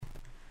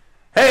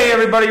Hey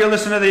everybody, you're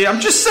listening to the I'm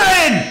Just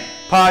Saying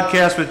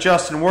podcast with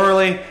Justin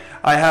Werley.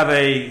 I have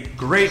a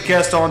great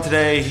guest on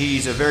today.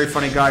 He's a very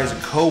funny guy. He's a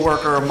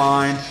co-worker of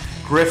mine,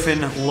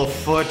 Griffen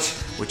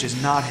Lafoote, which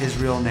is not his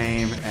real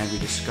name, and we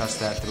discussed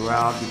that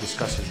throughout. We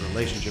discussed his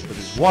relationship with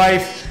his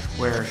wife,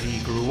 where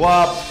he grew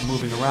up,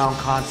 moving around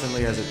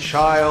constantly as a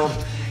child,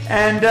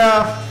 and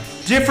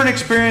different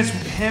experience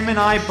him and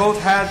I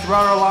both had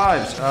throughout our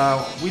lives.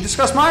 We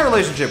discussed my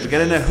relationship. We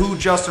get into who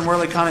Justin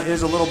Werley kind of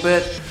is a little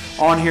bit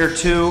on here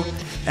too,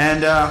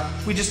 and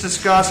we just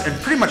discuss and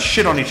pretty much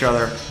shit on each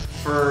other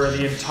for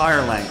the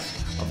entire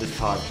length of this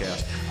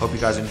podcast. Hope you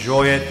guys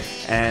enjoy it,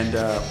 and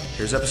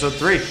here's episode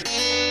 3.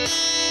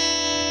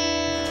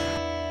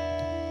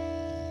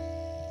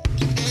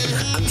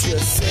 I'm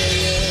just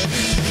saying,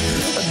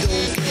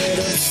 don't get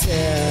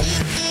upset.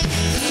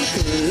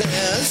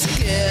 Let's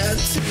get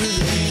to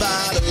the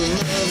bottom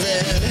of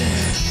it.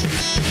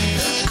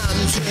 I'm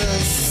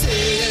just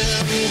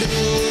saying,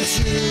 don't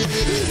you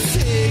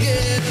take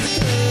it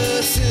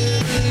personally.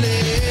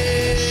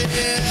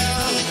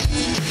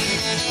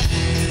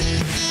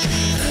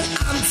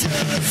 I'm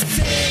just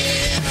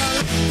saying,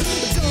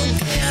 don't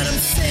get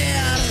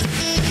upset.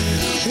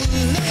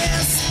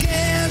 Let's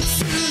get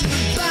to the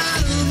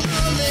bottom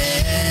of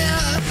it.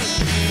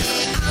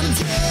 I'm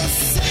just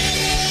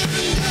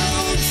saying,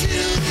 don't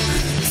you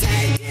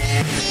take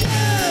it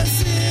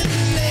personally.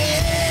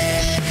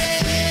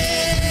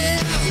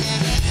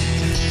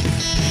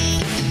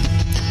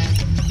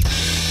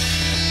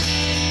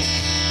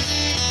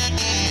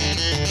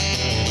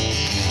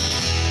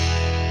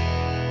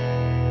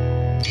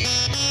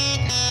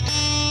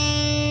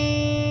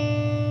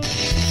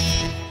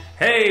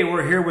 Hey,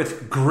 we're here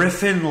with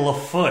Griffen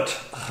Lafoote.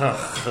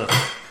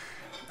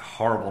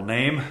 Horrible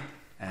name,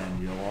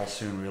 and you'll all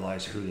soon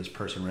realize who this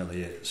person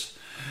really is.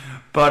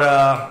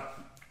 But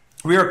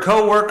we are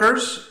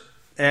co-workers,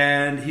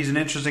 and he's an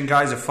interesting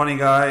guy. He's a funny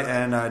guy,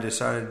 and I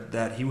decided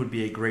that he would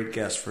be a great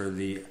guest for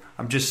the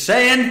I'm Just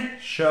Saying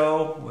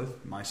show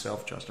with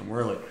myself, Justin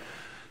Werley.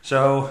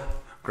 So,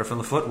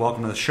 Griffen Lafoote,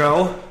 welcome to the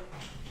show.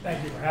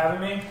 Thank you for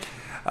having me.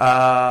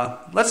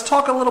 Let's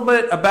talk a little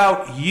bit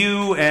about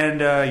you and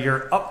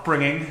your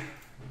upbringing,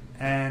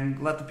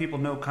 and let the people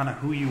know kind of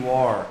who you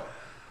are.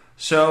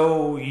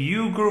 So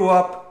you grew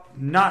up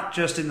not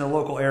just in the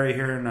local area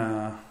here in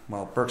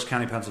Berks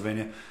County,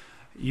 Pennsylvania.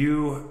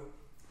 You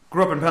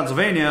grew up in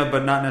Pennsylvania,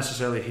 but not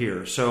necessarily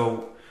here.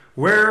 So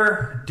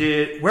where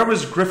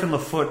was Griffen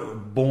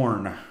Lafoote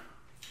born?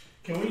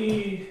 Can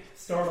we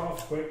start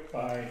off quick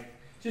by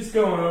just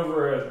going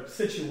over a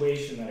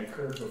situation that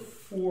occurred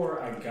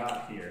before I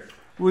got here?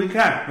 We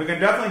can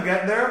definitely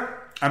get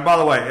there. And by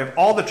the way, if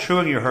all the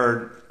chewing you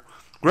heard,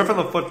 Griffen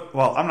Lafoote,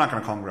 well, I'm not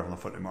going to call him Griffen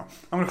Lafoote anymore.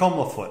 I'm going to call him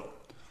Lafoote.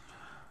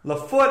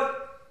 Lafoote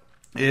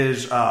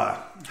is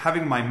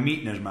having my meat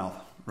in his mouth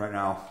right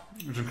now,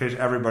 just in case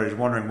everybody's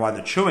wondering why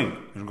the chewing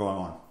is going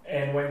on.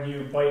 And when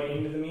you bite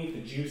into the meat,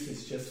 the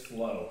juices just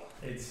flow.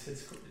 It's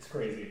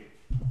crazy.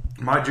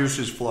 My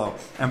juices flow.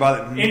 And by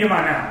the into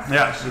my mouth.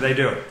 Yes, they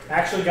do.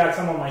 Actually got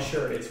some on my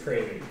shirt. It's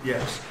crazy.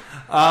 Yes.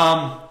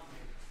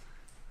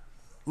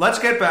 Let's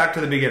get back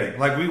to the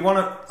beginning.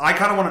 I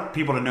kind of want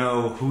people to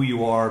know who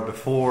you are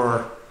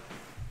before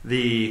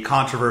the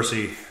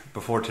controversy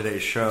before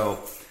today's show.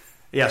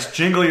 Yes,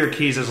 jingle your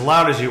keys as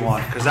loud as you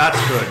want, because that's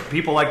good.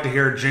 People like to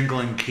hear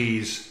jingling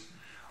keys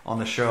on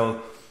the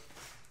show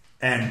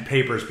and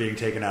papers being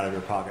taken out of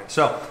your pocket.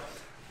 So,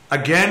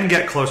 again,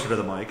 get closer to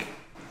the mic.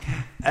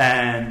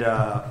 And,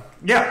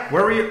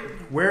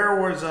 where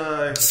was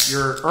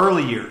your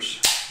early years?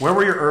 Where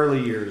were your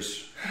early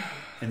years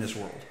in this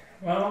world?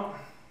 Well,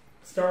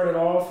 started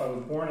off, I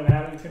was born in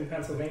Abington,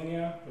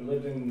 Pennsylvania. I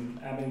lived in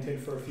Abington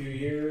for a few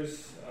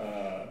years.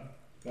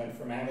 Went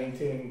from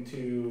Abington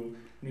to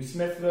New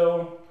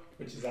Smithville,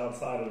 which is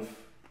outside of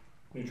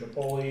New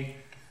Tripoli.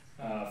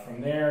 From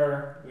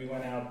there, we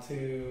went out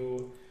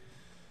to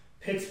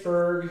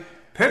Pittsburgh.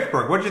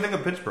 Pittsburgh? What did you think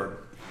of Pittsburgh?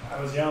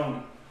 I was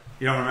young.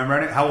 You don't remember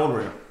any? How old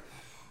were you?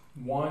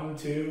 1,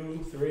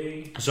 2,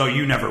 3. So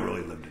you never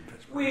really lived in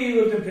Pittsburgh? We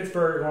lived in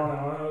Pittsburgh on and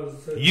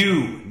on.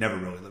 You never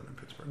really lived in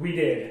Pittsburgh? We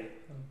did.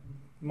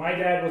 My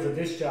dad was a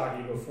disc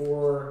jockey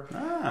before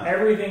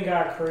everything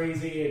got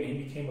crazy and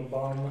he became a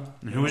bum.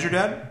 And who was your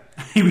dad?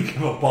 He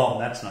became a bum.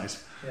 That's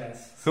nice.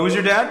 Yes. Who was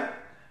your dad?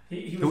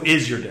 Who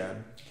is your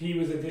dad? He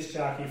was a disc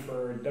jockey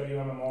for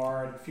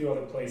WMMR, a few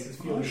other places,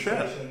 a few other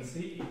stations.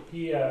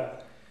 He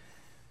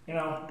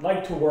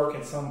liked to work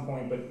at some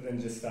point, but then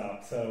just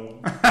stopped. So.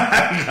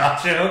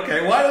 Gotcha.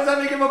 Okay. Why does that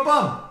make him a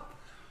bum?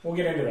 We'll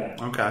get into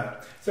that. Okay.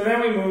 So then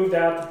we moved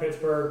out to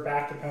Pittsburgh,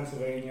 back to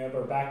Pennsylvania,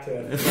 or back to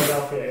the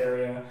Philadelphia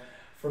area.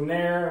 From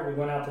there, we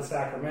went out to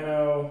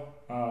Sacramento.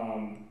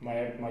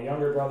 My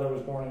younger brother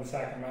was born in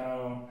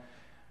Sacramento.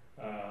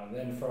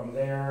 Then from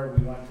there,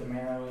 we went to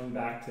Maryland,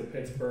 back to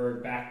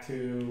Pittsburgh, back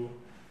to,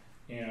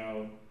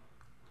 the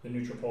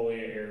New Tripoli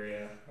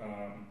area,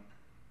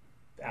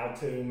 out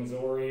to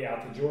Missouri,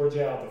 out to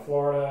Georgia, out to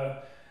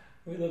Florida.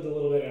 We lived a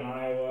little bit in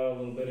Iowa, a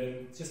little bit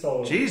in just all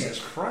over. Jesus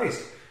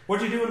Christ. What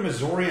did you do in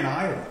Missouri and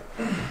Iowa?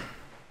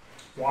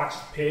 watched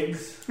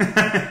pigs.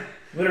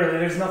 Literally,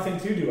 there's nothing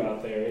to do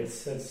out there.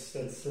 It's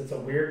a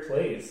weird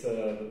place.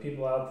 The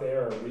people out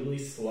there are really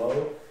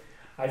slow.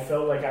 I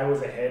felt like I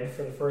was ahead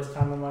for the first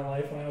time in my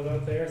life when I was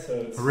out there. So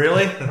it's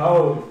Really?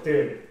 Oh,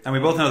 dude. And we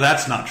both know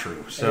that's not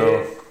true. So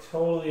It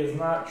totally is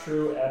not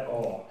true at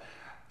all.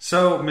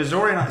 So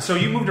Missouri, so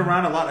you moved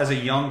around a lot as a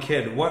young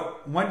kid.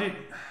 When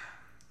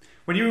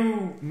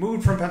you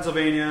moved from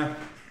Pennsylvania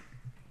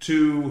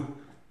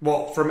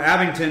from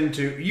Abington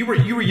to you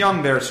were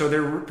young there, so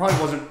there probably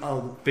wasn't a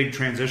big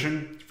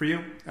transition for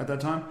you at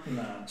that time.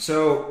 No.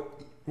 So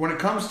when it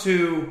comes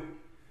to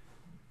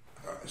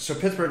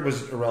Pittsburgh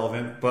was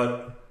irrelevant,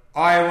 but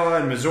Iowa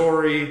and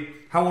Missouri,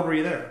 how old were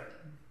you there?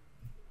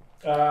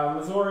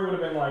 Missouri would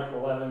have been like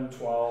 11,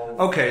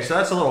 12. Okay, so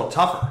that's a little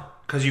tougher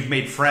because you've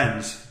made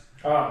friends.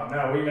 Oh,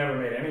 no, we never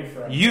made any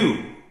friends.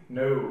 You?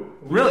 No.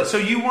 Really? So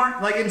you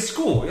weren't, like, in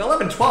school.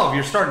 11, 12,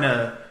 you're starting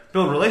to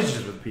build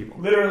relationships with people.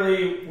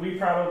 Literally,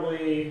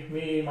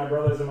 me, my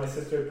brothers, and my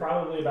sister,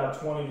 probably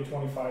about 20 to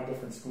 25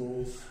 different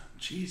schools.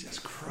 Jesus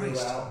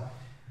Christ. Throughout.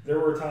 There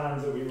were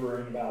times that we were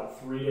in about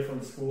 3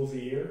 different schools a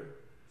year.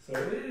 So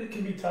it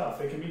can be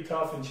tough. It can be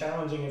tough and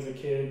challenging as a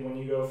kid when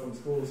you go from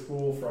school to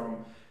school,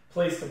 from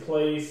place to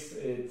place.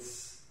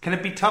 Can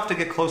it be tough to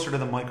get closer to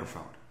the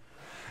microphone?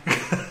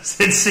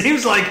 It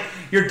seems like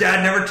your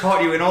dad never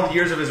taught you in all the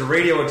years of his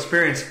radio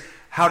experience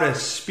how to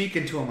speak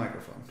into a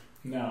microphone.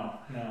 No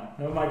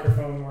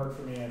microphone worked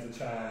for me as a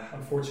child,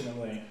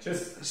 unfortunately.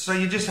 So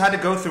you just had to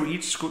go through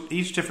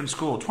each different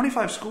school,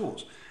 25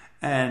 schools,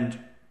 and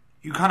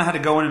you kind of had to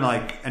go in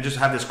and just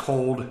have this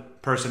cold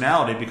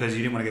personality because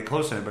you didn't want to get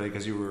close to anybody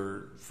because you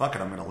were, fuck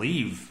it, I'm going to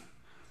leave.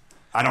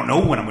 I don't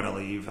know when I'm going to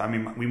leave. I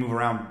mean, we move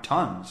around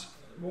tons.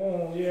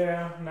 Well,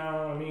 yeah,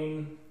 no, I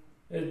mean,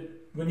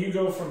 when you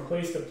go from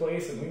place to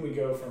place, and we would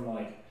go from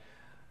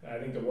I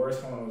think the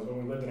worst one was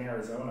when we lived in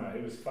Arizona.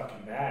 It was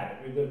fucking bad.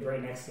 We lived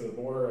right next to the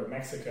border of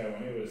Mexico,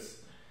 and it was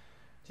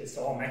just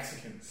all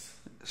Mexicans.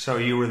 So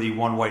you were the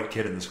one white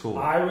kid in the school.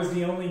 I was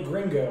the only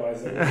gringo,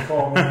 as they would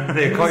call me.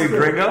 They call you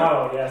gringo?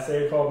 Oh, yes,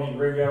 they called me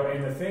gringo.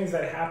 And the things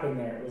that happened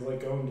there, it was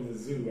like going to the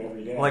zoo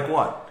every day. Like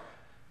what?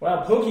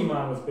 Well,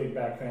 Pokemon was big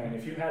back then.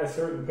 If you had a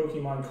certain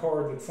Pokemon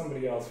card that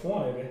somebody else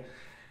wanted,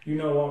 you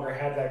no longer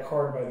had that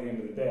card by the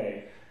end of the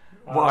day.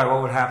 Why?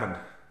 What would happen?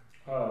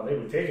 They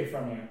would take it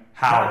from you.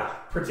 How?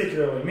 Not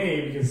particularly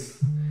me,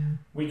 because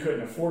we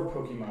couldn't afford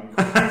Pokemon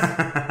cards.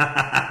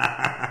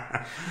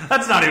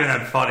 That's not even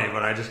that funny,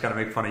 but I just got to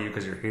make fun of you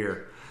because you're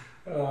here.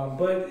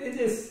 But it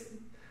just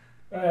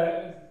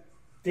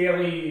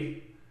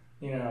daily,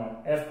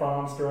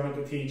 F-bombs thrown at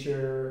the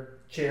teacher,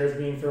 chairs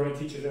being thrown at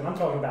teachers, and I'm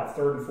talking about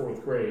 3rd and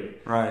 4th grade.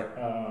 Right.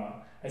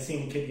 I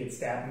seen a kid get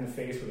stabbed in the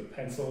face with a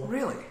pencil.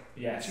 Really?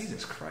 Yes.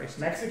 Jesus Christ.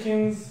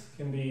 Mexicans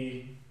can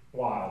be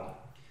wild.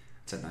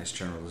 It's a nice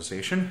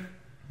generalization.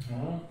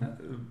 Uh-huh.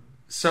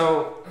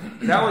 So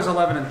that was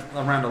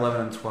around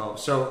 11 and 12.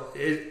 So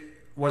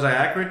was I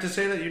accurate to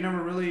say that you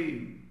never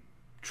really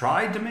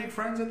tried to make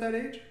friends at that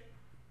age?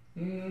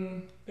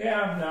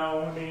 Yeah,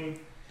 no. I mean,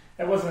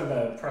 that wasn't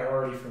a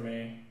priority for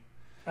me.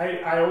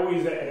 I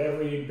always, at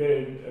every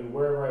bit,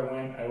 wherever I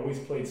went, I always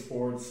played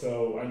sports,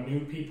 so I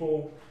knew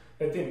people.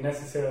 That didn't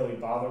necessarily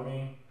bother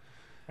me.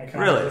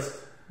 Really?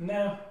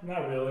 No,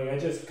 not really. I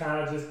just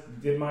kind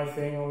of did my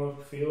thing on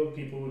the field.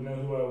 People would know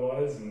who I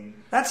was. And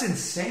that's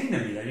insane to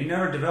me that you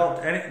never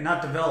developed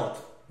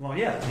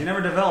you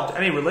never developed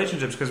any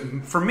relationships, because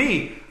for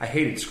me, I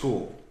hated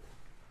school.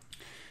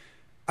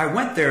 I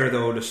went there,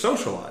 though, to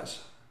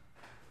socialize.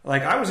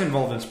 I was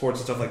involved in sports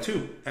and stuff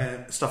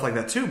like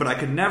that too, but I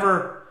could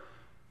never,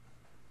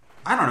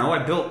 I don't know,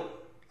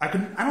 I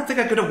don't think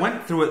I could have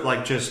went through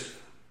it just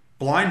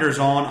blinders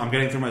on, I'm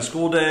getting through my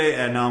school day,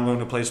 and now I'm going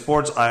to play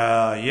sports. Hey,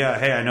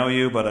 I know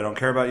you, but I don't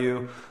care about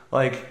you.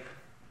 I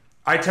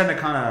tended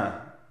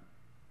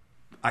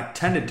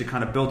to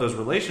kind of build those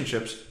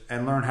relationships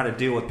and learn how to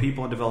deal with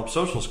people and develop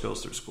social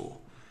skills through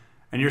school.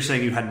 And you're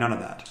saying you had none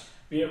of that.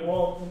 Yeah,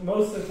 well,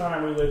 most of the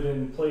time we lived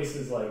in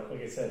places like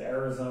I said,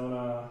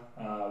 Arizona.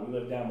 We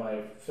lived down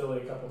by Philly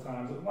a couple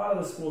times. A lot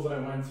of the schools that I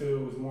went to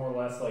was more or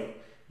less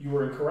you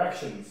were in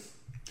corrections.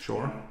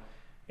 Sure.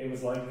 It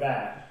was like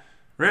that.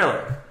 Really?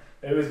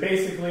 It was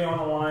basically on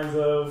the lines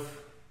of,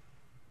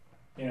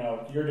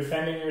 you're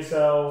defending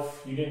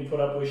yourself, you didn't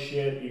put up with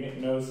shit, you didn't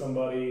know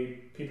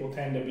somebody. People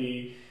tend to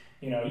be,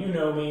 you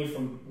know me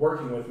from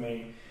working with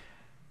me.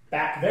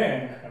 Back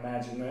then,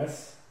 imagine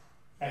this,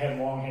 I had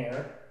long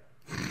hair.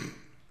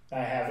 I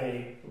have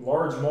a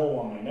large mole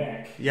on my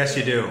neck. Yes,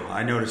 you do.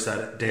 I notice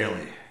that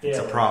daily. It's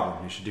a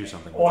problem. You should do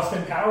something.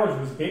 Austin Powers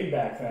was big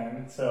back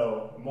then,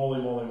 so moly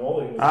was an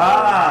important,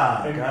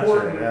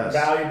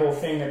 valuable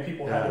thing that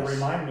people had to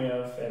remind me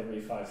of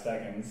every 5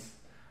 seconds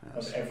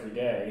of every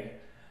day.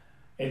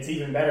 It's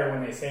even better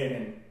when they say it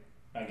in,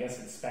 I guess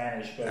it's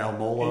Spanish, but El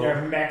Molo. in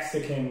their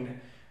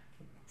Mexican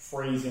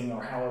phrasing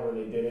or however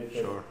they did it.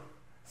 But, sure.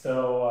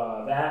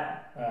 So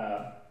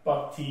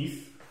buck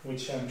teeth.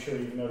 which I'm sure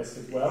you've noticed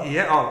as well.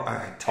 Yeah,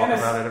 I talk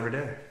about it every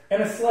day.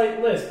 And a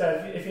slight lisp.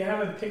 If you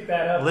haven't picked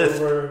that up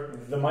over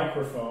the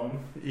microphone,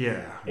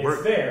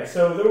 it's there.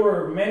 So there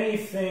were many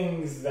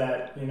things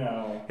that,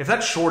 If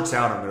that shorts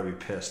out, I'm going to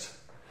be pissed.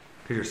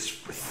 Because you're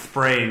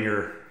spraying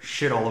your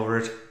shit all over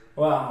it.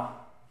 Well,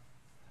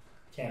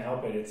 can't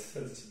help it.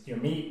 It's your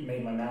meat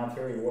made my mouth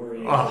very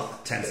watery. Oh,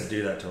 it tends to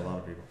do that to a lot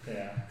of people.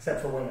 Yeah,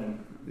 except for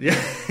women.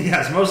 Yeah,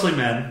 it's mostly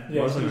men.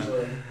 Yeah, mostly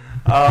usually.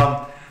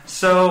 Men.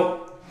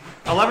 So,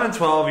 11 and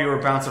 12, you were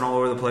bouncing all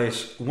over the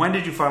place. When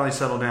did you finally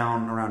settle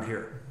down around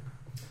here?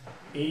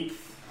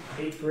 Eighth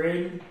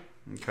grade.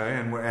 Okay,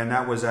 and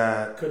that was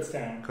at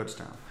Kutztown.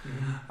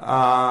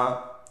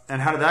 Mm-hmm.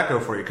 And how did that go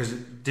for you? Because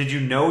did you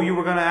know you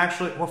were going to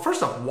actually... Well,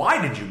 first off,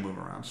 why did you move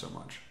around so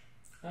much?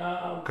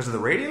 Because of the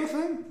radio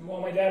thing?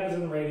 Well, my dad was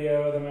in the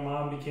radio, then my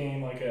mom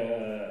became like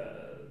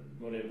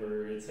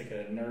it's like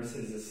a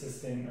nurse's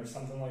assistant or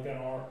something like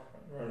that, or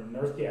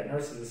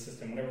nurse's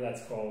assistant, whatever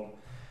that's called.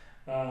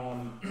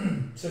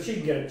 So she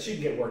can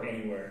get work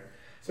anywhere.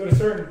 So at a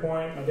certain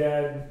point, my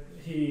dad,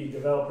 he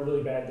developed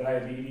really bad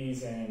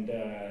diabetes, and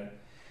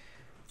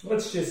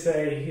let's just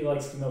say he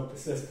likes to milk the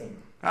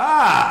system.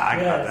 I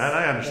got that.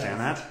 I understand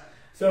that.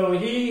 So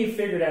he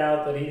figured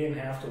out that he didn't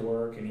have to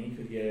work and he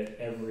could get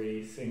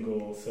every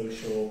single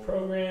social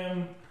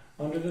program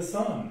under the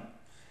sun.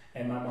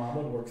 And my mom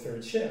would work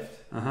third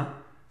shift. Uh-huh.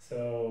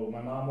 So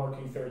my mom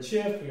working third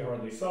shift, we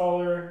hardly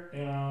saw her.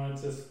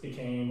 It just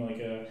became like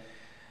a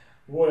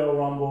Royal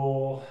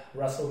Rumble,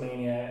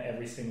 WrestleMania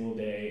every single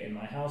day in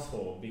my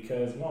household.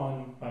 Because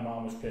one, my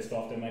mom was pissed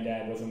off that my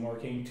dad wasn't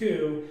working.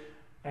 Two,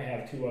 I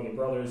have two other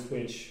brothers,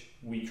 which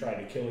we try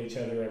to kill each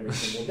other every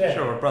single day.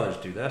 Sure, brothers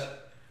do that.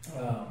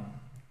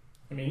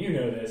 You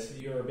know this.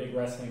 You're a big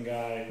wrestling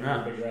guy. We're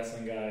a big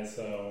wrestling guy,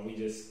 so we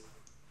just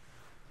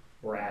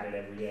were at it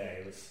every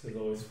day. It was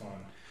always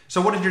fun. So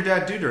what did your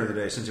dad do during the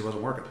day since he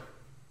wasn't working?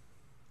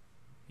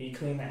 He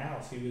cleaned the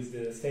house. He was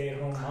the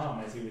stay-at-home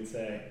mom, as he would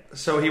say.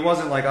 So he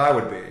wasn't like I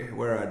would be,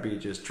 where I'd be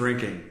just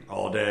drinking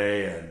all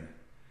day and...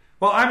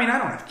 Well, I don't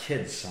have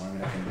kids, so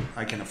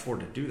I can afford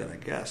to do that, I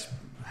guess.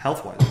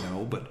 Health-wise,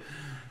 no, but...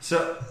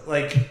 So,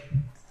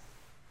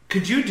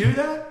 could you do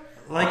that?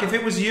 If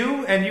it was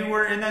you and you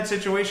were in that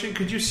situation,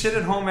 could you sit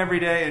at home every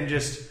day and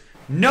just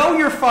know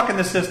you're fucking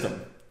the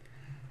system?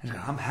 And go,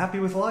 I'm happy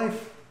with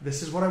life.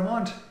 This is what I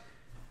want.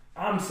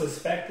 I'm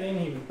suspecting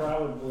he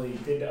probably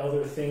did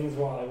other things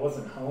while I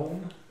wasn't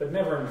home, but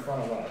never in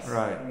front of us.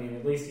 Right.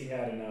 At least he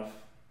had enough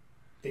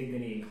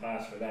dignity in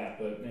class for that,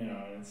 but,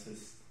 it's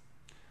just...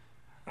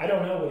 I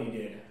don't know what he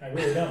did. I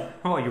really don't.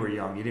 Well, you were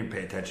young. You didn't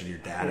pay attention to your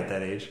dad at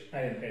that age.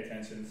 I didn't pay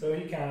attention. So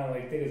he kind of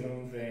did his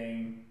own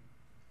thing.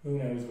 Who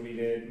knows what he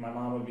did? My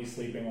mom would be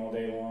sleeping all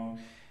day long.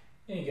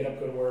 And he'd get up,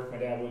 go to work. My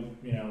dad would,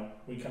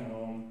 we'd come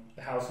home.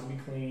 The house would be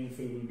clean.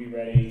 Food would be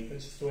ready.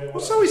 That's just the way it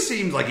was. Well, so he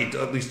seemed like he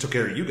at least took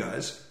care of you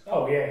guys.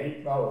 Oh, yeah.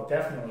 He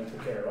definitely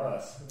took care of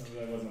us.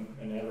 That wasn't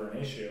ever an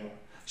issue.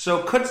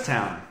 So,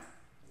 Kutztown.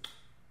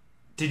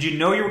 Did you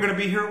know you were going to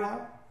be here a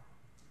while?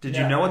 Did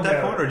you know at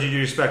that point? Or did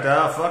you expect,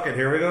 fuck it,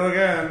 here we go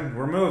again.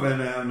 We're moving,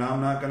 and I'm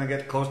not going to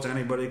get close to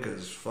anybody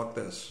because fuck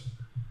this.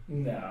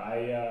 No,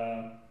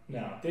 I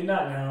did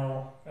not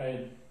know.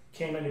 I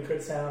came into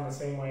Kutztown the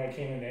same way I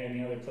came into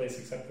any other place,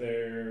 except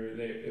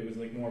it was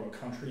more of a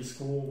country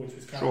school, which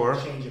was kind of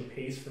a change of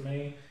pace for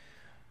me,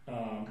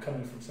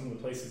 coming from some of the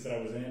places that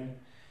I was in.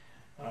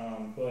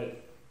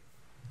 But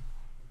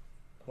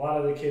a lot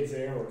of the kids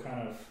there were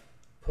kind of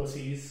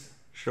pussies.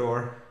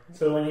 Sure.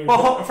 So when you...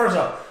 Well, first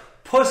off,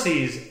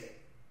 pussies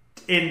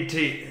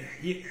into...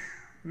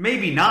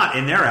 Maybe not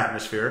in their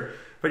atmosphere,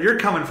 but you're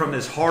coming from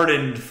this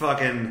hardened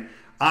fucking...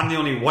 I'm the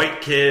only white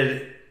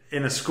kid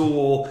in a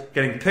school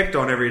getting picked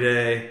on every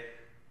day.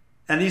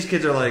 And these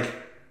kids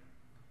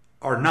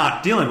are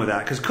not dealing with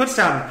that. Because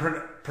Kutztown is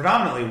a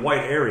predominantly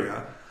white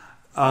area.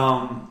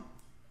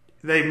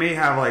 They may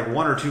have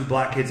one or two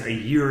black kids a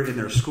year in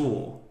their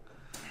school.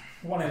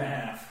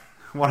 1.5.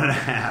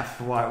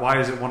 1.5. Why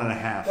is it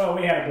 1.5? Well,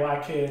 we had a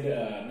black kid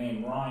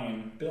named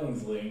Ryan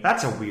Billingsley.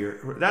 That's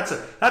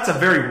a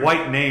very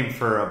white name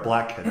for a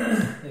black kid.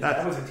 His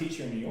dad was a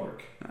teacher in New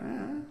York.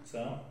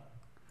 So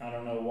I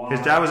don't know why. His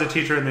dad was a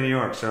teacher in New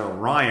York, so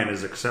Ryan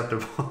is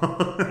acceptable.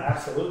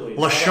 Absolutely.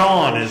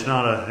 LaShawn is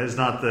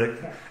not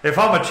the. If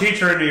I'm a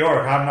teacher in New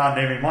York, I'm not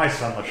naming my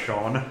son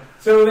LaShawn.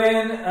 So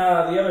then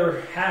the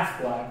other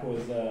half black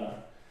was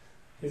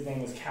his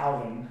name was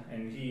Calvin,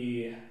 and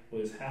he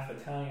was half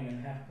Italian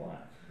and half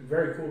black.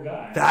 Very cool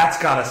guy. That's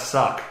gotta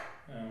suck.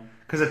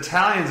 Because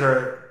Italians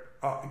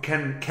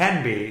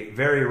can be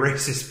very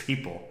racist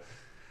people.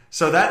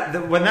 So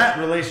when that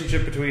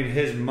relationship between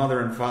his mother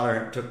and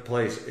father took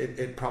place,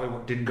 it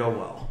probably didn't go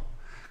well.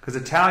 Because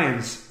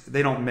Italians,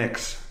 they don't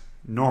mix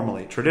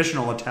normally.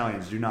 Traditional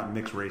Italians do not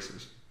mix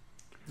races.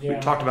 Yeah.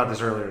 We talked about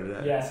this earlier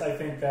today. Yes, I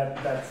think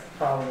that's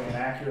probably an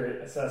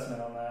accurate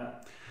assessment on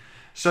that.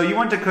 So you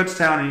went to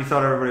Kutztown and you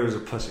thought everybody was a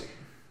pussy.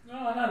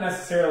 No, not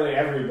necessarily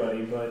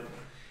everybody, but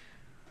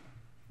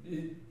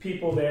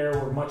people there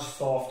were much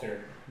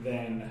softer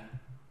than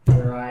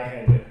where I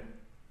had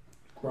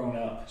grown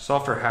up.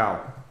 Softer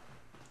how?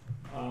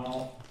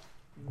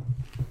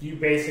 You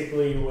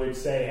basically would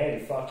say,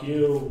 hey, fuck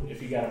you.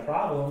 If you got a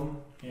problem,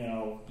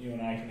 you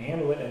and I can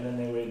handle it. And then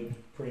they would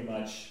pretty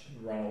much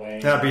run away.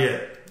 That'd be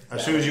it.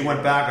 As soon as you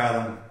went back at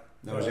them,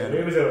 that was it.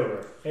 It was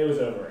over. It was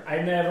over.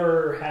 I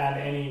never had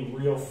any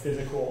real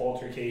physical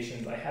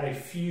altercations. I had a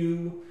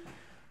few,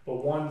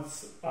 but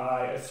once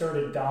I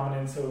asserted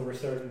dominance over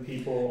certain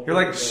people. You're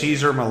like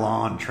Caesar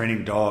Milan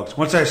training dogs.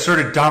 Once I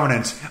asserted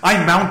dominance,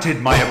 I mounted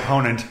my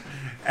opponent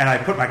and I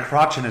put my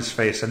crotch in his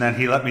face, and then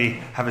he let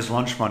me have his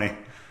lunch money.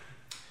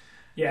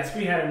 Yes,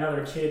 we had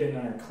another kid in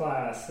our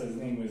class. His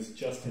name was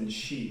Justin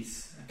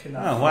Sheets.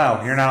 Oh,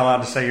 wow. You're not allowed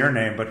to say your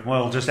name, but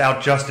we'll just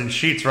out Justin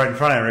Sheets right in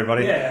front of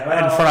everybody. Yeah.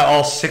 Well, in front of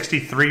all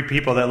 63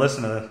 people that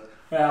listen to this.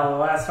 Well, the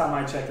last time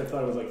I checked, I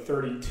thought it was like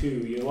 32.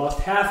 You lost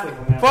half of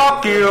them.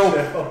 Fuck you!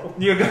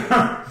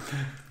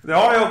 The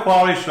audio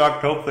quality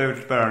sucked. Hopefully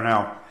it's better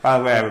now. By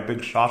the way, I have a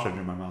big sausage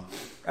in my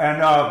mouth.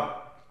 And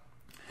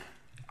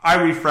I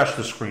refreshed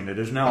the screen. It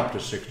is now up to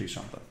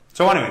 60-something.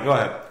 So anyway, go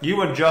ahead.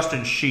 You and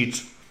Justin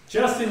Sheets.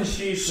 Justin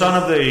Sheets.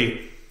 Son of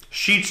the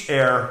Sheets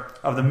heir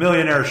of the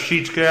millionaire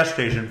Sheets gas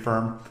station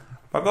firm.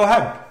 But go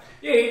ahead.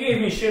 Yeah, he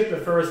gave me shit the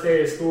first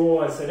day of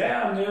school. I said,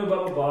 yeah, I'm new,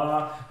 blah, blah,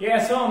 blah.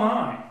 Yeah, so am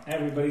I.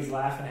 Everybody's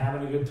laughing,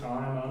 having a good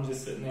time. I'm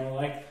just sitting there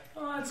like,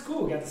 oh, that's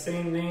cool. Got the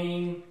same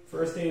name.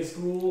 First day of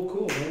school.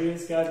 Cool. Maybe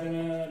this guy's going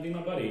to be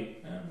my buddy.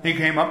 He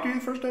came up to you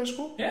the first day of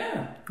school?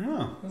 Yeah.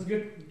 Oh. It was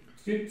good.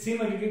 Seemed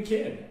like a good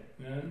kid.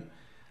 And,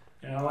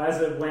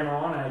 as it went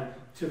on, I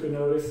took a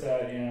notice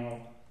that,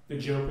 the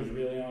joke was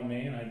really on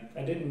me, and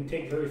I didn't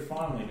take very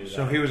fondly to that.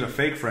 So he was a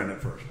fake friend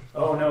at first?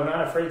 Oh, no,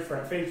 not a fake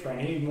friend.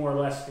 He more or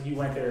less, he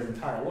went there his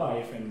entire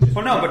life. And just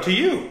but to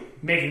you.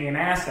 Making an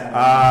ass out of him.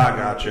 Ah,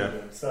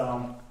 gotcha.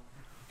 So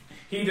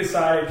he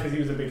decided, because he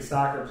was a big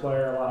soccer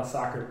player, a lot of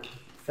soccer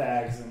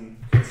fags and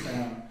kids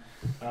down.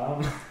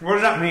 What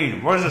does that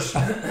mean? What is a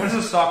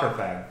soccer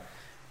fag?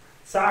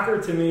 Soccer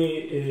to me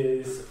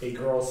is a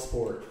girl's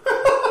sport.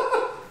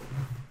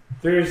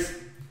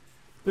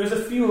 There's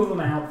a few of them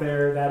out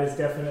there. That is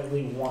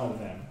definitely one of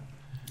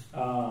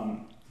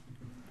them.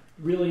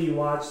 Really, you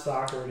watch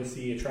soccer to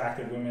see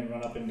attractive women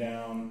run up and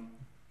down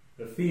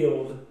the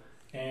field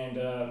and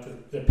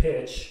the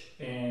pitch.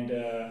 And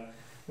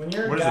when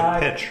you're what a guy,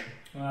 is a pitch?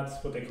 Well,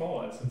 that's what they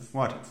call it.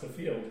 What? It's a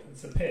field.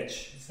 It's a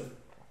pitch. It's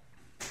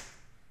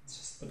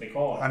just what they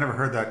call it. I never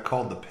heard that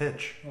called the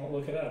pitch. Well,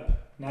 look it up.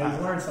 Now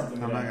you've learned something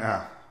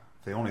today.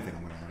 The only thing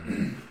I'm going to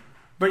learn.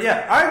 But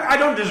yeah, I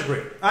don't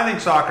disagree. I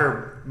think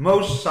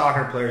most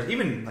soccer players,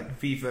 even like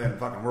FIFA and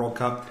fucking World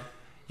Cup,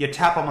 you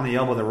tap them on the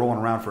elbow, they're rolling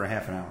around for a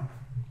half an hour.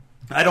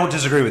 I don't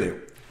disagree with you.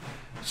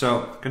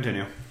 So,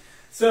 continue.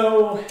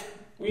 So,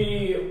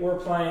 we were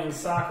playing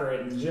soccer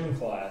in gym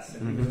class,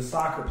 and he was a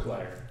soccer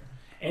player.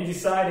 And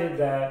decided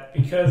that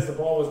because the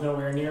ball was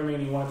nowhere near me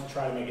and he wanted to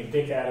try to make a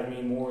dick out of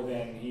me more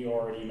than he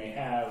already may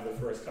have the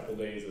first couple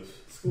days of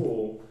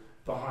school,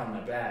 behind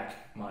my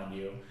back, mind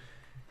you,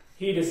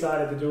 he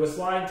decided to do a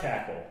slide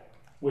tackle,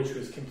 which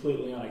was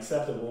completely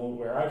unacceptable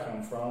where I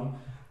come from,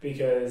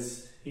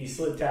 because he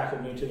slid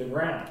tackled me to the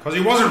ground. Because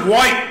he wasn't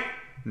white!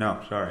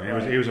 No, sorry.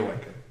 He was a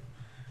white kid.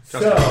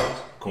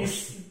 He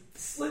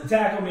slid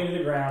tackled me to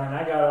the ground, and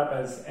I got up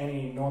as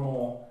any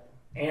normal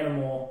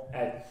animal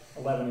at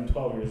 11 and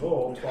 12 years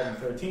old, 12 and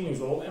 13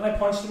 years old, and I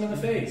punched him in the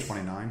face.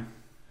 29.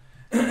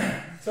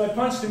 So I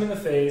punched him in the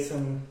face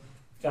and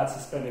got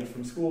suspended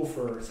from school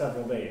for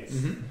several days.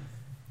 Mm-hmm.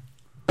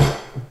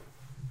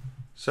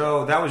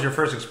 So that was your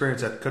first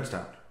experience at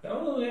Kutztown?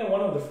 Oh, yeah,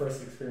 one of the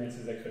first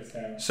experiences at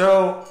Kutztown.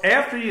 So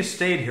after you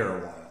stayed here a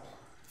while,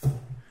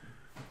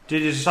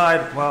 did you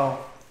decide,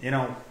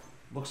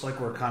 looks like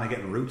we're kind of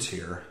getting roots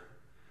here.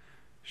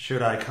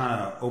 Should I kind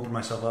of open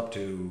myself up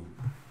to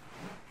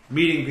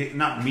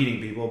not meeting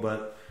people,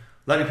 but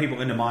letting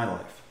people into my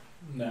life?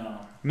 No.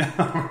 Not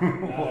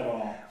at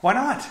all. Why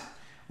not?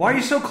 Why are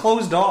you so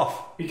closed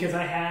off? Because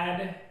I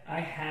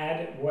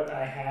had what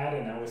I had,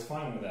 and I was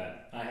fine with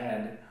that. I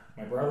had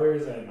my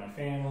brothers, I had my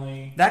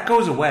family. That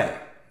goes away.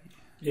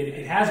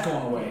 It has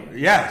gone away.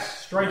 Yes.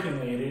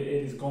 Strikingly, it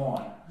is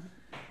gone.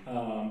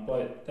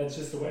 But that's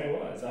just the way I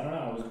was. I don't know.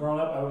 I was growing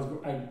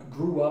up. I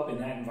grew up in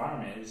that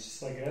environment. It's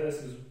just like,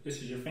 this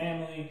is your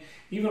family.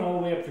 Even all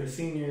the way up through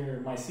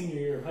my senior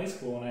year of high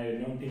school, and I had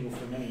known people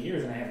for many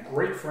years, and I have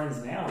great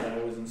friends now that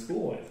I was in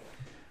school with.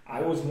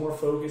 I was more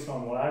focused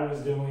on what I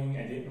was doing.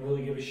 I didn't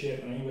really give a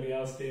shit what anybody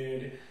else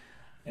did,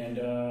 and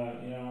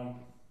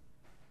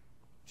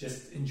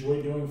just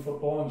enjoyed doing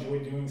football,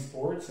 enjoyed doing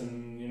sports,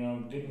 and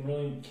didn't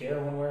really care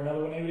one way or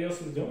another what anybody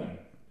else was doing.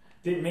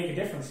 Didn't make a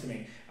difference to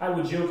me. I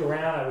would joke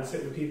around. I would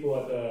sit with people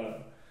at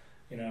the,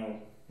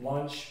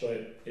 lunch,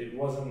 but it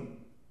wasn't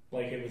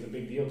like it was a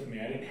big deal to me.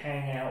 I didn't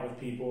hang out with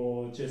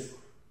people.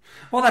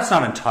 Well, that's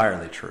not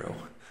entirely true.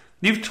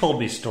 You've told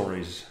me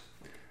stories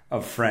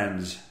of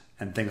friends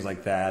and things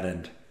like that,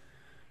 and,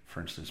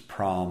 for instance,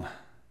 prom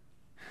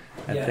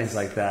and things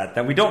like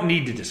that we don't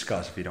need to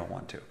discuss if you don't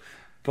want to.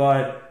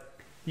 But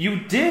you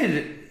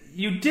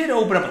did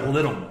open up a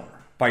little more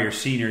by your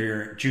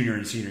junior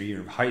and senior year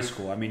of high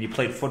school. I mean, you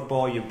played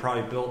football. You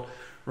probably built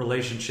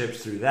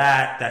relationships through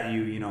that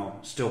you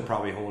still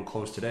probably hold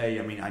close today.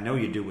 I mean, I know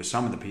you do with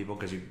some of the people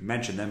because you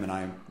mentioned them, and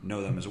I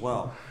know them as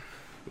well.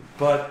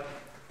 But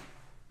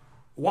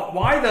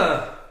why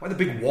the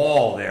big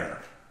wall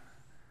there?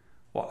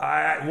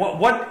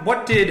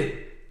 What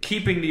did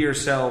keeping to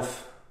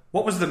yourself?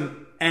 What was the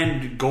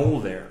end goal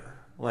there?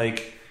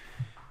 Like,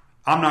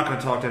 I'm not going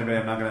to talk to anybody.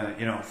 I'm not going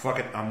to, fuck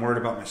it. I'm worried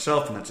about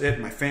myself, and that's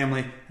it. My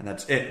family, and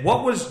that's it.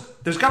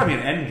 There's got to be an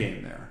end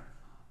game there.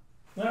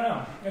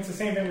 No. It's the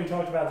same thing we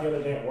talked about the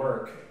other day at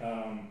work.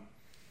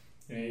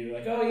 You're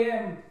like, oh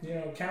yeah,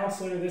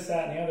 counselor, this,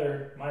 that, and the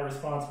other. My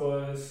response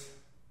was,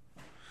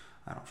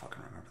 I don't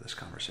fucking remember this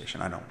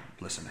conversation. I don't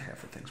listen to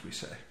half the things we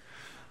say.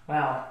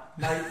 Wow.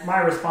 My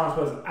response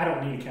was, I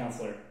don't need a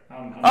counselor.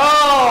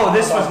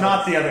 This was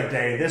not the other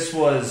day. This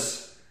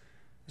was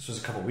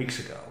a couple weeks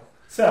ago.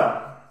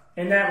 So,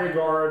 in that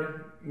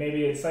regard,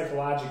 maybe it's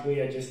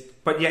psychologically, I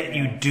just... But yet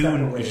you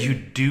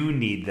do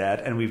need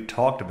that, and we've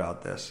talked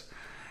about this.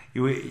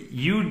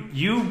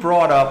 You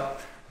brought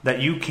up that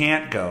you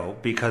can't go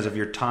because of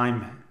your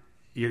time,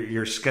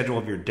 your schedule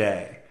of your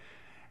day.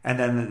 And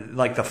then,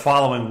 like, the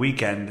following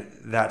weekend,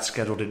 that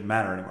schedule didn't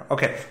matter anymore.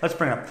 Okay, let's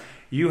bring it up.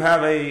 You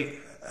have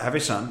a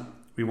son.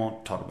 We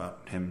won't talk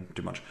about him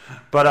too much.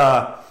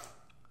 But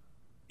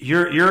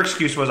your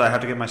excuse was, I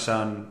have to get my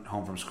son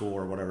home from school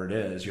or whatever it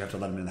is. You have to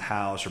let him in the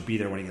house or be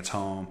there when he gets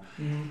home.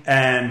 Mm-hmm.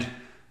 And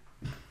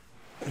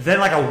then,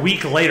 like, a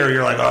week later,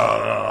 you're like,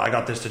 oh, I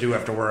got this to do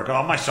after work.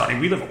 Oh, my son,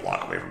 we live a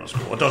block away from the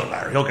school. It doesn't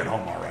matter. He'll get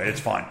home all right.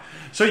 It's fine.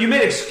 So you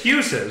made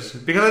excuses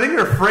because I think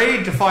you're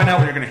afraid to find out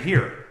what you're going to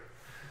hear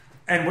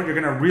and what you're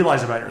going to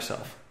realize about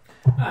yourself.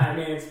 I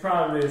mean, it's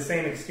probably the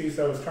same excuse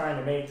I was trying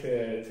to make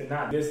to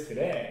not this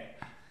today.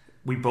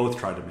 We both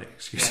tried to make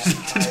excuses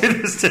to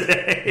do this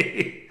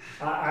today.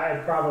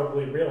 I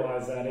probably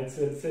realize that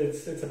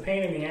it's a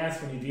pain in the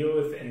ass when you deal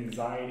with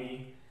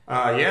anxiety.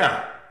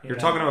 Yeah. You're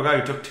talking to a guy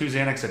who took 2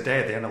 Xanax a day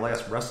at the end of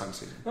last wrestling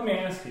season. Let me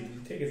ask you, did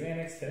you take a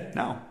Xanax today?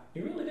 No.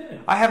 You really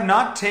didn't? I have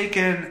not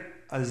taken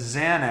a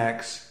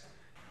Xanax.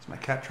 Is my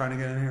cat trying to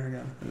get in here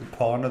again? Is it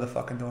paw under the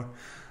fucking door?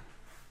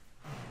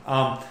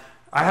 I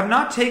have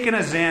not taken a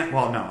Xanax.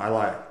 Well, no, I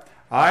lied.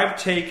 I've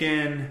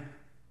taken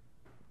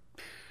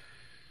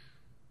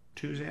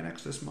 2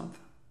 Xanax this month.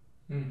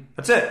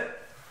 That's it.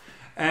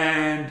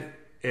 And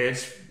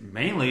it's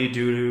mainly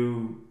due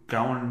to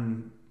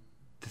going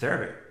to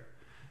therapy.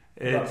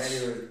 Maybe it was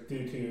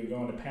due to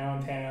going to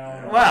Pound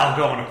Town. Well,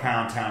 going to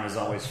Pound Town is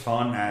always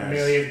fun.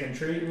 Amelia's been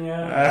treating you.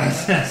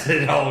 As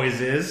it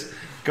always is.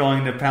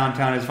 Going to Pound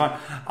Town is fun.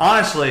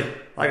 Honestly,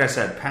 like I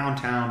said, Pound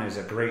Town is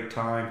a great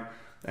time.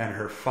 And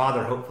her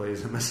father hopefully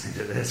isn't listening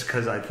to this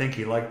because I think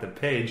he liked the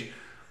page.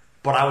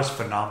 But I was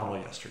phenomenal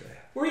yesterday.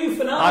 Were you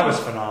phenomenal? I was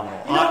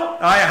phenomenal.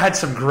 I had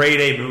some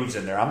grade A moves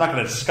in there. I'm not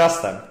going to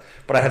discuss them,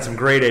 but I had some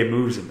grade A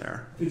moves in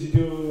there. Did you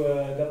do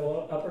a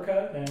double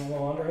uppercut and a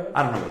little underhook?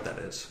 I don't know what that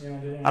is. I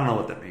don't know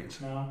what that means.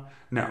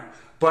 No.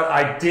 But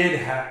I did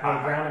have.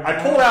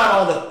 I pulled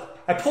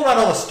out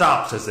all the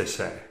stops, as they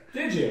say.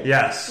 Did you?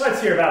 Yes.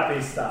 Let's hear about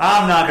these stops.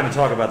 I'm not going to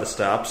talk about the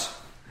stops,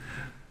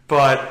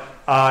 but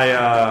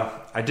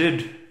I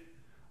did,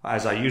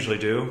 as I usually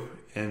do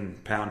in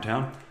Pound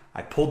Town.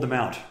 I pulled them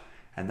out,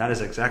 and that is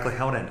exactly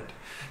how it ended.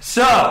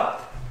 So,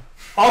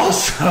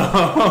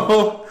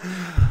 also,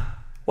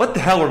 what the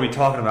hell were we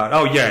talking about?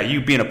 Oh, yeah, you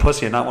being a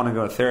pussy and not wanting to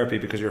go to therapy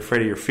because you're afraid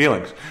of your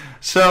feelings.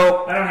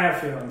 So, I don't have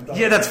feelings.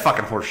 Yeah, that's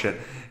fucking horseshit.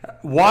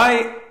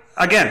 Why?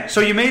 Again,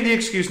 so you made the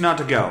excuse not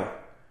to go,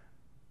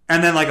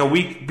 and then like a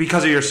week,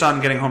 because of your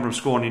son getting home from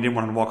school and you didn't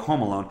want him to walk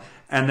home alone,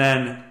 and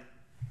then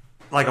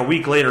like a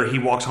week later he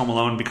walks home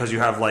alone because you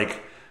have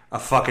like a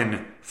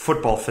fucking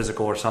football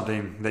physical or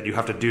something that you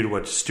have to do to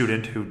a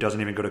student who doesn't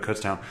even go to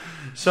Kutztown.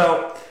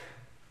 So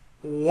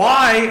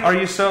why are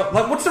you so...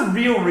 Like, what's the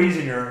real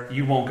reason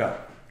you won't go?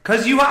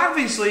 Because you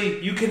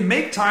can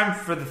make time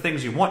for the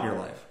things you want in your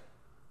life.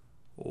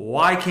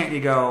 Why can't you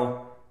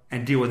go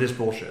and deal with this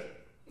bullshit?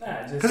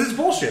 Because it's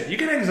bullshit. You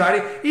get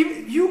anxiety.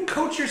 Even you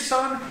coach your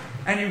son,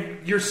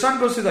 and your son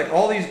goes through like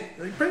all these...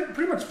 Like,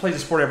 pretty much plays a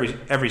sport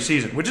every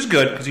season, which is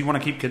good because you want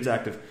to keep kids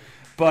active.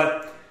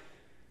 But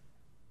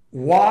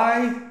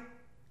why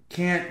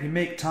can't you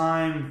make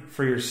time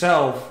for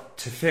yourself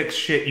to fix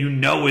shit you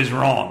know is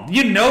wrong?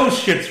 You know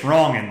shit's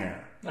wrong in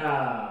there.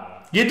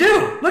 You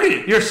do. Look at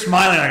you. You're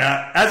smiling like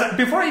that.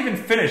 Before I even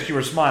finished, you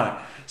were smiling.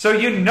 So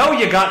you know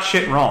you got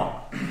shit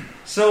wrong.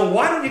 So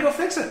why don't you go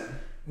fix it?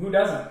 Who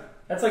doesn't?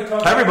 That's like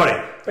talking Everybody.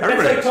 But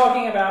that's like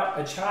talking about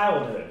a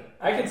childhood.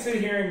 I could sit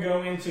here and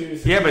go into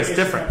but it's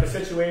different. After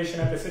situation.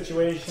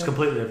 It's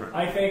completely different.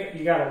 I think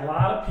you got a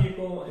lot of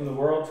people in the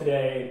world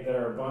today that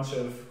are a bunch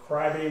of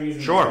crybabies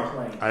and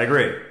complain. I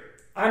agree.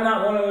 I'm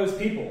not one of those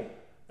people.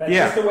 That's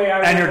just the way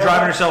I and you're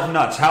driving yourself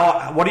nuts.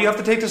 What do you have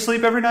to take to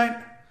sleep every night?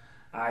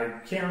 I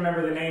can't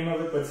remember the name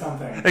of it, but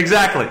something.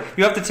 Exactly.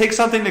 You have to take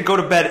something to go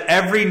to bed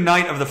every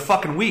night of the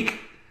fucking week.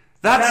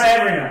 That's not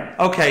every night.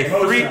 Okay,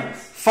 Most nights.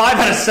 5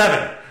 out of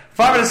 7.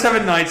 5 out of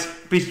 7 nights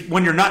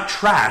when you're not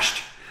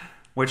trashed.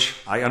 which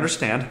I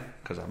understand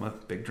because I'm a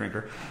big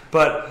drinker.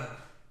 But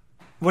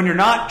when you're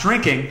not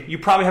drinking, you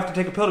probably have to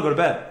take a pill to go to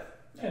bed.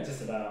 Yeah,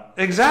 just about.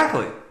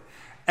 Exactly.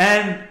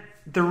 And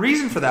the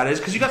reason for that is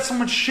because you got so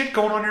much shit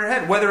going on in your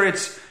head. Whether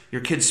it's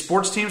your kid's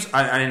sports teams.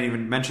 I didn't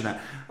even mention that.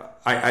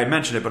 I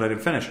mentioned it, but I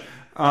didn't finish.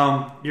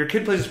 Your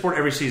kid plays a sport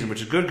every season,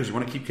 which is good because you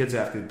want to keep kids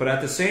active. But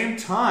at the same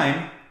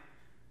time,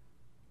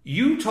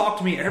 you talk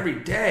to me every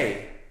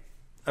day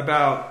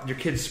about your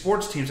kid's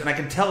sports teams, and I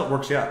can tell it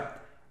works you up.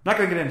 I'm not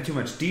going to get into too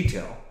much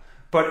detail,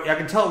 but I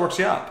can tell it works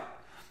you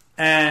up.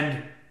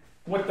 And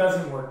what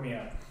doesn't work me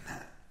up?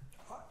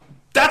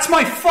 That's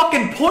my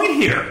fucking point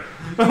here.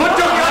 What don't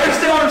you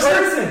understand what I'm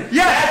saying?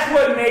 Yeah, that's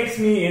what makes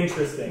me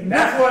interesting.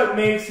 That's what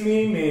makes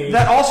me me.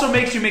 That also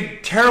makes you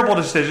make terrible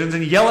decisions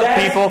and yell at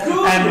people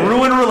and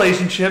ruin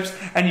relationships,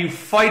 and you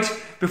fight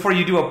before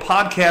you do a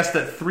podcast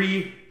that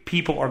 3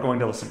 people are going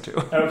to listen to.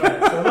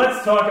 Okay, so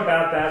let's talk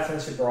about that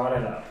since you brought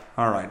it up.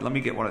 All right, let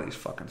me get one of these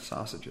fucking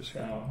sausages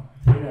here.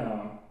 So,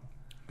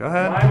 go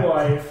ahead. My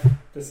wife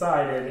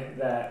decided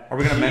that... Are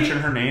we going to mention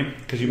her name?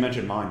 Because you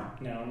mentioned mine.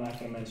 No, I'm not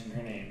going to mention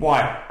her name.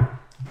 Why?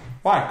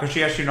 Why? Because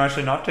she asked you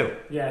nicely not to.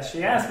 Yeah,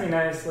 she asked me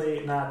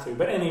nicely not to.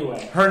 But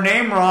anyway. Her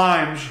name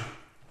rhymes.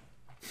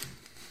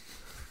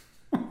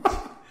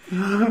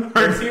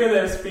 Let's hear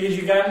this because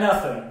you got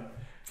nothing.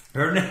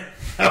 Her name...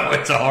 Oh,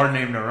 it's a hard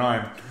name to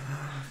rhyme.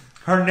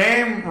 Her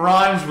name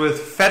rhymes with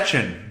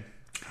fetchin',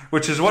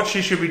 which is what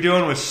she should be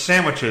doing with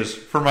sandwiches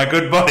for my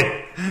good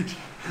buddy,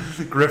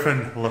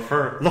 Griffen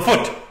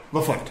Lafoote.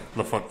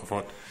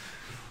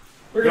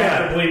 We're going to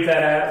have to bleep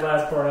that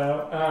last part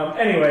out.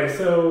 Anyway,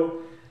 so...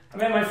 I'm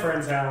at my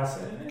friend's house,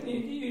 and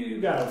you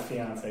got a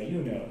fiance.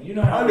 You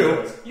know how it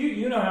goes.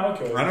 You know how it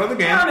goes. I know the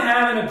game. I'm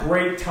having a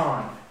great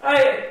time.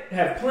 I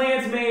have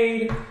plans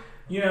made.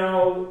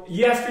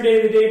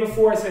 Yesterday, the day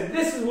before, I said,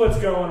 this is what's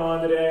going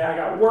on today. I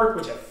got work,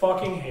 which I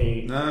fucking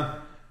hate.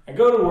 I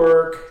go to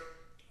work.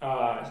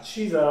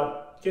 She's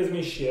up, gives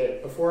me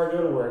shit before I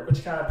go to work,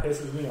 which kind of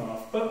pisses me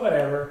off. But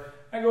whatever.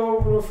 I go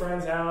over to a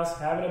friend's house,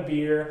 having a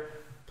beer,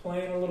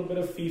 playing a little bit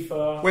of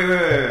FIFA. Wait.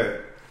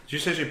 Did you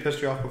say she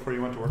pissed you off before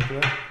you went to work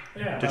today?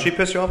 Yeah. Did she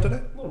piss you off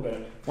today? A little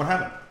bit. What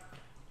happened?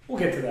 We'll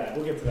get to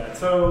that.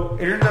 So...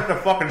 Isn't that the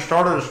fucking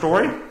start of the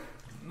story?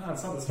 No,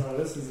 it's not the start.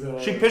 This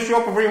is... She pissed you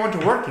off before you went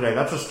to work today.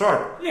 That's the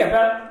start.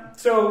 Yeah, at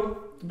the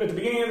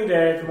beginning of the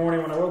day, the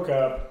morning when I woke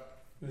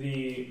up,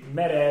 the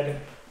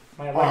med-ed,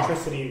 my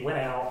electricity went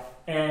out,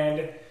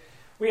 and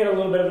we had a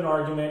little bit of an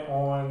argument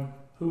on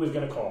who was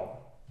going to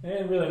call.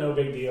 And really no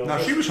big deal. No,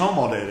 she was home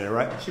all day today,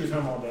 right? She was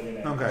home all day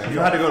today. Okay, you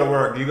had to go to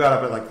work. You got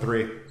up at like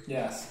 3.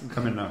 Yes.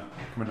 Come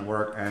into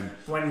work, and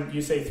when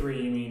you say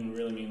 3, you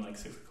really mean like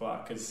 6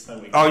 o'clock? Because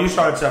you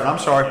started at 7. I'm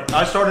sorry.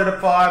 I started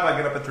at 5. I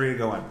get up at 3 to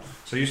go in.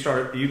 So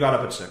you got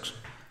up at 6.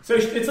 So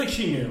it's like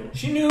she knew.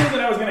 She knew that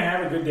I was going to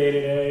have a good day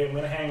today. I'm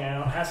going to hang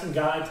out, have some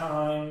guy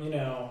time,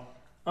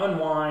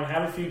 unwind,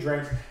 have a few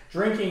drinks.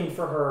 Drinking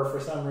for her,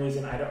 for some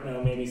reason, I don't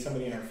know. Maybe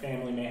somebody in her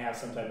family may have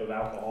some type of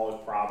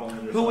alcoholic problem.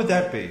 Who would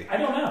that be? I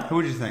don't know. Who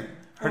would you think?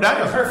 Her dad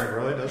doesn't drink,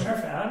 really, does he?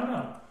 I don't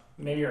know.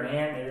 Maybe her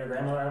aunt, maybe her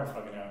grandmother, I don't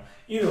fucking know.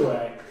 Either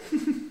way.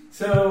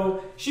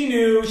 So she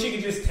knew, she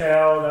could just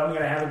tell that I'm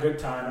going to have a good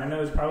time. I know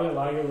there's probably a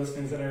lot of your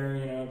listeners that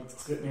are,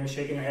 sitting there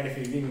shaking their head if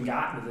you've even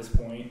gotten to this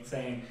point,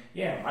 saying,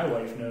 yeah, my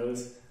wife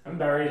knows I'm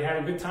about ready to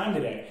have a good time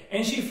today.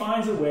 And she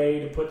finds a way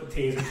to put the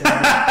taser to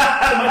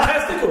my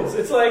testicles.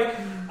 It's like,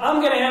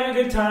 I'm going to have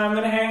a good time, I'm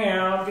going to hang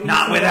out.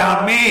 Not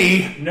without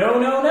me. No.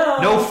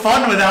 No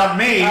fun without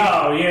me.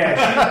 Oh,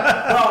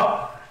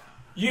 yeah.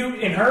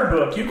 In her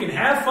book, you can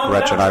have fun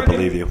Gretchen, without I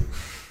believe you.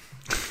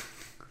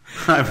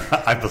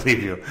 I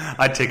believe you.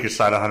 I take your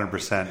side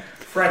 100%.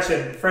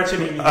 Fretchen.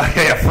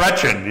 Yeah,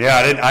 Fretchen.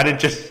 Yeah, I didn't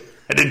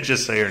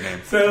just say her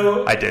name.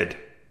 So I did.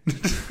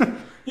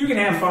 You can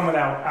have fun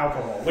without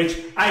alcohol, which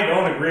I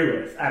don't agree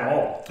with at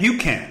all. You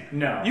can.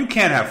 No. You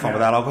can have fun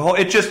without alcohol.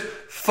 It's just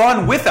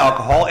fun with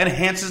alcohol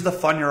enhances the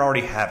fun you're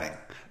already having.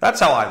 That's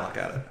how I look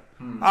at it.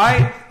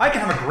 I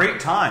can have a great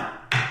time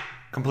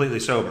completely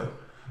sober,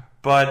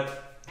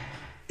 but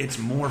it's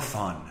more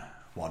fun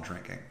while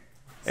drinking.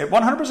 It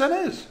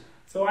 100% is.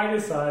 So I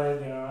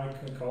decided, I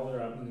could call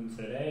her up and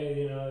said,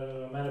 hey,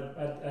 I'm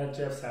at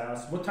Jeff's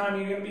house. What time are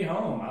you going to be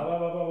home? Blah, blah,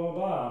 blah, blah,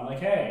 blah. I'm like,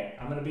 hey,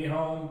 I'm going to be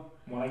home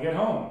when I get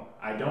home.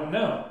 I don't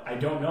know. I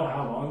don't know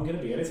how long I'm going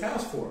to be at his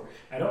house for.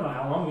 I don't know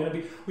how long I'm going to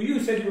be. Well, you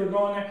said you were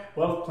going there.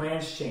 Well,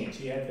 plans changed.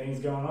 He had things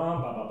going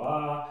on, blah, blah,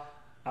 blah.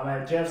 I'm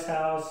at Jeff's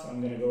house.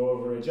 I'm going to go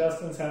over to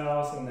Justin's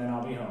house, and then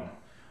I'll be home.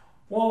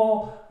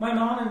 Well, my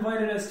mom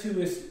invited us to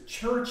this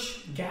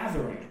church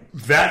gathering.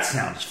 That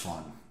sounds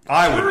fun.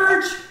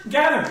 Church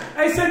gathering.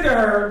 I said to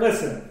her,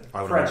 listen,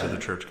 I would have went to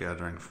the church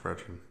gathering,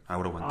 Fretchen. I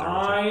would have went there.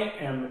 I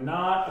am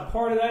not a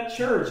part of that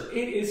church.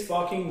 It is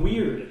fucking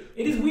weird.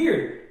 It is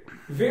weird.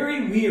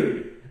 Very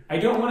weird. I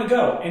don't want to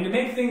go. And to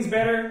make things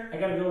better, I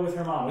got to go with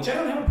her mom, which I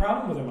don't have a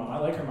problem with her mom. I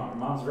like her mom. Her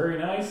mom's very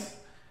nice.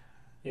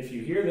 If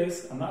you hear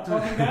this, I'm not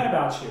talking bad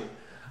about you.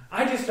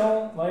 I just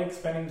don't like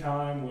spending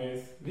time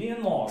with the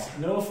in-laws.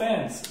 No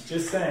offense,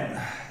 just saying.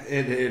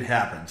 It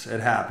happens. It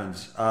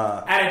happens.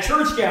 At a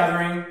church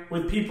gathering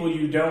with people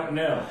you don't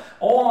know,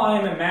 all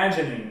I'm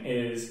imagining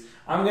is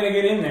I'm going to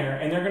get in there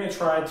and they're going to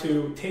try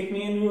to take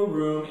me into a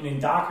room and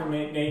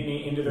indoctrinate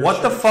me into their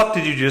What the church. fuck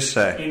did you just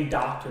say?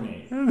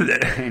 Indoctrinate.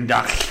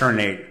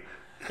 Indoctrinate.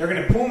 They're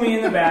going to pull me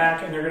in the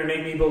back and they're going to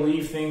make me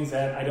believe things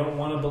that I don't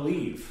want to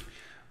believe.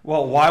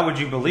 Well, why would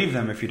you believe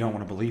them if you don't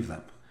want to believe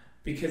them?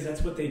 Because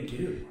that's what they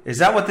do. Is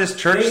that what this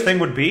church thing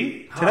would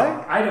be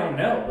today? I don't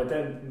know, but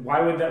then why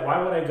would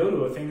I go to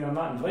a thing that I'm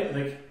not invited?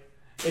 Like,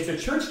 it's a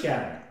church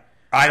gathering.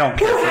 I don't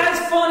care. Who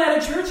has fun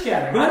at a church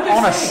gathering?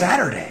 On a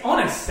Saturday. On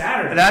a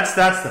Saturday. That's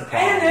the problem.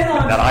 And then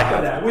on that I top have.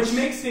 of that, which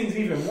makes things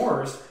even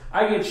worse,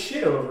 I get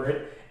shit over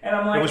it, and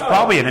I'm like, It was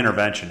probably an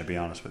intervention, to be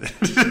honest with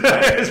you.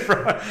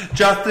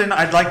 Justin,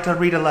 I'd like to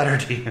read a letter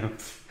to you.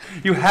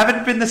 You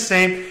haven't been the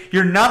same.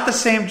 You're not the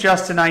same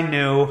Justin I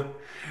knew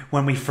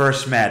when we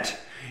first met.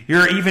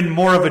 You're even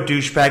more of a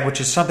douchebag,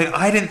 which is something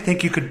I didn't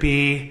think you could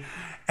be.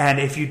 And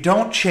if you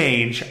don't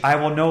change, I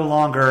will no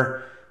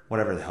longer...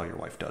 Whatever the hell your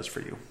wife does for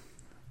you.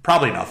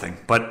 Probably nothing,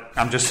 but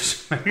I'm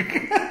just... Well,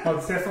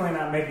 it's definitely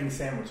not making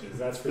sandwiches,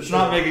 that's for sure. It's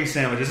not making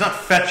sandwiches. It's not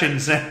fetching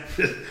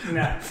sandwiches.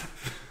 No.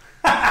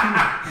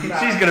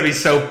 She's going to be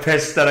so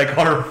pissed that I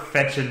called her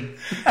fetching.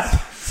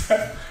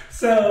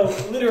 So,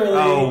 literally...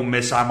 Oh,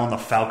 miss, I'm on the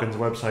Falcons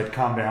website.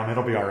 Calm down.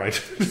 It'll be all right.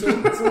 So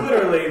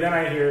literally, then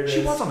I hear this...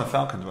 She was on the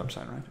Falcons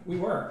website, right? We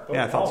were.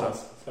 Yeah, I thought so.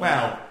 So.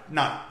 Well,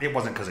 it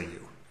wasn't because of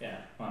you. Yeah,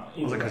 well,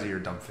 It wasn't because of your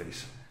dumb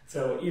face.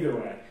 So, either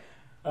way.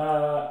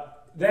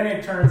 Then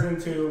it turns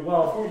into,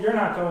 well, if you're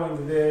not going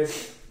to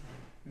this,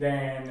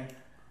 then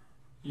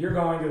you're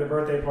going to the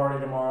birthday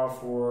party tomorrow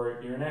for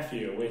your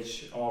nephew,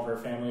 which all of her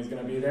family is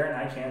going to be there, and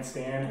I can't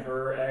stand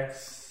her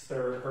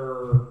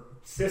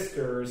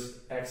sister's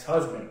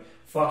ex-husband.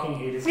 Fucking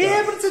hate his guts.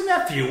 Yeah, but it's a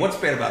nephew. What's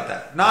bad about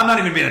that? No, I'm not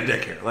even being a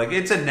dick here. Like,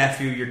 it's a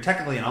nephew. You're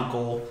technically an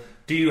uncle.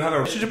 Do you have a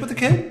relationship with the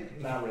kid?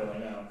 Not really,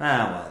 no.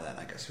 Ah, well, then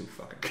I guess who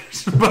fucking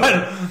cares?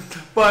 but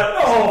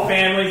The whole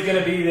family's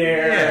going to be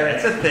there. yeah,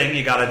 it's a thing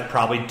you gotta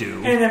probably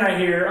do. And then I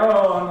hear,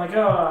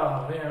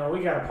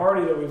 we got a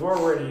party that we've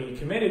already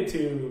committed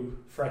to,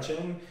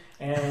 Fretchen,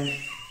 and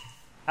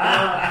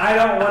I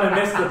don't want to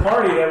miss the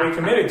party that we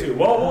committed to.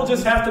 Well, we'll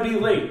just have to be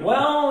late.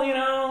 Well,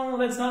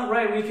 that's not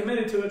right. We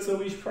committed to it, so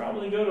we should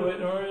probably go to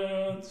it. Or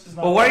it's just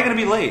not Well, why are you right. going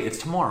to be late? It's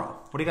tomorrow.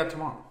 What do you got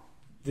tomorrow?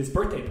 This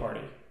birthday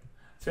party.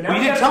 So now Well,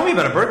 you didn't tell me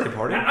about a birthday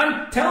party. Now,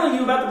 I'm telling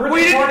you about the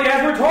birthday party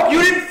as we're talking.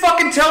 You didn't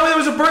fucking tell me there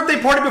was a birthday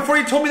party before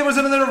you told me there was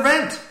another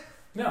event.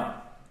 No.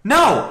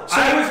 No. So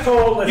I was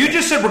told... You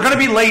just said we're going to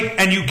be late,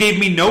 and you gave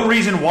me no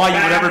reason why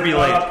you would ever be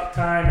late.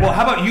 Well,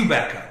 how about you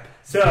back up?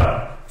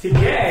 So,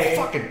 today...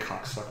 Fucking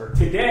cocksucker.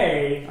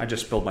 Today... I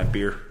just spilled my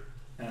beer.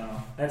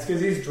 No, that's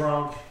because he's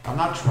drunk. I'm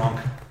not drunk.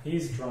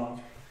 He's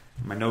drunk.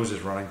 My nose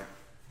is running.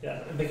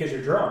 Yeah, because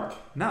you're drunk.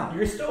 No.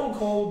 You're stone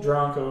cold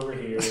drunk over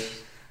here.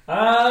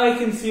 I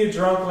can see a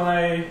drunk when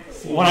I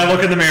see When I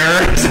look in the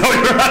mirror, is that what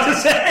you're about to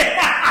say?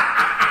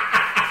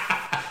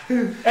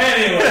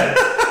 Anyway,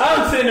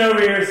 I'm sitting over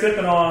here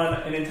sipping on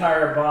an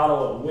entire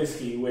bottle of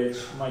whiskey, which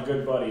my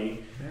good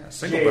buddy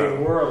single Jay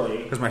barrel. Worley.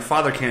 Because my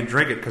father can't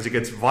drink it because he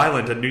gets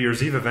violent at New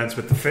Year's Eve events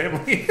with the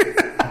family.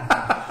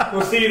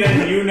 Well, see,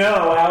 then you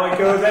know how it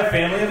goes at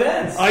family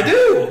events. I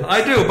do.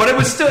 But it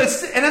was still,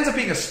 it ends up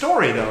being a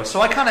story, though. So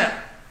I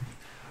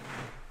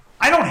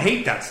don't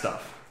hate that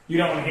stuff. You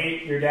don't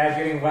hate your dad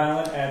getting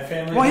violent at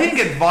family Well, he events?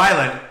 didn't get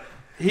violent.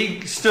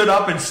 He stood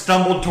up and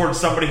stumbled towards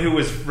somebody who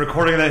was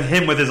recording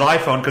him with his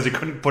iPhone because he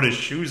couldn't put his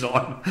shoes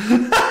on.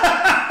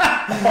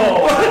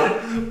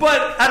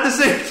 But at the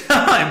same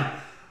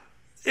time,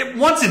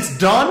 once it's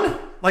done,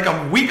 like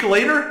a week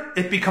later,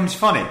 it becomes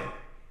funny.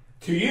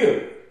 To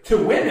you. To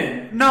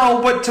women.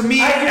 No, but to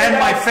me I hear and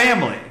my that.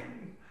 family.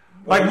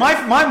 Like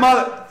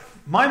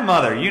my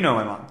mother, you know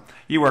my mom.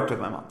 You worked with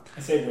my mom. I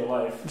saved her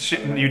life.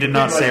 You did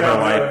not save her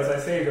life. I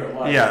saved her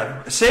life.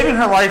 Yeah. Saving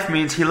her life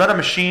means he let a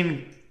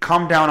machine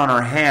come down on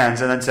her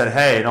hands and then said,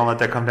 hey, don't let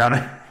that come down on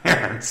your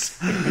hands.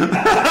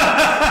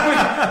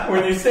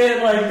 When you say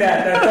it like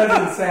that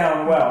doesn't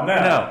sound well.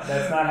 No.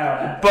 That's not how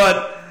it happened.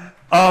 But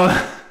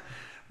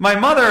my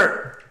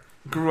mother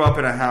grew up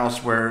in a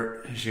house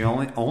where she's the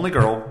only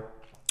girl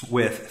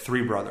with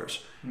 3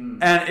 brothers.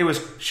 And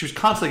she was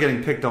constantly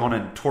getting picked on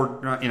and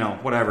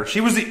whatever.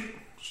 She's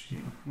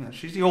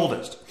the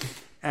oldest.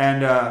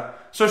 And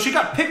so she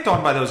got picked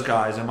on by those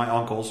guys and my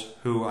uncles,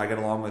 who I get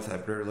along with,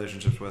 have great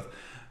relationships with.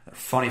 They're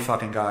funny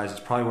fucking guys. It's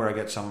probably where I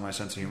get some of my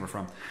sense of humor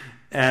from.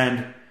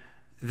 And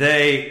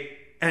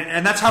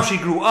and that's how she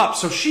grew up.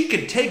 So she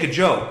could take a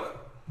joke.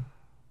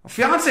 A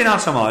fiance, not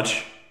so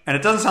much. And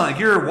it doesn't sound like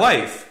your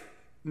wife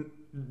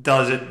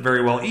does it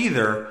very well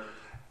either.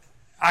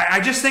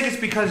 I just think it's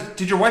because...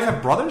 Did your wife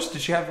have brothers?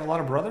 Did she have a lot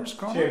of brothers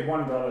growing up? She had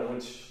one brother,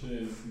 which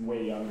is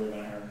way younger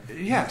than her.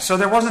 Yeah, so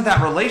there wasn't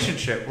that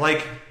relationship.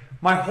 Like,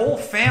 my whole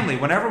family,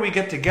 whenever we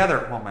get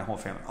together... Well, my whole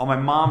family. On my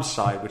mom's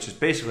side, which is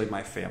basically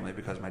my family,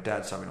 because my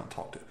dad's side we don't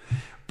talk to.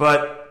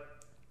 But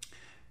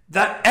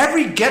that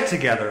every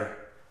get-together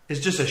is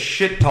just a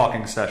shit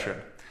talking session,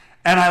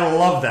 and I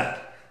love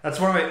that.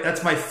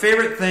 That's my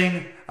favorite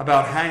thing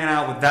about hanging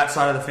out with that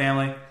side of the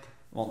family.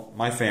 Well,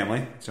 my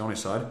family, it's the only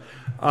side.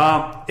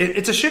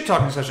 It's a shit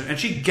talking session, and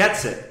she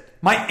gets it.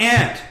 My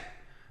aunt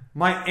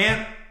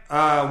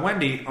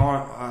Wendy,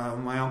 or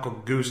my uncle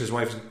Goose, his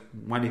wife's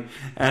Wendy,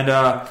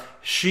 and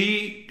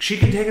she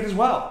can take it as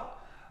well.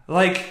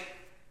 Like,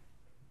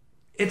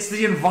 it's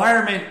the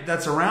environment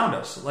that's around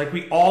us. Like,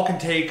 we all can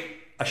take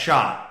a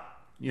shot,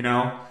 you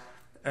know?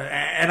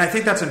 And I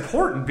think that's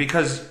important,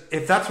 because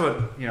if that's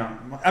what, you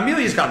know,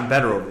 Amelia's gotten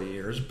better over the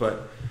years,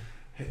 but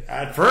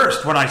at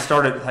first, when I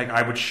started, like,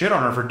 I would shit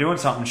on her for doing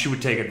something, she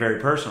would take it very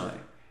personally.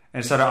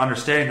 Instead of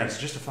understanding that it's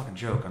just a fucking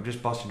joke, I'm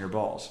just busting your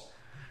balls.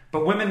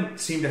 But women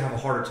seem to have a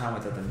harder time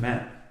with it than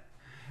men.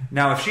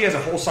 Now, if she has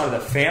a whole side of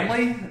the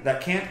family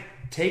that can't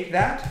take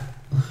that,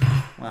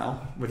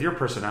 well, with your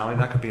personality,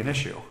 that could be an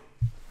issue.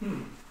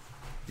 Do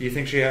you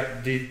think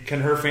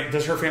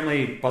does her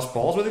family bust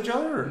balls with each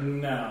other? Or?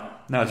 No.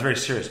 No, it's very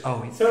serious.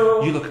 Oh,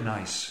 so you look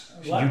nice.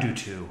 You do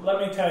too.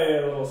 Let me tell you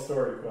a little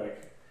story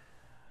quick.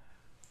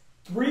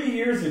 3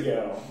 years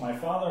ago, my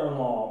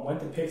father-in-law went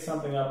to pick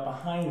something up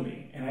behind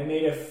me, and I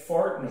made a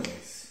fart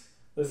noise.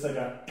 It's like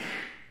a...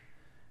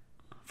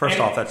 First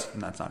off,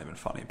 that's not even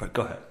funny, but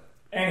go ahead.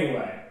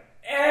 Anyway,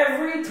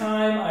 every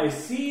time I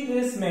see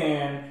this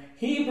man,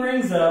 he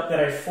brings up that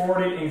I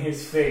farted in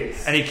his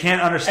face. And he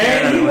can't understand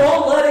and that. And he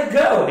won't let it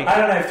go.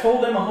 I've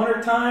told him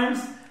 100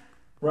 times,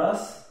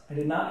 Russ, I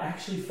did not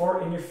actually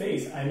fart in your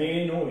face. I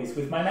made a noise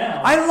with my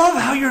mouth. I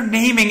love how you're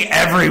naming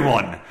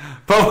everyone,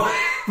 but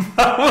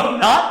will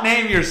not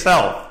name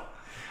yourself.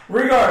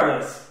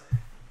 Regardless,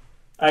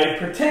 I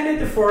pretended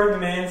to fart in the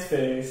man's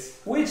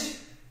face, which...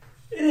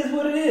 It is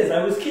what it is.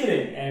 I was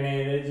kidding. And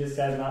it just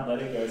has not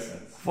let it go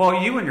since.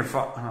 Well, you and your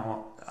father... I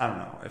don't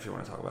know if you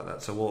want to talk about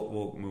that, so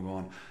we'll move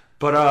on.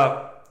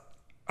 But,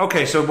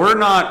 okay, so we're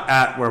not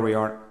at where we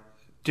are.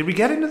 Did we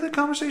get into the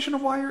conversation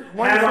of why you're...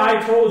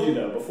 I told you,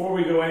 though, before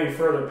we go any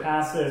further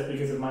past this,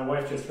 because if my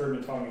wife just heard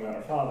me talking about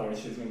her father, and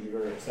she's going to be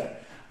very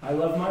upset. I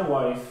love my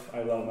wife.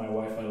 I love my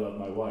wife. I love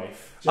my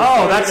wife.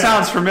 That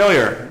sounds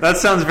familiar. That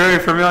sounds very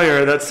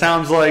familiar. That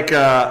sounds like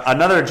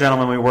another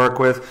gentleman we work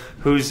with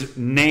whose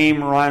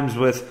name rhymes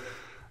with...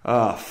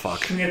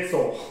 fuck.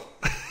 Schnitzel.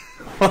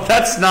 Well,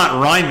 that's not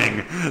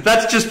rhyming.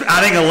 That's just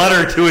adding a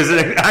letter to his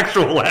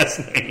actual last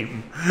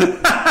name.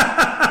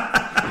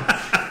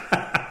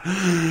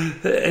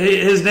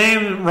 His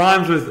name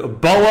rhymes with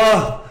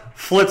Boa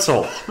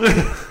Flitzel.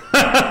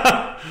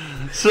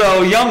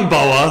 So young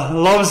Boa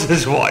loves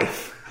his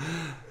wife.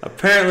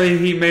 Apparently,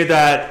 he made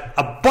that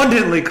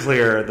abundantly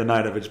clear the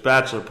night of his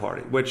bachelor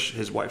party, which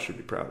his wife should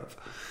be proud of.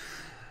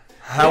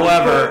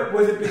 However...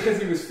 Was it because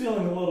he was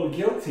feeling a little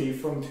guilty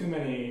from too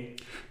many...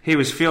 He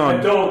was feeling...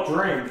 adult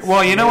drinks.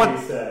 Well, you know what?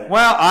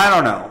 Well, I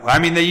don't know. I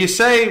mean, you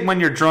say when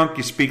you're drunk,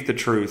 you speak the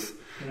truth.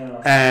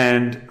 Yeah.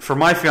 And for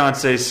my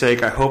fiance's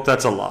sake, I hope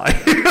that's a lie.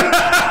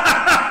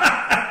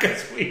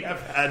 Because we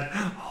have had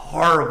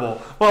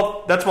horrible...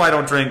 Well, that's why I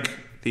don't drink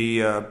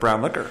the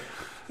brown liquor.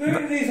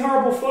 These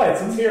horrible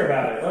fights. Let's hear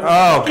about it.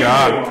 God!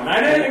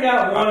 I know you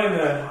got one in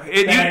the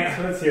tank,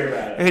 so let's hear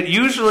about it. It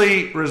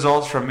usually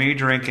results from me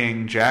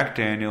drinking Jack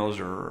Daniels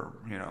or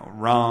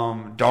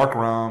rum, dark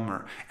rum,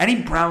 or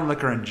any brown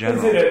liquor in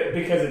general. Is it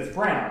because it's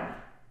brown?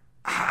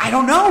 I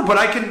don't know, but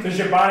I can. Does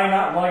your body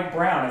not like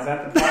brown? Is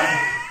that the problem?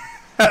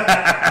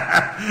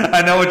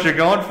 I know what you're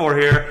going for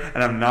here,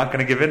 and I'm not going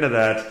to give into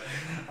that.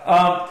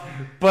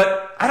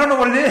 But I don't know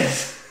what it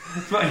is.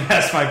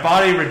 Yes, my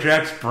body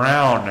rejects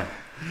brown.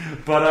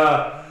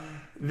 But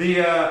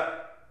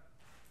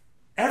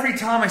every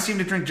time I seem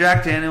to drink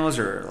Jack Daniels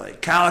or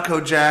like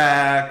Calico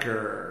Jack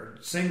or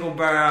Single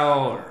Barrel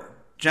or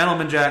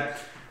Gentleman Jack,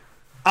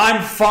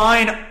 I'm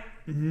fine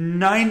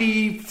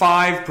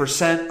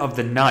 95% of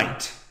the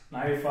night.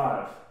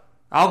 95.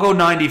 I'll go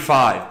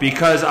 95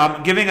 because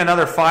I'm giving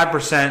another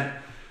 5%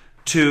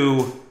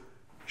 to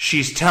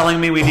she's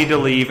telling me we need to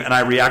leave and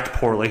I react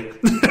poorly.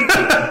 Do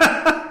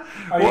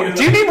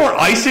you need more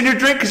ice in your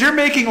drink? Because you're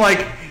making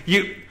like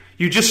you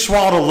just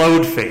swallowed a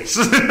load face.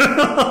 So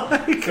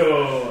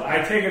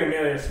I take it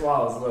Amelia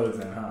swallows loads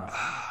in, huh?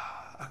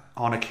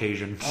 On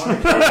occasion.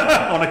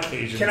 On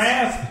occasion. Can I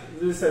ask?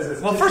 This says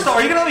this. Well, first of all,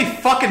 are you going to let me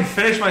fucking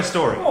finish my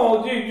story?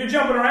 Oh, you're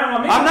jumping around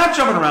on me. I'm not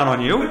jumping around on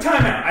you. But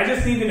time out. I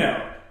just need to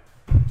know.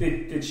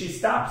 Did she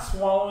stop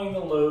swallowing the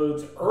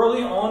loads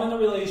early on in the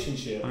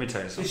relationship? Let me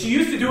tell you something. Did she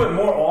used to do it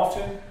more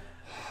often?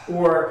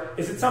 Or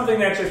is it something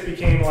that just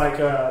became like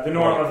the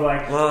norm of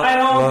like, I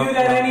don't do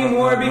that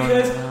anymore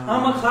because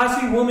I'm a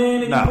classy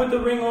woman and you put the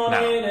ring on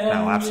it and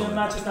I'm not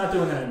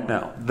doing that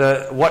anymore?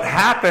 No. What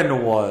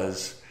happened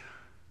was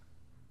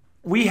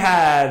we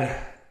had,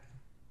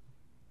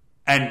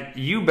 and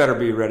you better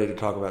be ready to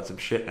talk about some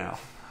shit now.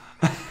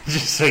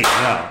 Just so you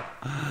know.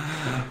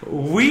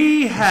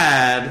 We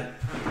had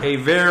a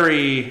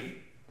very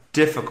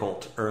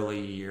difficult early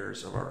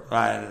years of our,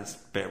 that's a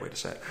bad way to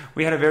say it.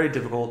 We had a very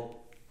difficult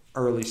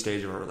early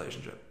stage of our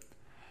relationship.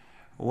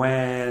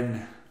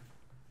 When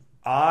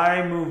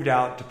I moved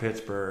out to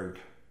Pittsburgh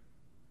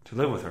to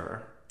live with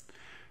her,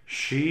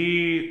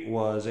 She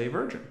was a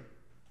virgin.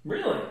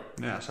 Really?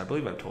 Yes, I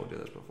believe I've told you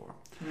this before.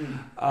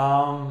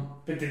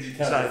 But did you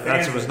tell her?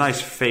 It was a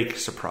nice fake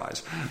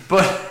surprise.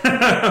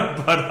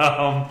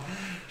 But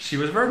she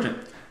was virgin.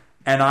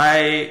 And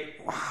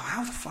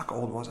how the fuck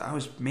old was I? I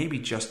was maybe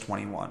just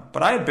 21.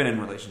 But I had been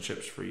in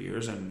relationships for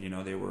years, and,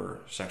 they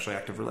were sexually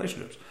active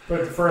relationships.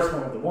 But the first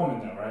one with the woman,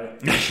 though,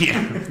 right?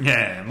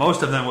 yeah,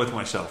 most of them with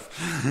myself.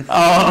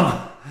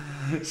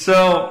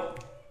 So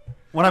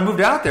when I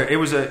moved out there, it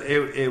was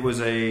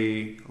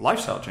a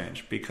lifestyle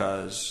change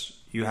because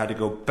you had to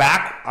go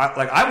back.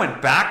 I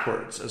went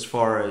backwards as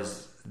far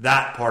as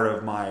that part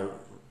of my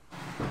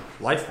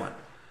life went.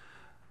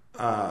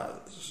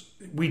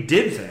 We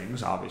did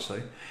things,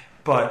 obviously,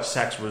 but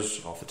sex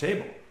was off the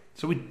table.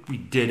 So we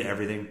did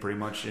everything pretty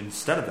much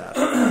instead of that.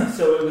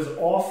 So it was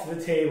off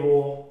the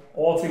table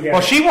altogether.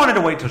 Well, she wanted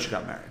to wait till she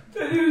got married.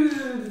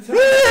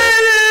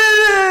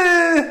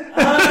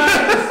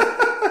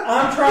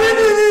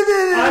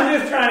 I'm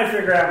just trying to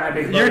figure out my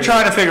big... You're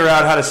trying to figure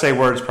out how to say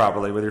words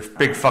properly with your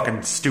big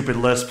fucking stupid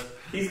lisp.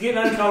 He's getting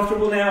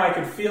uncomfortable now. I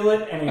can feel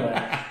it.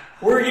 Anyway,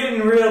 we're getting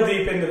real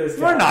deep into this.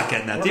 We're not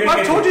getting that deep.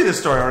 I've told you this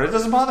story already. It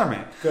doesn't bother me.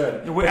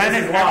 Good.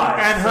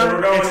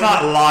 It's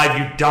not live,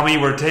 you dummy.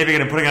 We're taping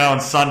it and putting it out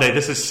on Sunday.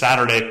 This is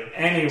Saturday.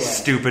 Anyway.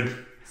 Stupid.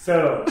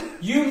 So,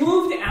 you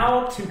moved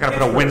out to... Gotta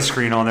put a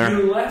windscreen on there.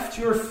 You left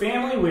your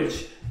family,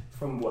 which...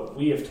 From what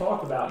we have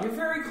talked about, you're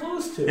very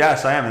close to.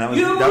 Yes, I am, and that was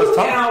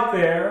tough. Out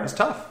there. It was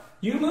tough.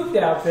 You moved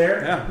out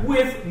there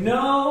with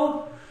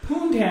no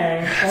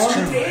poontang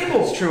on the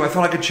table. It's true. I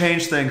thought I could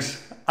change things.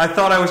 I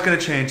thought I was going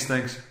to change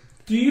things.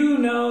 Do you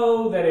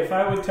know that if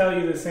I would tell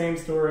you the same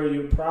story,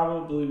 you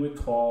probably would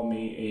call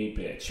me a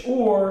bitch?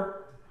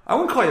 Or... I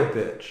wouldn't call you a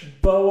bitch.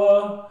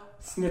 Boa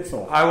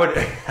Schnitzel. I would...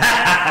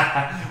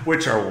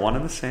 Which are one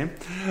and the same.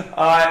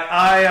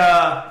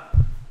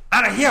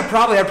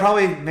 Probably. I'd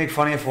probably make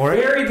fun of you for it.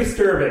 Very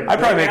disturbing. I'd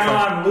probably make fun.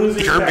 I'm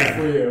losing respect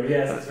for you.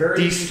 Yes, it's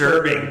very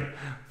disturbing.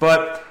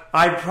 But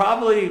I'd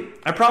probably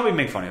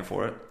make fun of you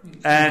for it.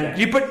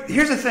 And but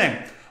here's the thing.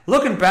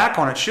 Looking back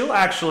on it, she'll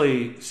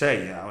actually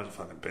say, "Yeah, I was a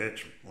fucking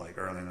bitch." Like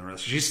early in the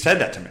relationship, she said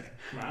that to me.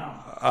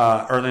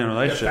 Wow. Early in the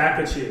relationship. The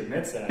fact that she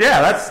admits that.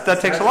 Yeah,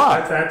 that takes a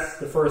lot. That's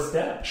the first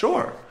step.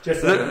 Sure.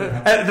 Just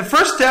the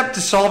first step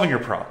to solving your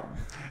problem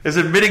is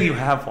admitting you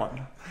have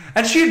one,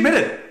 and she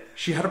admitted it.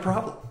 She had a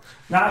problem.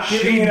 Not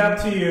giving it up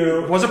to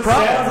you was a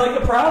problem. Sounds like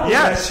a problem.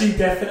 Yes. That she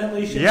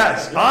definitely should.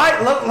 Yes.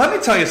 Let me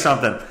tell you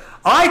something.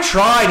 I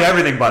tried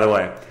everything, by the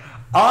way.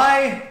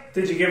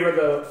 Did you give her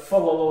the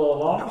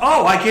fa-la-la-la-la?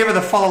 Oh, I gave her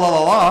the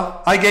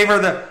fa-la-la-la-la. I gave her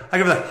the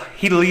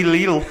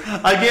heedle-leedle.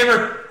 I gave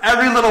her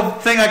every little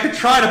thing I could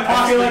try to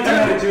possibly do. I feel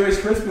like I'm at a Jewish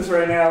Christmas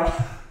right now.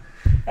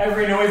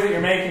 Every noise that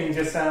you're making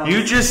just sounds...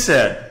 You just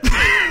said...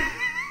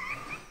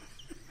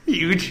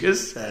 You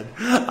just said,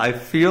 I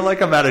feel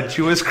like I'm at a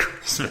Jewish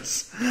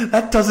Christmas.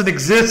 That doesn't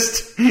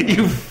exist,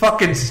 you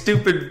fucking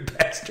stupid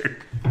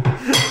bastard.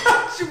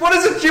 What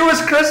is a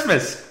Jewish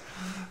Christmas?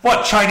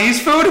 What,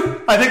 Chinese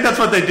food? I think that's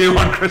what they do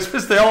on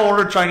Christmas. They all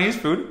order Chinese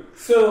food.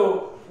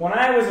 So, when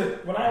I was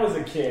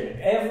a kid,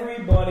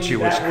 everybody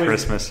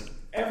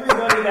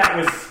that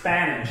was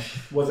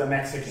Spanish was a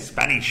Mexican.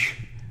 Spanish.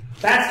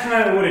 That's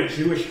kind of what a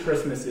Jewish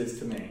Christmas is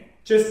to me.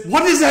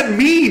 What does that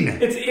mean?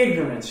 It's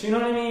ignorance. You know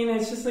what I mean?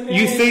 It's just like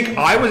you think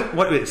I was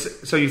what?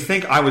 So you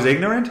think I was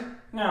ignorant?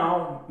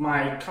 No,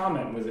 my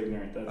comment was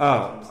ignorant. That's what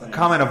I'm saying.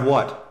 Comment of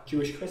what?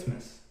 Jewish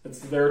Christmas.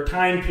 It's their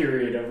time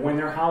period of when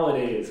their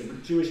holiday is.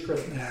 Jewish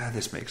Christmas. Yeah,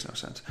 this makes no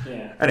sense.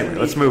 Yeah. Anyway,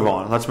 let's move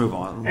on.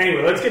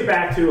 Anyway, let's get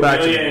back to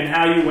Amelia and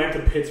how you went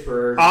to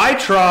Pittsburgh. I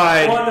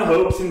tried on the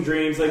hopes and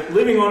dreams, like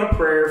Living on a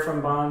Prayer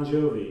from Bon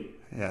Jovi.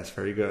 Yes,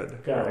 very good.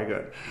 Very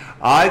good.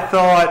 I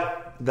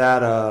thought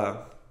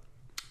that.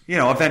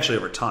 Eventually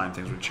over time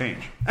things would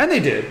change. And they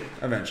did,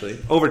 eventually.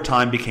 Over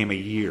time became a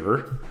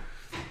year.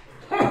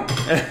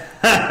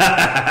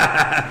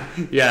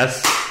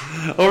 Yes.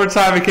 Over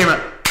time became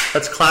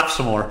let's clap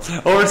some more.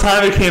 Over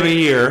time became a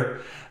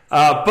year.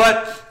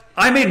 But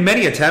I made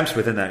many attempts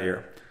within that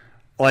year.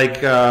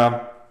 Like,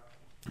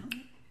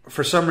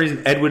 for some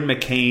reason, Edwin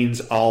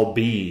McCain's I'll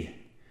Be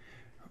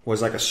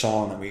was like a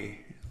song that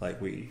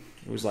it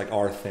was like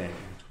our thing.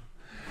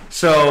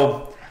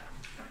 So...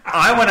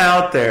 I went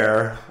out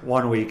there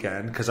one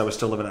weekend because I was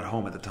still living at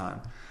home at the time.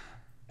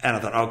 And I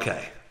thought,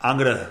 okay, I'm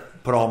going to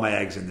put all my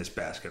eggs in this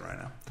basket right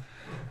now.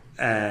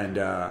 And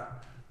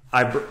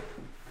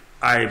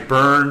I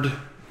burned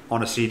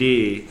on a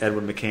CD,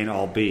 Edwin McCain,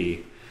 I'll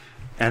Be.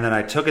 And then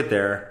I took it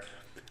there.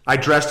 I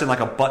dressed in like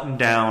a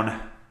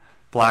button-down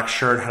black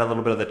shirt, had a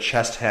little bit of the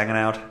chest hanging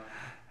out.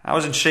 I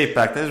was in shape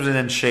back then. This was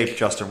in shape,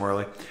 Justin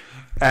Werley.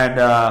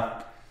 And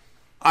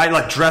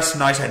I dressed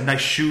nice. I had nice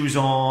shoes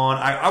on.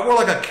 I wore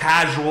like a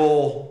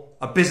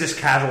business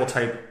casual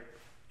type,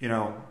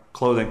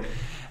 clothing.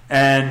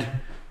 And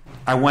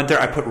I went there.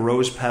 I put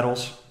rose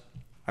petals.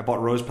 I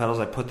bought rose petals.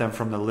 I put them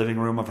from the living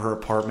room of her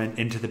apartment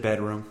into the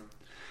bedroom.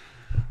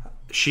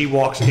 She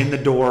walks in the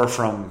door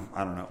from,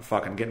 I don't know,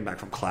 fucking getting back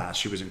from class.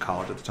 She was in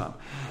college at the time.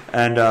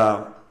 And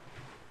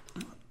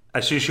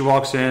as soon as she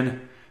walks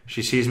in,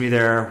 She sees me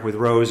there with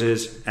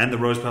roses and the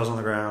rose petals on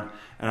the ground,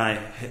 and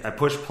I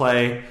push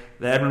play.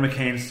 The Edmund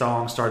McCain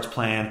song starts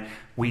playing.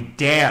 We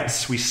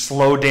dance. We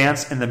slow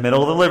dance in the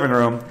middle of the living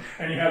room.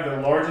 And you have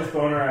the largest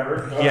boner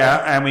ever. Yeah,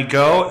 and we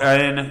go,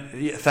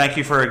 and thank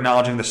you for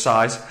acknowledging the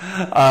size.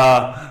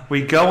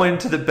 We go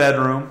into the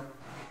bedroom,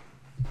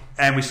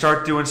 and we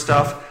start doing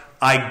stuff.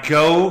 I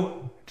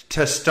go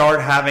to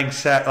start having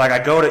sex. Like,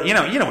 I go to, you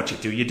know what you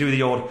do. You do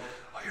the old,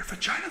 oh, your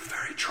vagina's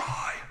very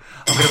dry.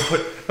 I'm going to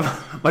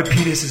put, my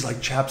penis is like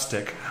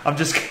chapstick. I'm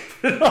just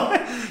kidding.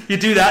 You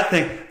do that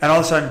thing, and all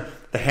of a sudden,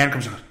 the hand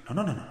comes and goes,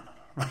 no.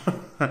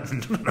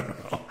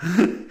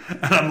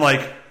 And I'm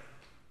like,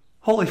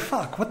 holy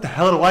fuck, what the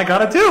hell do I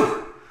gotta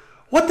do?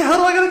 What the hell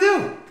do I gotta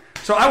do?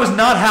 So I was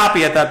not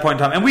happy at that point in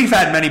time. And we've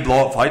had many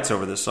blow-up fights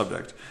over this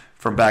subject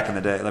from back in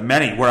the day. Like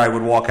many, where I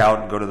would walk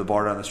out and go to the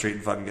bar down the street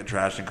and fucking get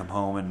trashed and come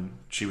home and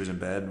she was in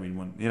bed. And we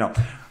went,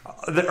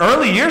 the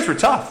early years were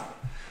tough.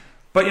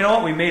 But you know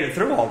what? We made it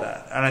through all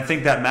that. And I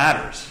think that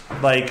matters.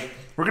 Like,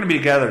 we're going to be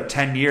together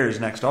 10 years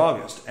next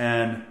August.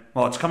 And,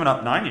 well, it's coming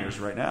up 9 years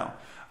right now.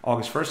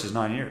 August 1st is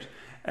 9 years.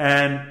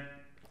 And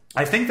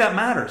I think that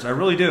matters. I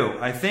really do.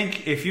 I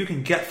think if you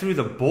can get through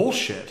the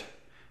bullshit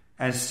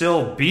and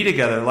still be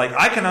together, like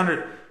I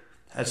can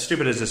as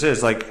stupid as this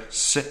is, like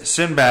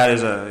Sinbad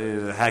is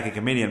a hacky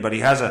comedian, but he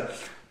has I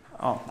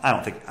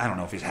don't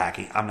know if he's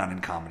hacky. I'm not in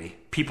comedy.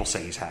 People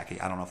say he's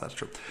hacky. I don't know if that's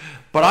true.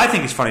 But I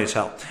think he's funny as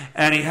hell.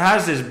 And he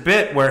has this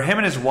bit where him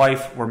and his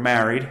wife were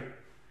married,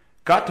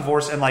 got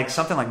divorced, and like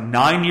something like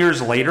 9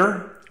 years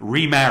later,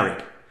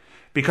 remarried.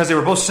 Because they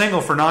were both single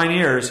for 9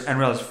 years and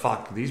realized,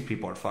 fuck, these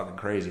people are fucking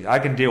crazy. I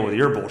can deal with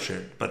your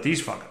bullshit, but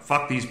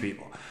fuck these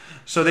people.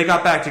 So they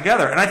got back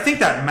together. And I think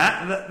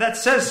that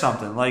says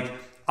something. Like,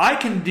 I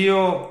can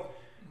deal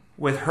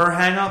with her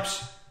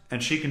hang-ups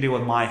and she can deal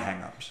with my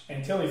hang-ups.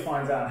 Until he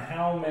finds out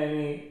how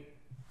many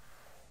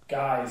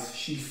guys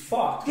she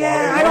fucked.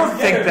 Yeah, I don't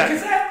think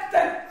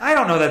that I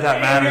don't know that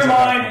matters. In your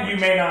mind, you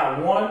may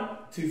not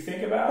want to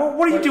think about. Well,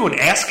 what are you doing?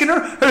 Asking her?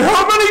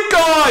 How many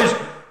guys?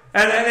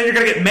 And then you're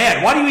going to get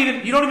mad. Why do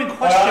you don't even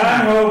question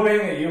that? I'm hoping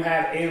that you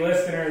have a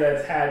listener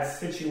that's had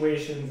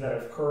situations that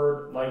have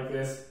occurred like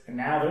this, and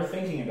now they're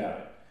thinking about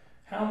it.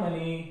 How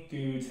many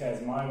dudes has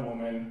my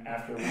woman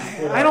after we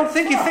split up? I don't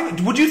think you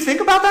think... Would you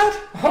think about that?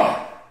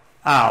 Huh.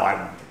 Oh, I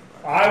don't think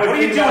about that. What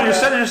are you doing? You're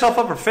setting yourself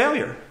up for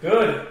failure.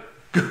 Good.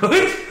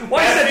 Good?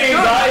 Why is That's that the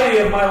anxiety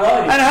of my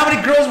life. And how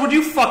many girls would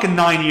you fuck in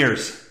 9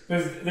 years?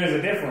 There's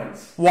a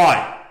difference.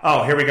 Why?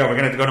 Oh, here we go. We're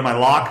going to go to my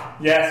lock?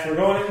 Yes, we're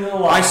going into the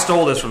lock. I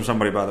stole this from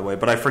somebody, by the way,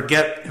 but I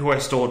forget who I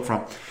stole it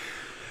from.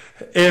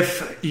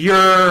 If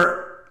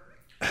you're...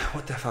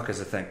 What the fuck is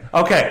the thing?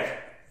 Okay.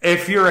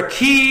 If you're a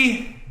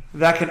key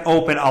that can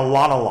open a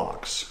lot of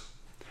locks,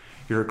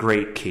 you're a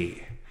great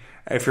key.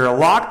 If you're a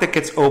lock that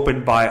gets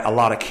opened by a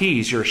lot of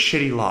keys, you're a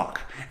shitty lock.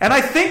 And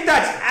I think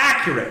that's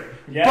accurate.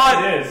 Yes,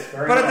 it is.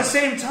 But at the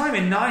same time,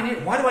 in 9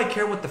 years, why do I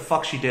care what the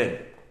fuck she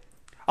did?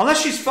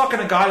 Unless she's fucking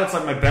a guy that's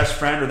like my best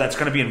friend or that's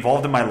going to be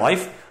involved in my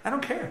life, I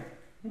don't care.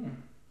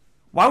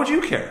 Why would you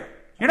care?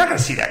 You're not going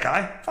to see that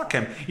guy. Fuck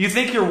him. You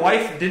think your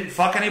wife didn't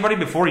fuck anybody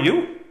before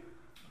you?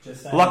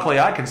 Just saying. Luckily,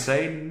 I can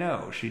say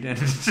no, she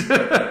didn't.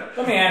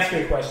 Let me ask you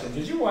a question.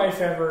 Did your wife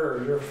ever,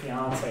 or your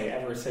fiance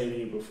ever say to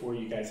you before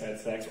you guys had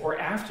sex, or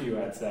after you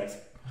had sex,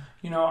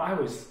 I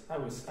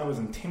was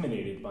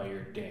intimidated by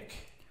your dick?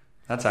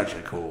 That's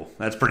actually cool.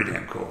 That's pretty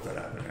damn cool if that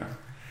happened, yeah.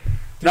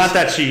 Not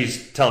that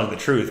she's telling the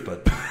truth,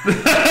 but...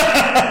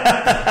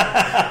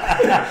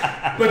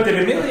 But did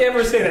Amelia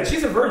ever say that?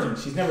 She's a virgin.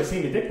 She's never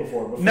seen a dick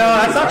before. No,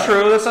 that's not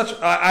true. That's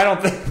not. I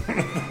don't think.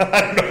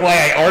 I don't know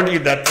why I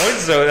argued that point.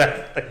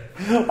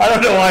 I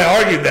don't know why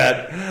I argued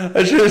that.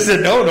 I should have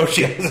said no.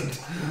 She hasn't.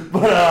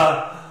 But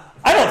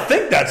I don't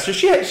think that's true.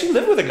 She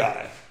lived with a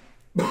guy.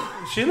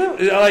 She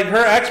lived like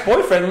her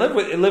ex-boyfriend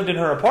lived in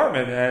her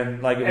apartment,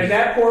 and like. And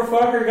that poor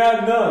fucker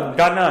got none.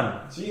 Got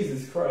none.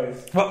 Jesus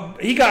Christ. Well,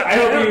 he got. I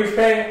hope he was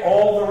paying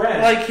all the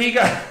rent. Like he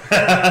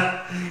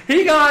got.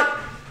 He got.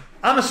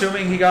 I'm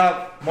assuming he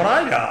got what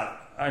I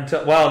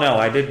got. Well, no,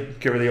 I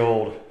did give her the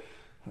old.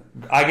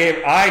 I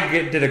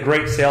did a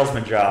great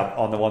salesman job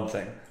on the one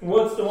thing.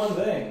 What's the one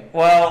thing?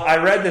 Well, I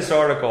read this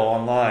article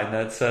online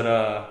that said,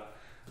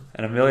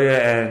 and Amelia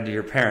and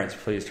your parents,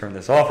 please turn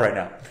this off right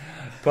now.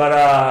 But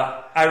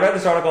I read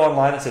this article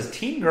online that says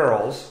teen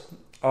girls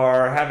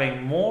are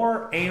having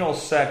more anal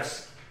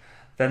sex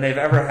than they've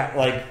ever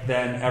had,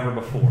 than ever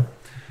before,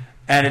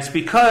 and it's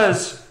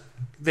because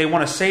they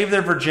want to save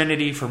their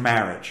virginity for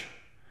marriage.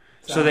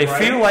 So they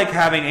feel like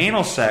having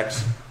anal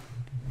sex,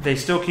 they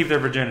still keep their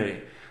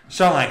virginity.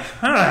 So I'm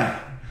like,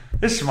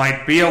 this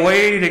might be a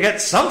way to get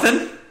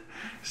something.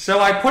 So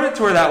I put it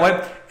to her that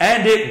way,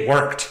 and it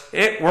worked.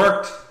 It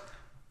worked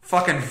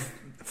fucking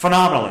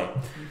phenomenally.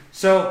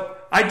 So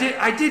I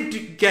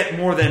did get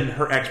more than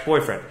her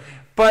ex-boyfriend.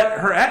 But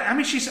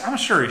I'm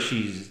sure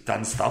she's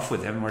done stuff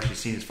with him where she's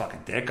seen his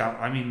fucking dick.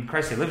 I mean,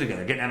 Christ, they live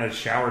together, getting out of the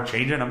shower,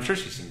 changing. I'm sure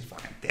she's seen his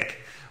fucking dick.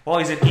 Well,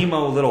 he's an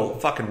emo little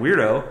fucking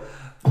weirdo.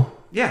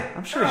 Yeah,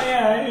 I'm sure. Oh,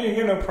 yeah, you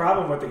got no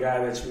problem with the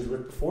guy that she was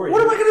with before you.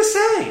 What am I going to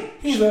say?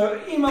 He's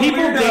a emo People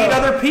weirdo. date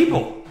other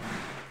people.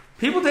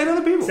 People date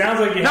other people. Sounds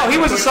like you. No, he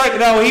was a psych.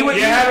 No, he was.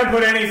 You haven't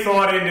put any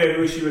thought into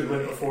who she was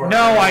with before. No,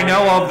 I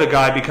know of the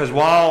guy because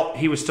while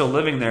he was still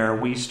living there,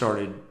 we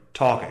started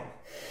talking,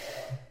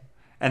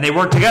 and they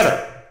weren't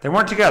together.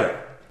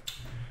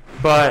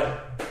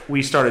 But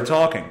we started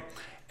talking,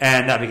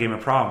 and that became a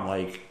problem.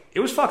 Like,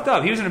 it was fucked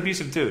up. He was an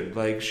abusive dude.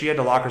 Like, she had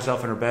to lock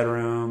herself in her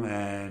bedroom,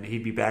 and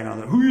he'd be banging on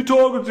the, who are you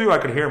talking to? I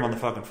could hear him on the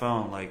fucking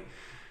phone. Like,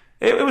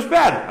 it was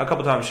bad a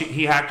couple times.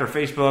 He hacked her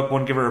Facebook,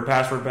 wouldn't give her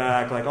password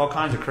back, like all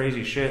kinds of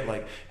crazy shit.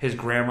 Like, his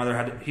grandmother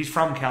had to, he's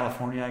from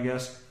California, I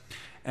guess,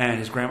 and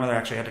his grandmother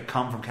actually had to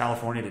come from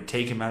California to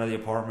take him out of the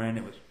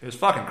apartment. It was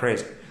fucking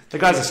crazy. The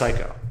guy's a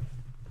psycho.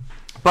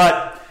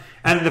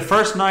 And the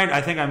first night, I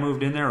think I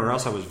moved in there, or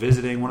else I was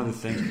visiting. One of the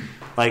things,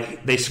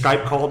 like, they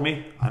Skype called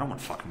me. I don't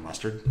want fucking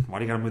mustard. Why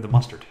do you gotta move the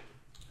mustard?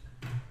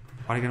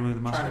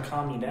 Trying to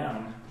calm you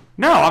down.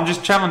 No, I'm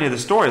just telling you the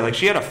story. Like,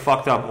 she had a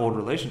fucked up old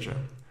relationship.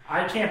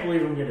 I can't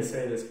believe I'm going to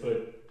say this,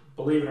 but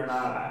believe it or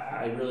not,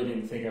 I really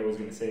didn't think I was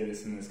going to say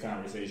this in this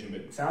conversation,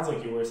 but it sounds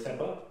like you were a step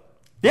up.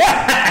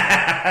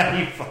 Yeah!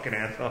 You fucking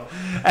asshole.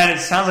 And it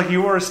sounds like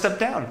you were a step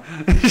down.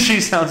 She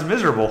sounds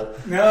miserable.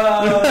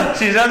 No.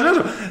 She sounds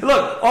miserable.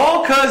 Look,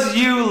 all because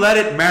you let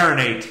it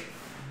marinate.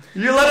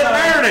 You let it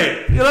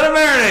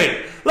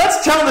marinate.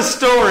 Let's tell the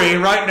story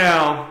right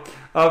now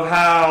of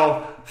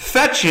how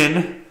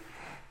Fetchin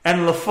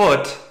and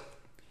Lafoote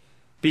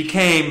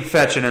became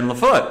Fetchin and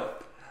Lafoote.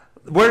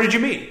 Where did you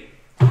meet?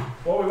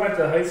 Well, we went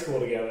to high school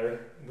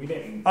together. We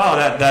didn't. Oh,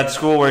 that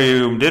school where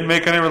you didn't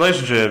make any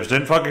relationships,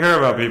 didn't fucking care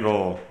about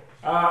people.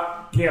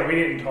 Yeah, we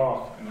didn't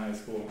talk in high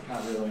school.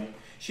 Not really.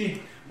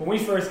 When we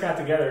first got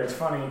together, it's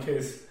funny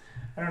because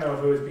I don't know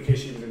if it was because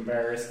she was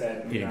embarrassed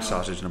that eating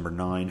sausage number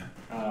 9.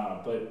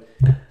 But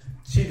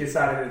she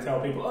decided to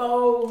tell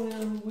people,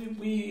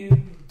 we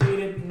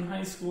dated in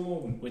high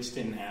school, which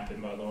didn't happen,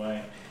 by the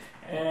way.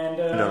 And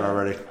done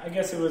already. I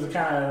guess it was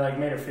kind of like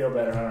made her feel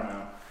better. I don't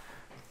know.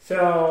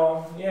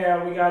 So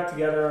yeah, we got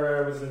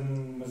together. I was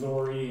in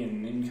Missouri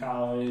and in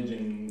college,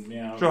 and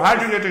So how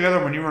did you get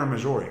together when you were in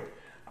Missouri?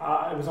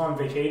 It was on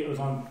vacation. It was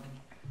on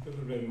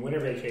winter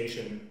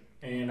vacation,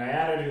 and I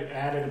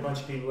added a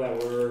bunch of people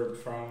that were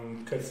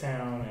from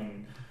Kutztown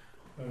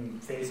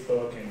and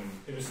Facebook, and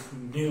it was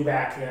new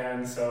back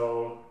then.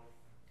 So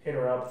hit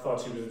her up,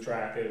 thought she was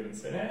attractive, and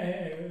said,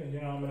 "Hey,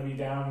 I'm going to be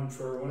down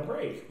for winter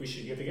break. We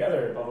should get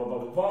together." Blah blah blah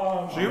blah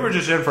blah. So you were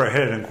just in for a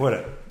hit and quit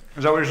it.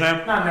 Is that what you're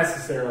saying? Not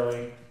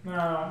necessarily.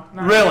 No.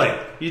 Not really?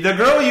 The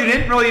girl you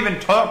didn't really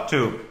even talk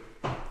to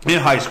in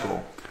high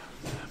school.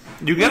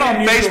 You get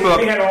on Facebook.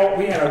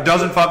 We had a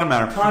doesn't fucking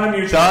matter. Ton of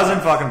mutual. Doesn't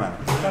fucking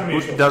matter. Ton of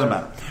mutual. Doesn't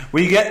matter.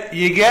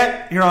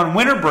 You're on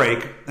winter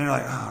break, and you're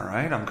like, all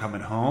right, I'm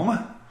coming home.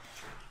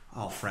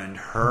 I'll friend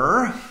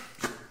her.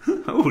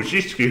 Oh,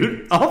 she's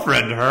cute. I'll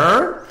friend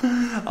her.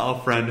 And I'll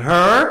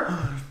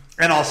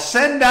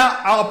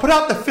put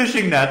out the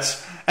fishing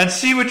nets and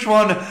see which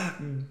one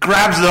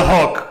grabs the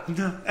hook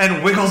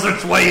and wiggles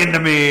its way into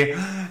me.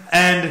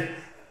 But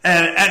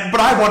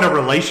I want a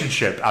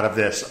relationship out of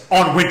this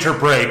on winter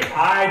break.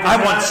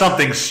 I want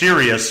something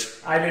serious.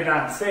 I did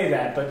not say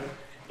that, but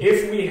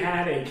if we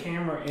had a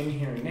camera in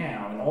here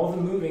now and all the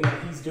moving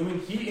that he's doing,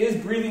 he is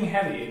breathing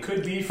heavy. It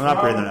could be from... I'm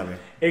not breathing heavy.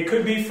 It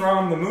could be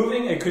from the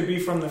moving. It could be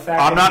from the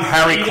fact I'm that not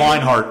Harry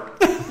Kleinhardt.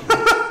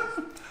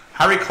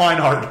 Harry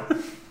Kleinhardt.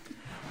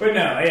 But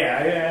no,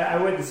 I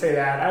wouldn't say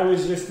that. I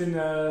was just in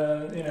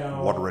the,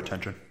 water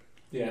retention.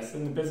 Yes,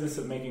 in the business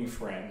of making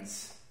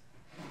friends.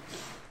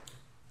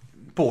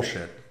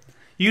 Bullshit.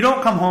 You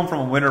don't come home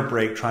from a winter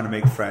break trying to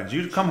make friends.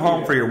 You come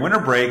home for your winter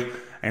break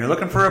and you're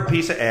looking for a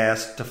piece of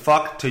ass to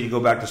fuck till you go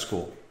back to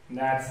school.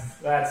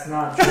 That's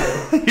not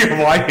true.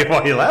 Why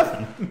are you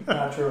laughing?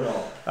 Not true at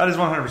all. That is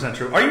 100%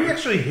 true. Are you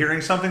actually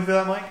hearing something through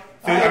that mic?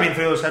 Through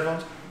those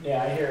headphones?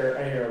 Yeah, I hear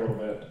a little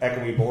bit.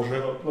 Echoey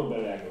bullshit? A little bit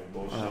of echoey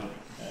bullshit.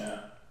 Yeah.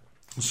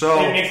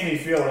 So it makes me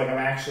feel like I'm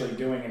actually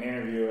doing an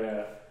interview at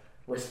a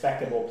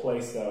respectable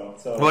place, though.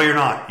 So well, you're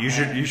not. You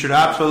should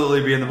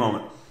absolutely be in the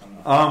moment.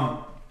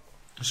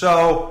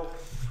 So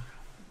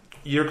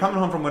you're coming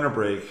home from winter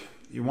break.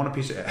 You want a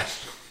piece of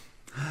ass,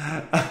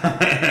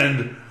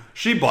 and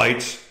she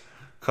bites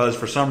because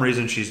for some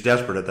reason she's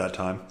desperate at that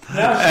time.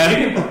 No, she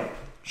didn't bite.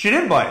 She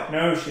didn't bite.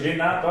 No, she did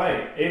not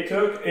bite. It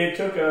took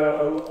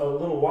a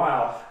little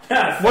while.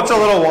 What's a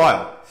little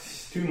while?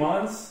 2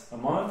 months, a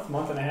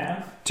month and a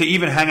half. To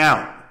even hang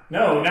out?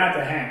 No, not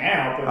to hang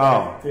out,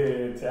 but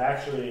to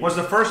actually... Was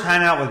the first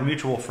hangout with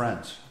mutual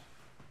friends?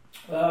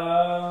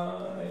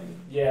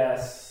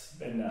 Yes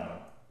and no.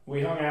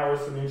 We hung out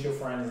with some mutual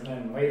friends, and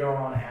then later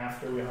on,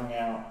 after we hung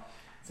out,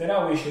 said,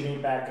 we should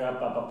meet back up,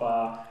 blah, blah,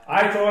 blah.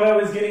 I thought I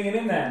was getting it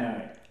in that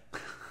night.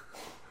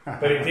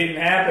 But it didn't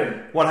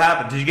happen. What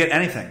happened? Did you get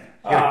anything?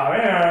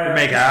 You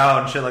make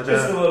out and shit like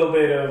just that. a little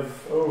bit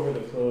of over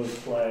the clothes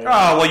play.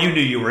 Oh, well, you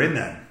knew you were in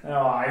then.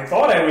 No, I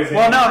thought I was in.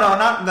 Well, no,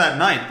 not that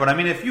night. But I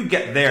mean, if you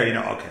get there, you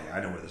know, okay, I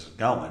know where this is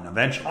going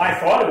eventually. I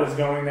thought it was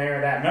going there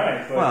that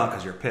night. But Well,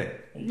 because you're a pig.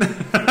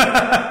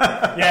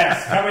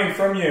 yes, coming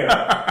from you.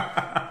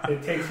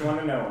 It takes one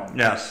to know one.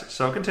 Yes,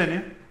 so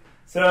continue.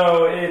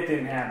 So it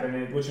didn't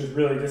happen, which was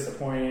really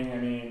disappointing. I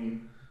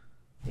mean,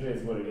 it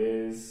is what it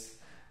is.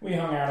 We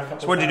hung out a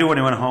couple So what did you do when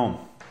you went home?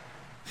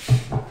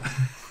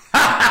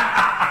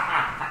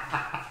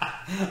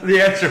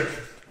 The answer.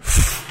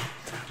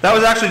 That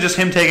was actually just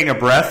him taking a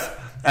breath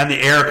and the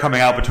air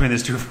coming out between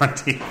his two front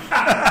teeth.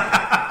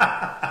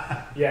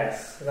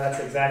 Yes, that's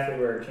exactly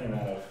where it came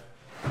out of.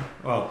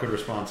 Well, good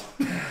response.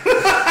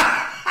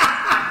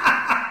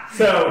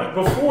 So,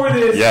 before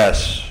this...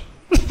 Yes.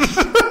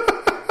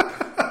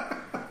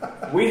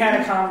 We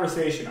had a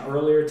conversation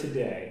earlier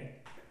today.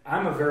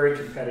 I'm a very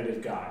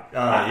competitive guy.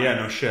 Yeah,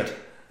 no shit.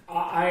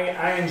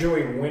 I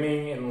enjoy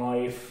winning in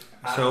life.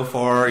 So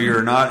far,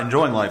 you're not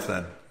enjoying life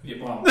then.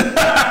 Well,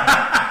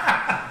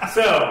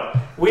 so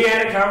we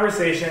had a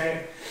conversation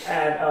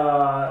at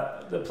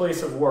the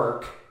place of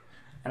work,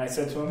 and I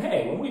said to him,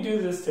 "Hey, when we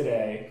do this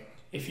today,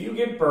 if you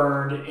get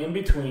burned in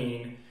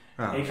between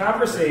a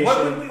conversation,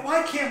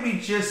 why can't we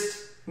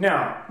just?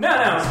 No.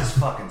 This is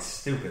fucking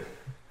stupid.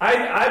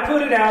 I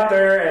put it out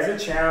there as a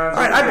challenge.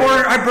 All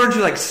right, I burned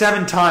you like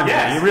 7 times.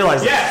 Yes, You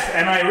realize this? Yes,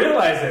 and I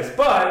realize this,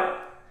 but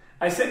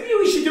I said,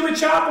 we should do a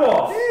chop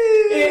off.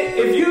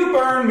 If you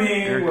burn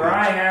me where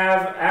I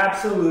have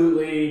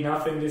absolutely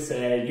nothing to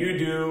say, you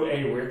do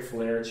a Ric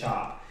Flair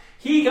chop.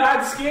 He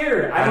got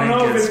scared. I don't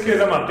know if it's because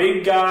I'm a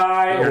big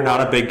guy. You're not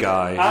a big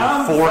guy.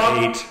 I'm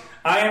 4'8".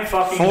 I am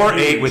fucking 4'8"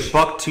 huge. with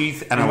buck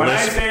teeth and a When I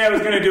lisp. say I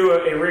was going to do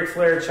a Ric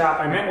Flair chop,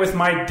 I meant with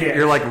my dick.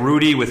 You're like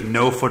Rudy with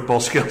no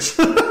football skills.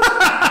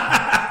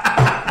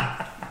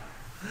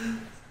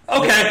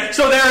 Okay,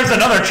 so there's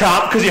another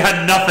chop because you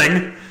had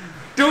nothing.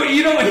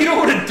 You don't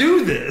want to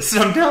do this.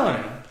 I'm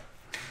telling you.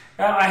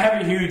 I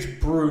have a huge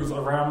bruise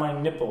around my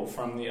nipple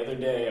from the other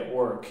day at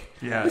work.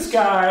 Yes. This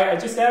guy,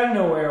 just out of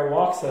nowhere,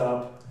 walks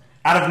up.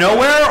 Out of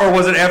nowhere, or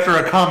was it after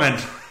a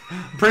comment?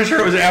 I'm pretty sure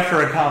it was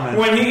after a comment.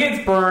 When he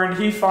gets burned,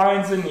 he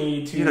finds the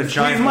need to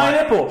squeeze my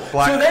nipple.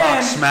 Black so cock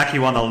then, smack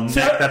you on the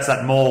neck. That's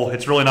that mole.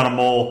 It's really not a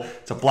mole.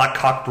 It's a black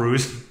cock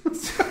bruise.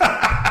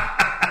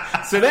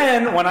 So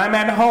then, when I'm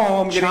at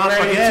home getting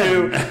ready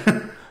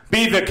to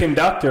be the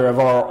conductor of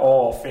our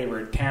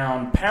all-favorite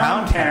town,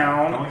 Pound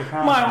Town,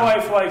 my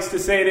wife likes to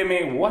say to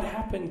me, "What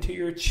happened to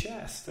your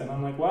chest?" And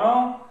I'm like,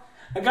 well,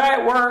 a guy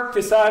at work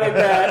decided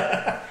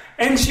that.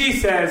 And she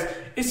says,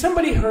 "Is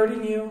somebody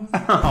hurting you?"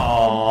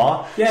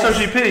 Aww. Yes. So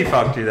she pity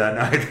fucked you that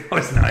night. That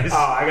was nice. Oh,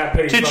 I got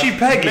pity Did fucked. she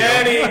peg you?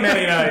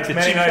 Many nights. Did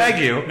many she nights.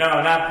 peg you?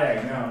 No, not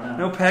peg. No.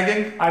 No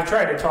pegging? I've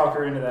tried to talk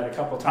her into that a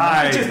couple times.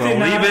 I It just did believe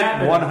not it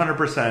happen.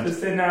 100%.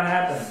 Just did not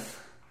happen.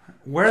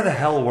 Where the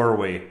hell were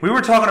we? We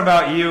were talking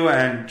about you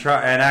and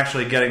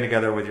actually getting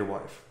together with your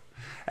wife.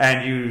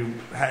 And you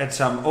had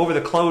some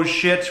over-the-clothes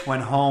shit,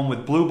 went home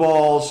with blue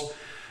balls.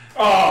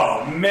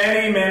 Oh,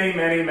 many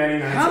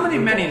nights. How many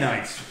of many blue balls.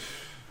 nights?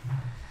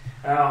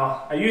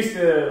 I used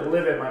to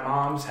live at my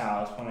mom's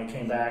house when I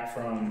came back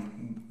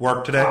from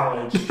Work today?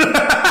 college.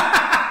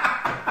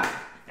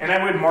 And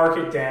I would mark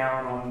it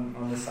down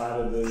on the side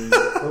of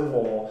the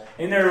wall.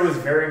 And there was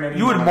very many...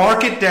 You would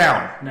mark it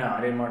down? No,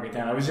 I didn't mark it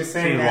down. I was just So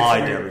saying you that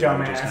lied so to your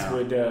everybody just now.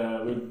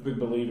 dumbass would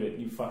believe it,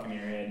 you fucking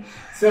earhead.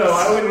 So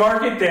I would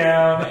mark it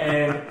down,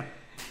 and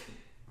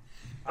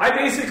I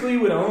basically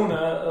would own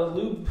a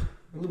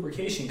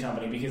lubrication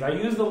company because I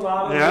used a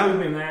lot of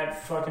lube in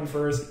that fucking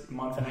first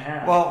month and a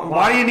half. Well,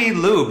 why do you need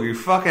lube? You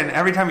fucking...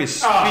 Every time you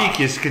speak,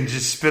 you can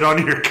just spit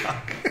on your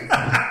cock.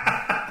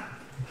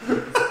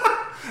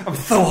 I'm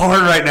so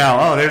hard right now.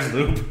 Oh, there's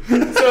lube.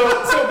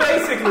 So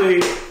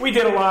basically, we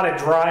did a lot of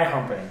dry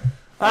humping.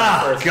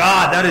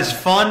 God, that is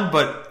fun,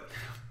 but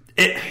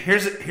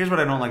here's what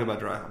I don't like about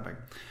dry humping.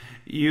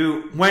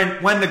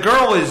 When the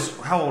girl is...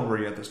 How old were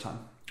you at this time?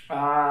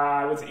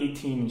 I was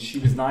 18 and she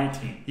was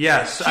 19.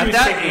 Yes. She was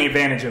taking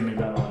advantage of me,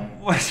 by the way.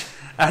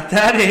 At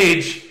that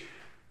age,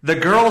 the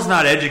girl's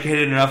not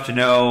educated enough to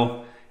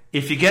know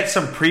if you get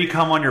some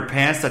pre-cum on your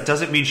pants, that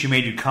doesn't mean she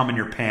made you cum in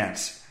your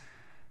pants.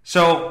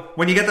 So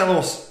when you get that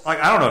little, like,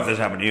 I don't know if this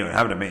happened to you, it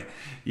happened to me.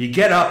 You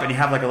get up and you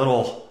have like a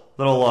little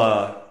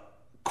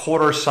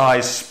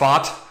quarter-size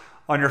spot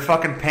on your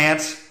fucking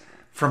pants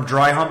from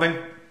dry humping,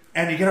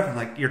 and you get up and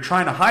like you're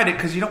trying to hide it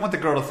because you don't want the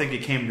girl to think you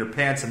came in your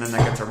pants, and then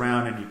that gets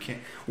around and you can't.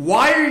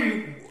 Why are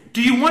you?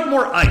 Do you want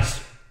more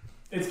ice?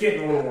 It's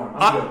getting a little warm.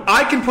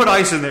 I can put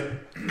ice in there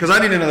because I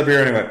need another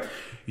beer anyway.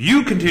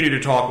 You continue to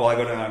talk while I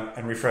go down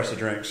and refresh the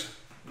drinks.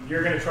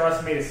 You're going to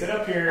trust me to sit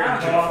up here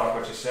and don't talk? fuck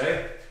what you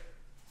say.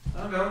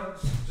 I don't know.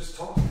 Just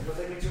talk. It'll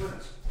take me 2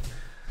 minutes.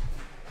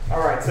 All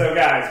right, so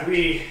guys,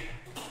 we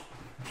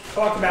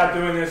talked about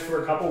doing this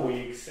for a couple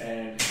weeks,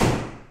 and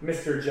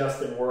Mr.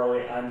 Justin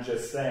Werley, I'm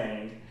just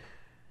saying,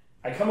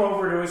 I come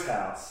over to his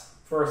house.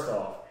 First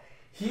off,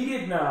 he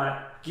did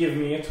not give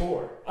me a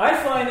tour. I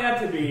find that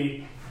to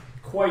be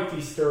quite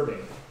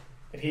disturbing.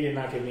 that he did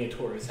not give me a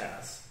tour of his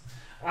house.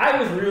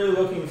 I was really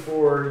looking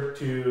forward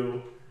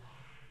to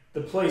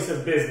the place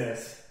of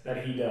business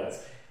that he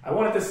does. I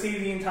wanted to see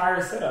the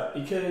entire setup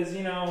because,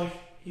 you know,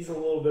 he's a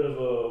little bit of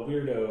a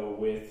weirdo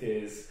with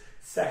his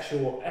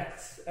sexual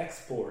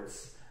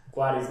exports.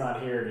 Glad he's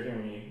not here to hear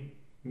me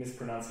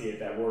mispronunciate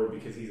that word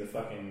because he's a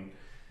fucking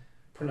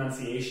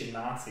pronunciation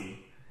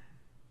Nazi.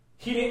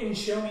 He didn't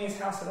show me his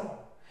house at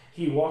all.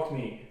 He walked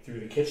me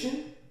through the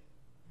kitchen,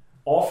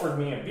 offered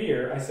me a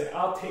beer. I said,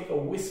 I'll take a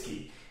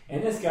whiskey.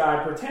 And this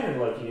guy pretended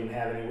like he didn't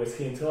have any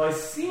whiskey until I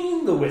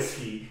seen the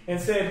whiskey and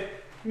said,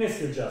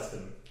 Mr.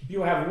 Justin,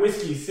 you have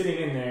whiskey sitting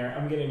in there.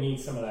 I'm going to need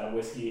some of that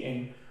whiskey.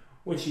 And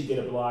which he did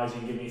oblige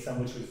and give me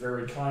some, which was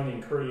very kind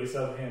and courteous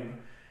of him.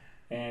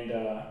 And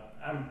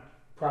I'm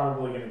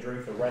probably going to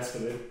drink the rest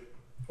of it.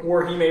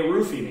 Or he may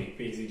roofie me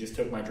because he just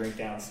took my drink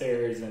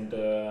downstairs and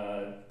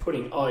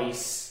putting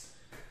ice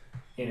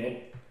in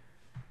it.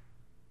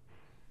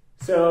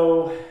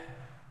 So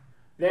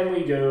then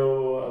we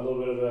do a little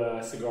bit of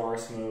a cigar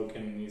smoke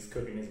and he's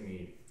cooking his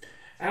meat.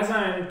 As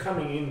I'm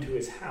coming into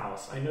his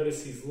house, I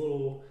notice these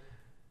little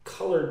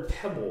colored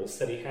pebbles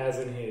that he has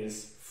in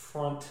his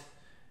front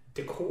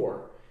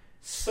decor.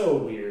 So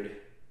weird.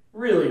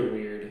 Really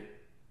weird.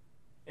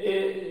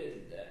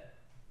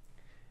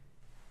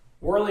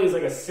 Werley is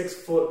like a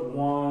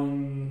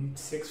 6'1",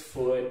 6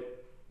 foot,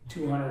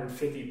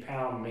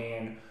 250-pound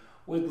man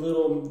with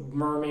little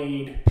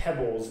mermaid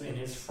pebbles in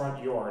his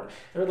front yard.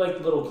 They're like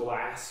little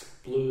glass,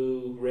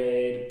 blue,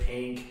 red,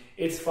 pink.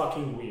 It's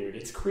fucking weird.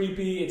 It's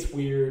creepy. It's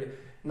weird.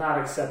 Not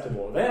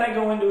acceptable. Then I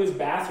go into his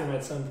bathroom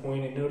at some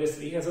point and notice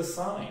that he has a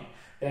sign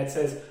that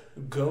says,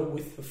 "Go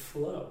with the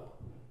flow."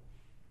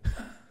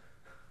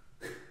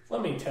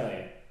 Let me tell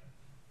you.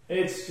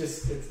 It's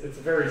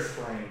very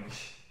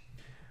strange.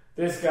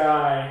 This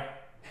guy,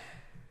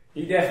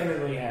 he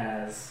definitely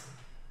has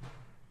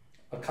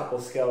a couple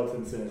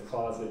skeletons in his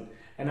closet.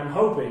 And I'm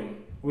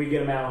hoping we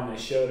get him out on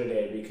this show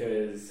today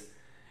because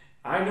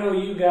I know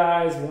you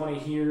guys want to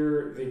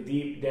hear the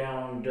deep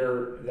down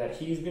dirt that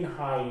he's been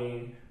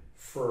hiding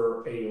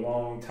for a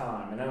long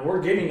time. And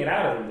we're getting it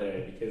out of him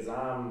today because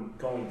I'm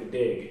going to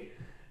dig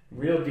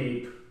real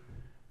deep.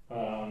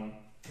 And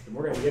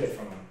we're going to get it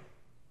from him.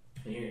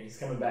 And he's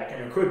coming back.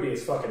 And it could be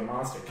his fucking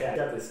monster cat.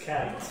 Got this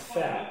cat that's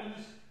fat.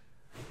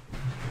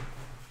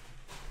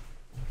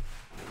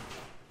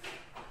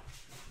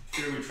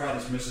 Here we try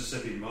this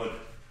Mississippi mud.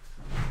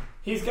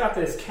 He's got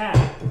this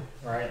cat,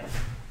 right?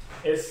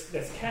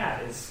 This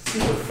cat is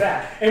super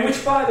fat. And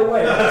which, by the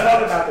way, I want to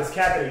talk about this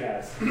cat that he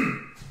has.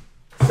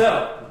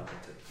 So,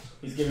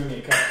 he's giving me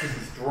a cup because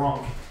he's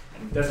drunk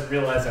and doesn't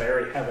realize that I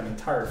already have an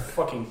entire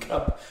fucking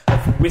cup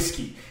of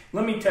whiskey.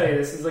 Let me tell you,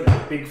 this is like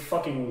a big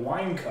fucking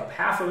wine cup.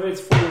 Half of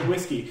it's full of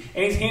whiskey.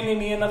 And he's handing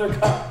me another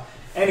cup.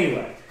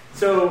 Anyway,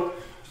 so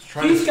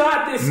he's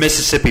got this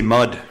Mississippi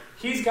mud.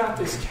 He's got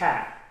this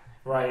cat,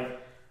 right?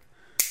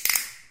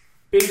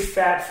 Big,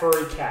 fat,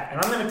 furry cat. And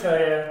I'm going to tell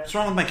you... What's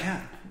wrong with my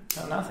cat?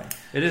 No, nothing.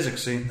 It is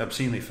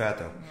obscenely fat,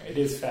 though. It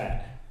is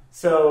fat.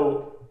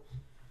 So,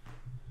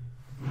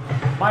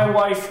 my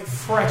wife,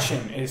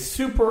 Fretchen, is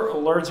super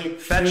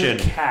allergic to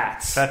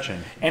cats. Fetchin.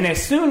 And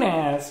as soon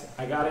as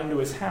I got into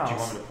his house... Do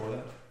you want me to pour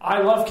that?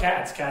 I love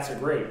cats. Cats are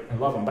great. I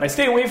love them. But I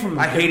stay away from them.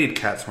 I hated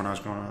cats when I was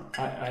growing up.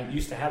 I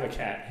used to have a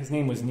cat. His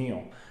name was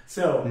Neil.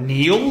 So...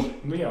 Neil?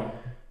 Neil.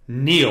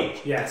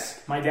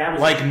 Yes. My dad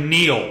was... Like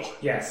Neil.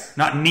 Yes.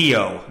 Not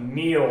Neo.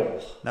 Neil.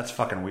 That's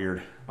fucking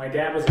weird. My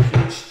dad was a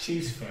huge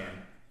Chiefs fan.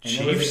 And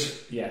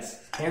Chiefs?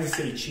 Yes. Kansas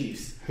City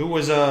Chiefs. Who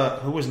was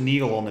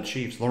Neil on the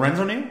Chiefs?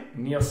 Lorenzo Neil?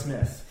 Neil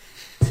Smith.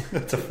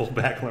 That's a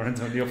fullback,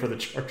 Lorenzo Neil for the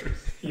Chargers.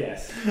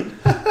 Yes.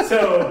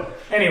 So,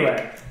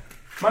 anyway,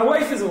 my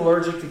wife is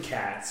allergic to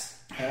cats.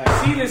 And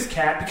I see this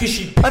cat because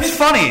she... That's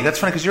funny. That's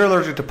funny because you're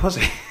allergic to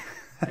pussy.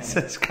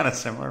 That's kind of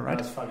similar, right?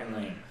 That's fucking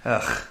lame.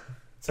 Ugh.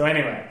 So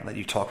anyway. I'll let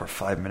you talk for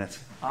 5 minutes.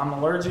 I'm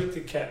allergic to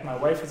cat. My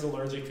wife is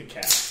allergic to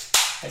cats.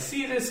 I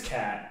see this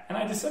cat, and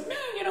I just said, man,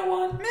 you know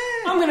what?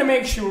 I'm going to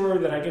make sure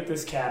that I get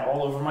this cat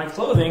all over my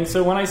clothing,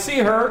 so when I see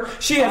her,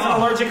 she has an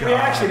allergic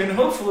reaction, and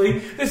hopefully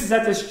this is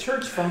at this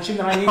church function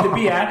that I need to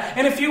be at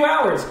in a few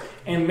hours.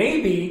 And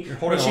maybe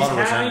when she's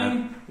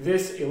having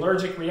this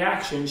allergic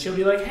reaction, she'll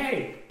be like,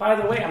 hey, by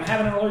the way, I'm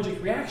having an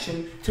allergic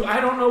reaction to I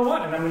don't know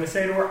what. And I'm going to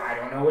say to her, I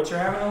don't know what you're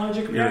having an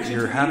allergic reaction to.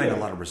 You're having a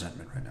lot of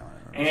resentment right now.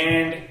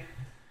 And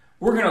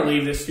we're going to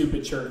leave this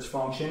stupid church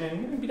function, and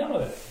we're going to be done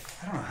with it.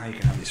 I don't know how you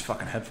can have these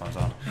fucking headphones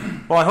on.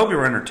 Well, I hope you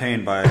were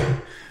entertained by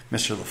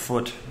Mr.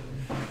 Lafoote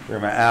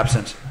during my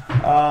absence.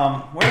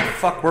 Where the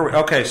fuck were we?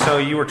 Okay, so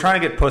you were trying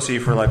to get pussy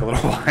for like a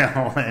little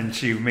while, and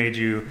she made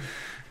you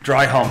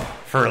dry hump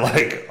for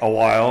like a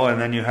while, and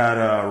then you had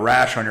a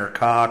rash on your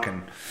cock,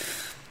 and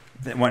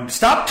then went,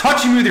 stop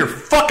touching me with your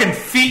fucking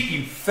feet,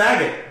 you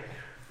faggot.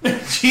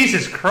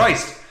 Jesus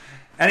Christ.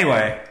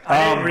 Anyway.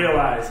 I didn't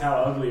realize how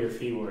ugly your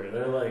feet were.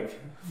 They're like...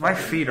 My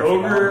feet are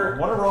ogre.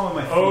 What are wrong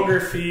with my feet? Ogre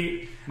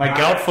feet. My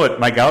gout foot.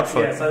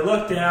 Yes, I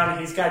looked down.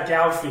 He's got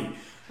gout feet.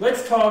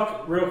 Let's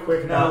talk real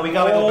quick now. No, we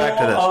gotta go back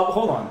to this.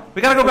 Hold on.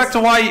 We gotta go back to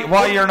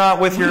why you're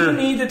not with your... We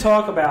need to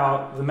talk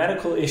about the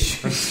medical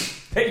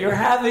issues that you're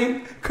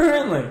having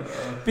currently.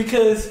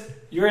 Because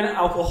you're an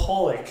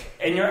alcoholic.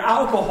 And your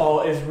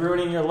alcohol is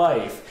ruining your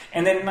life.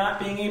 And then not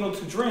being able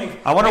to drink...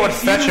 I wonder what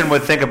Fetchin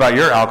would think about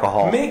your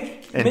alcohol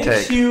intake.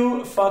 Makes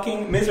you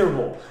fucking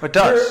miserable. It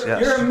does, yes.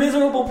 You're a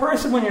miserable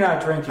person when you're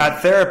not drinking.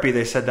 At therapy,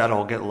 they said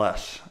that'll get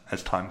less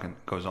as time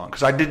goes on.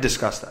 Because I did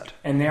discuss that.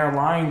 And they're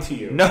lying to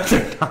you. No,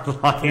 they're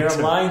not lying to you. They're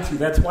lying to you.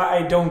 That's why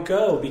I don't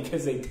go,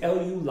 because they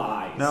tell you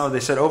lies. No, they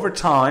said over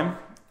time,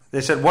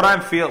 they said what I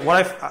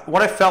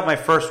felt my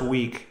first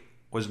week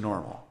was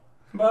normal.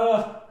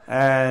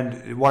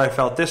 And what I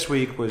felt this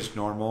week was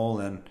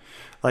normal, and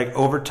like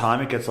over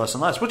time it gets less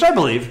and less, which I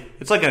believe.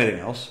 It's like anything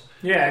else.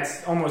 Yeah,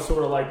 it's almost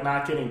sort of like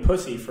not getting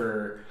pussy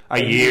for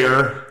a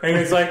year. And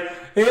it's like,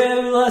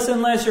 less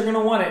and less you're going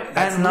to want it.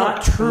 That's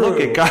not true. Look,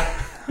 it got...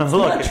 It's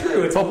not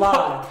true. It's a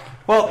lie.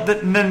 Well,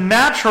 the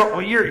natural...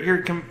 Well,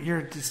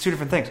 it's two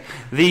different things.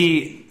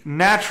 The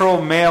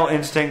natural male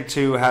instinct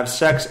to have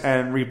sex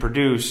and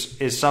reproduce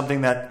is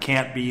something that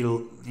can't be,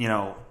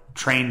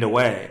 trained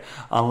away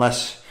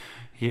unless...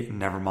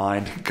 never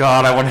mind.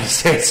 God, I wanted to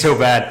say it so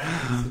bad.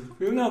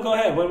 No, go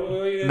ahead.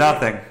 What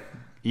Nothing.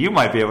 You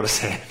might be able to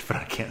say it, but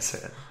I can't say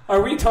it.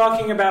 Are we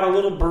talking about a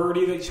little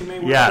birdie that you may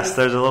work Yes, with?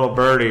 there's a little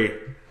birdie,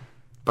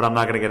 but I'm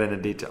not going to get into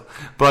detail.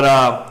 But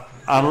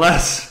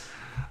unless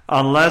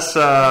is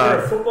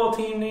there a football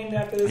team named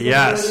after this?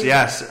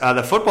 Yes.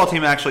 The football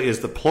team actually is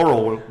the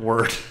plural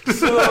word.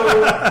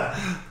 So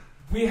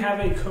we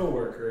have a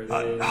coworker.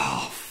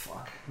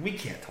 Fuck. We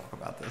can't talk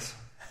about this.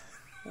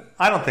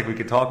 I don't think we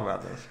can talk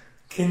about this.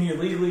 Can you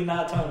legally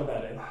not talk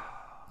about it?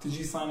 Did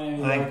you sign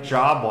any? I think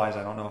job-wise,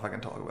 I don't know if I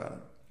can talk about it.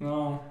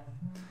 No.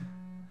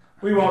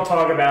 We won't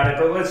talk about it,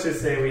 but let's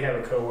just say we have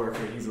a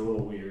coworker. He's a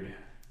little weird.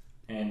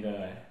 And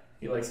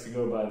he likes to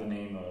go by the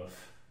name of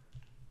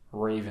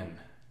Raven.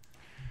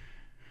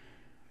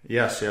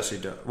 Yes, he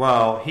does.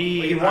 Well,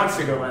 he wants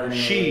to go by the name.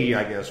 She,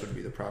 I guess, would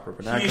be the proper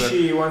vernacular.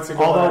 She wants to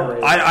go by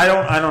Raven.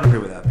 I don't agree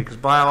with that, because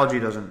biology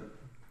doesn't.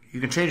 You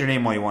can change your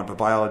name all you want, but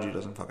biology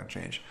doesn't fucking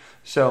change.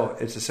 So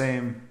it's the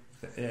same.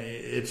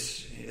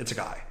 It's a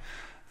guy.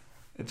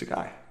 It's a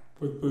guy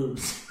with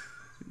boobs.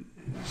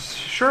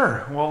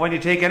 Sure. Well, when you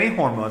take any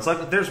hormones,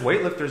 like there's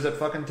weightlifters that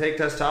fucking take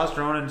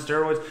testosterone and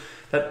steroids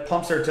that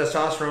pumps their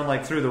testosterone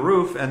like through the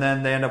roof, and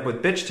then they end up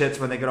with bitch tits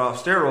when they get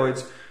off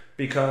steroids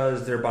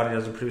because their body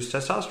doesn't produce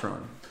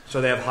testosterone. So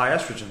they have high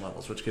estrogen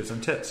levels, which gives them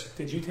tits.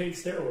 Did you take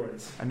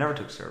steroids? I never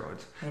took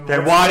steroids.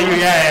 Then why do you...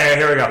 Yeah,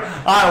 here we go.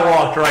 I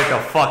walked right the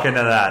fuck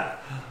into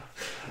that.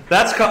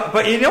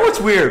 But you know what's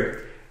weird?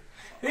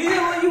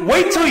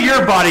 Wait till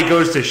your body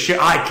goes to shit.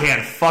 I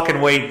can't fucking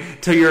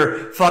wait till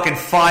you're fucking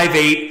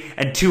 5'8"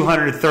 and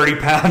 230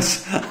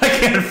 pounds. I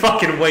can't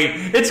fucking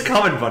wait. It's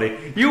coming,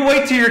 buddy. You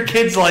wait till your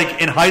kid's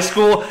like in high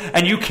school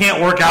and you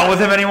can't work out with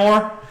him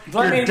anymore.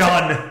 You're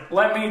done.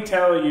 Let me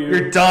tell you.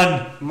 You're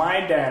done. My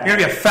dad. You're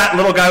gonna be a fat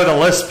little guy with a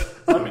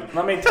lisp.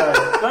 Let me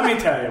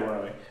tell you,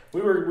 Werley.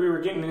 We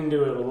were getting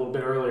into it a little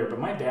bit earlier, but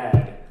my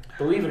dad,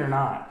 believe it or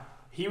not,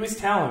 he was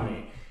telling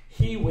me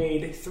he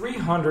weighed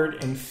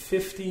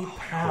 350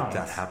 pounds. I hope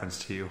that happens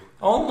to you.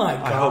 Oh my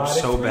god! I hope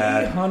so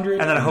bad. And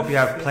then I hope you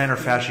have plantar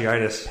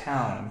fasciitis,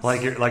 pounds.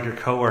 like your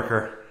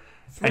coworker,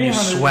 and you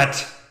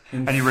sweat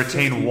and you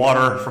retain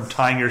water from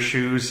tying your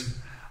shoes.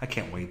 I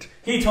can't wait.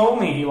 He told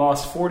me he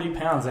lost 40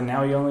 pounds and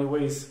now he only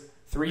weighs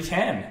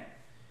 310.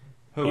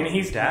 Who? And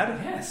he's Dad?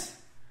 Yes.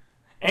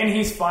 And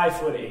he's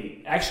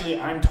 5'8". Actually,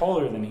 I'm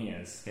taller than he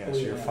is. Yeah, so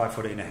you're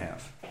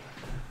 5'8.5".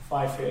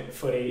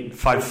 5'8".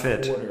 5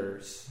 foot.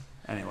 Quarters.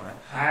 Anyway,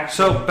 Actually,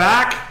 so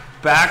back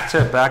to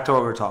what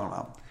we were talking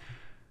about.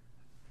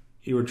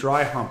 You were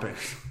dry humping.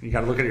 You got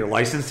to look at your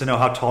license to know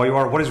how tall you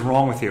are. What is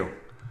wrong with you?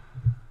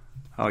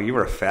 Oh, you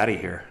were a fatty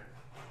here.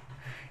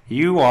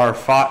 You are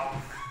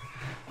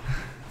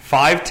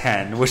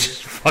 5'10", which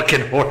is fucking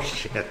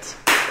horseshit.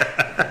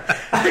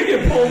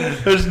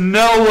 There's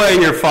no way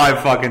you're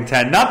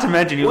 5'10". Not to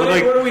mention, you look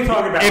like. What are we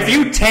talking about? If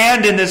you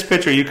tanned in this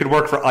picture, you could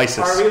work for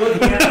ISIS. Are we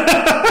looking at?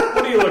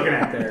 What are you looking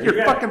at there?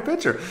 Your fucking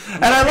picture.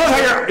 And I love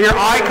how your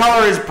eye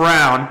color is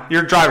brown.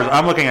 Your driver's.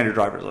 I'm looking at your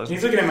driver's license.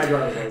 He's looking at my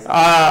driver's license.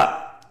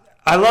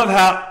 I love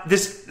how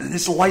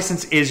this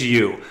license is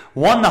you.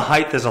 One, the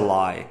height is a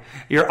lie.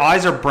 Your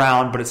eyes are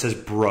brown, but it says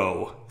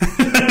bro.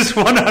 It's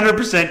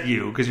 100%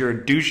 you because you're a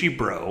douchey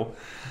bro.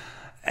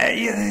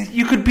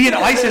 You could be an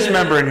ISIS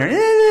member in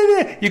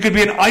here. You could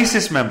be an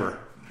ISIS member.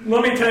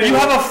 Let me tell you. You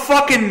have a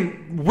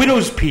fucking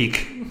widow's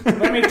peak.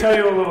 Let me tell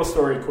you a little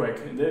story quick.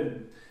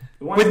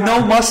 With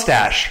no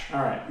mustache.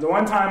 All right. The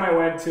one time I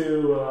went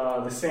to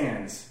the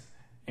Sands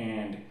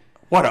and...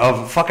 What,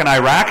 of fucking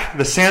Iraq?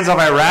 The sands of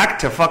Iraq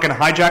to fucking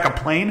hijack a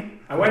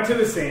plane? I went to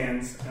the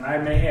Sands and I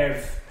may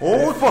have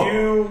had a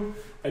few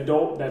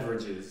adult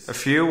beverages. A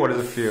few? What is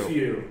a few? A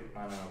few.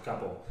 I don't know, a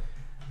couple.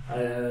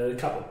 A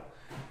couple.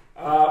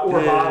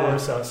 Or a bottle or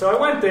so. So I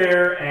went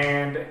there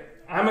and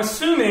I'm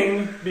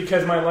assuming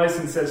because my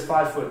license says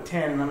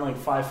 5'10" and I'm like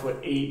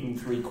 5'8" and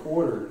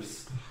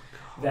 3/4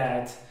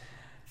 that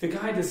The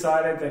guy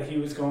decided that he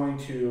was going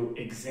to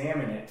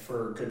examine it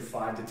for a good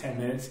 5 to 10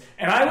 minutes.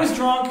 And I was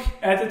drunk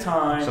at the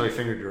time. So he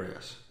fingered your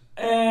ass.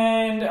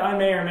 And I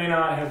may or may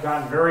not have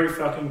gotten very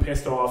fucking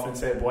pissed off and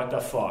said, what the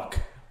fuck?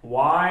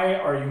 Why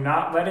are you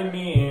not letting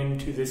me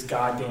into this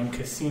goddamn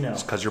casino?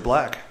 It's because you're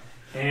black.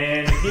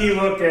 And he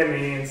looked at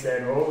me and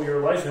said, oh, your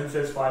license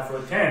says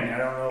 5'10". I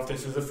don't know if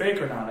this is a fake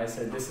or not. I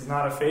said, this is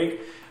not a fake.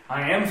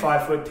 I am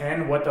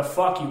 5'10". What the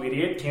fuck, you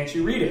idiot? Can't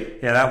you read it?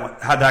 Yeah,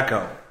 how'd that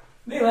go?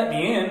 They let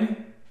me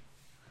in.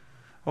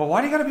 Well,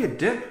 why do you gotta be a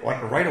dick?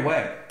 Like, right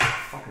away. What the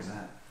fuck is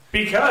that?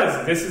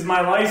 Because this is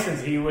my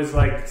license. He was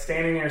like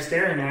standing there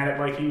staring at it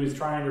like he was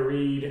trying to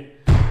read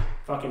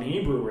fucking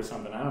Hebrew or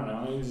something. I don't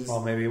know. He was just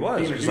maybe he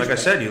was. Because like I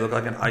said, you look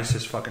like an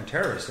ISIS fucking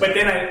terrorist. But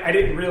then I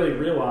didn't really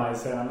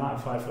realize that I'm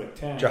not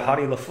 5'10".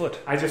 Jihadi Lafoote.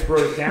 I just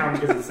wrote it down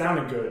because it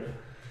sounded good.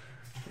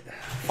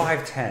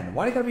 5'10".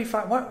 Why do you gotta be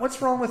 5?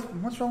 What's wrong with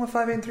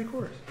 5'8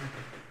 3/4"?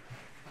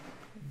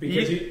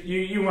 Because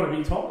you want to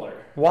be taller.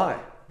 Why?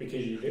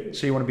 Because you do.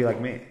 So you want to be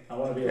like me? I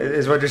want to be like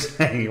is what you're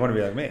saying. You want to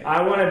be like me?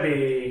 I want to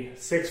be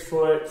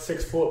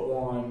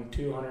 6'1",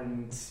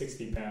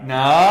 260 pounds.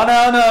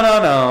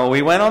 No.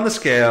 We went on the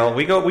scale.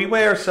 We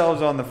weigh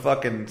ourselves on the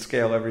fucking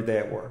scale every day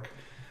at work.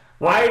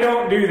 I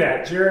don't do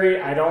that, Jerry.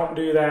 I don't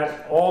do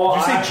that. Did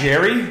you say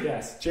Jerry?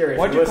 Yes, Jerry.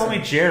 Why'd you call me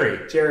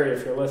Jerry? Jerry,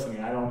 if you're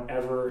listening, I don't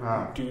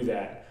ever do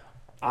that.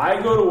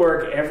 I go to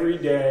work every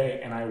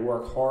day and I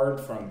work hard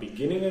from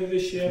beginning of the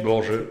shift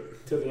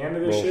to the end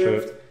of the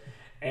shift.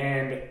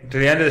 And to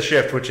the end of the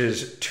shift, which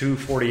is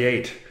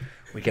 2:48,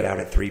 we get out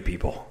at 3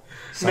 people.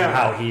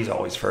 Somehow he's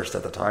always first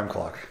at the time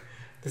clock.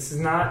 This is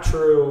not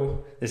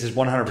true. This is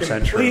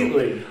 100%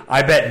 Completely. true.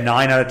 I bet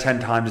 9 out of 10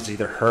 times it's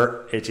either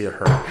her.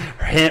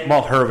 Him,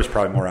 well, her was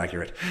probably more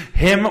accurate.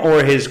 Him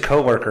or his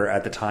coworker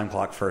at the time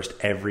clock first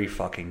every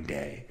fucking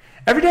day.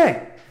 Every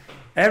day.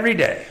 Every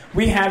day.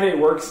 We have a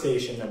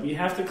workstation that we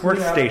have to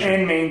clean up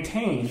and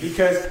maintain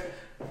because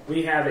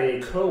we have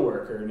a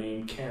coworker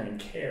named Karen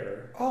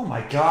Kerr. Oh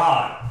my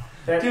god.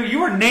 Dude, you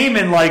were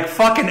naming like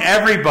fucking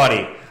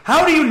everybody.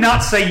 How do you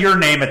not say your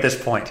name at this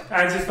point?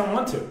 I just don't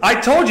want to. I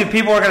told you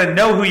people are going to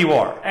know who you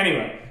are.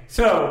 Anyway,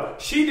 so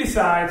she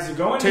decides to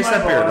go into taste my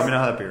that beer. boss Let me know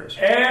how that beer is.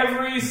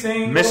 every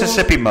single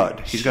Mississippi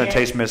mud. He's going to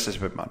taste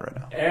Mississippi mud right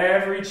now.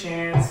 Every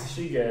chance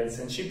she gets,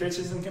 and she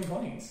bitches and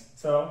complains.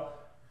 So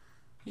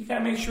you got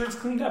to make sure it's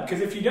cleaned up.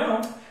 Because if you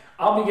don't,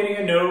 I'll be getting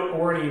a note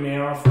or an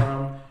email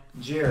from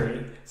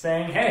Jerry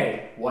saying,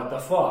 hey, what the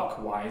fuck?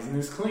 Why isn't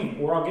this clean?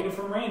 Or I'll get it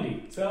from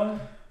Randy. So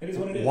it is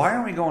what it is. Why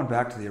aren't we going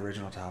back to the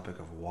original topic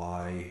of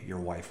why your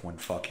wife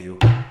wouldn't fuck you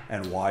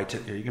and why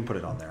here, you can put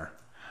it on there.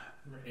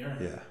 Right here?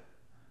 Yeah.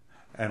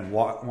 And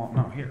why, well,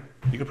 no, here.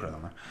 You can put it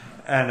on there.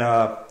 And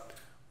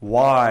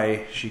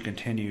why she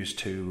continues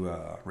to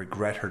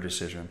regret her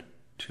decision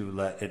to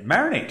let it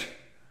marinate.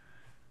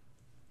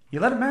 You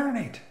let it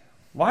marinate.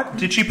 What?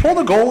 Did she pull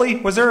the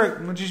goalie?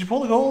 Did she pull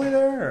the goalie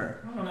there?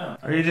 Or? I don't know.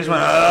 Or you just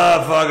went,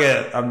 fuck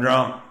it, I'm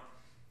drunk.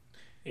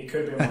 It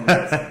could have been one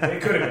of those things.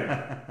 It could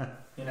have been.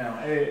 You know,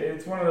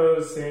 it's one of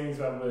those things.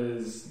 I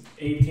was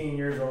 18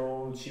 years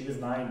old. She was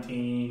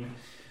 19.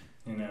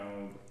 You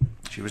know.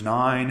 She was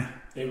 9.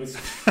 It was...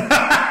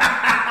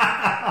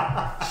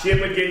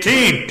 shit would get...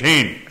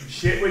 Teen.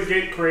 Shit would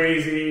get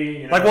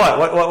crazy. You know? Like what?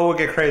 What would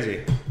get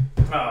crazy?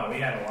 Oh,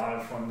 we had a lot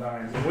of fun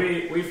times.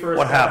 We first...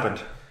 What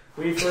happened?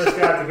 We first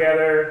got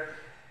together.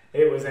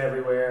 It was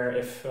everywhere.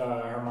 If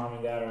her mom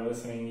and dad are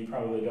listening, you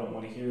probably don't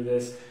want to hear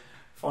this.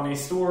 Funny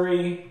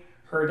story.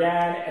 Her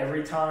dad,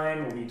 every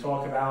time we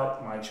talk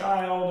about my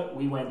child,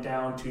 we went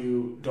down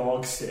to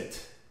dog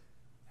sit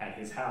at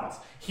his house.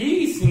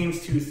 He seems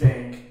to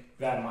think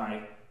that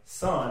my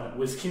son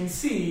was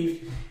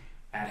conceived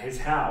at his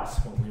house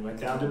when we went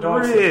down to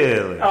dog sit.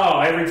 Really?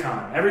 Oh, every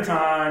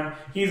time.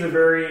 He's a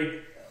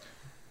very...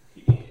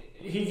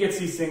 He gets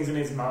these things in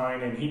his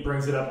mind, and he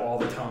brings it up all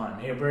the time.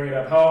 He'll bring it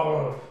up,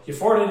 oh, you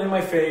farted in my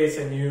face,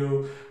 and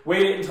you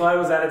waited until I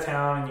was out of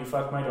town, and you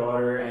fucked my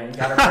daughter, and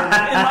got her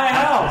pregnant in my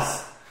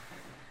house.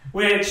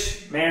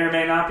 Which may or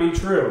may not be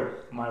true.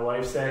 My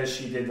wife says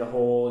she did the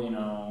whole,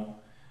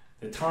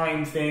 the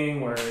time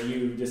thing where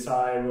you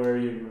decide where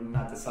you,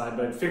 not decide,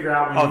 but figure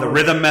out when the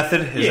rhythm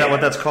method? Is that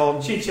what that's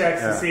called? She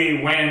checks to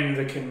see when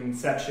the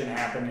conception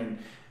happened, and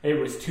it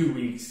was 2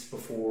 weeks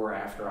before or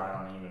after,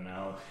 I don't even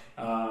know.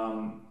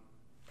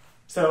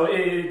 So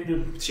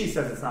she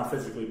says it's not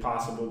physically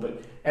possible,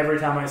 but every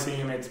time I see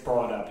him, it's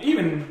brought up.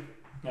 Even,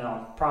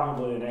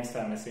 probably the next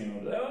time I see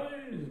him,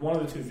 one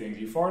of the two things.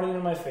 You farted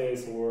in my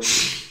face, or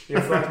you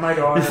fucked my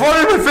daughter. You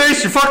farted in my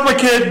face, you fucked my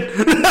kid.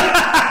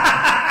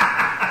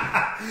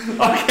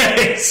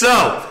 Okay,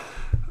 so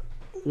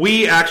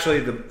we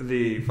actually,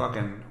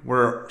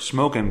 we're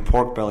smoking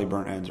pork belly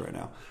burnt ends right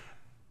now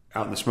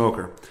out in the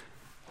smoker.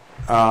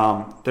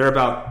 They're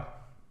about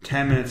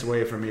 10 minutes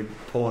away from me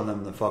pulling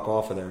them the fuck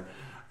off of there.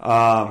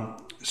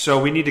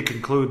 So we need to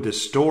conclude this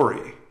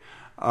story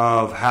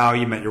of how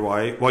you met your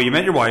wife. Well, you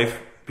met your wife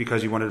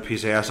because you wanted a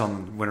piece of ass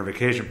on winter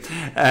vacation,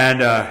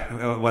 and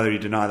whether you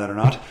deny that or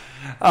not.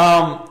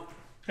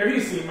 Have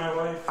you seen my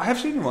wife? I have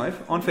seen your wife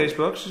on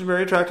Facebook. She's a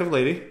very attractive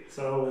lady.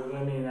 So,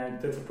 I mean,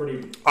 that's a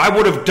pretty... I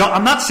would have done...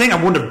 I'm not saying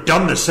I wouldn't have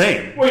done the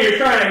same. Well, you're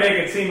trying to make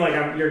it seem like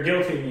you're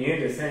guilting me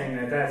into saying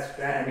that.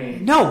 I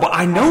mean... No, but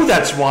I know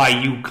that's why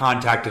you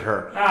contacted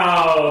her.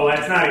 Oh,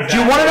 that's not exactly...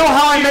 Do you want to know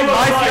how I met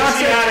my fiance?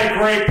 She had a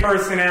great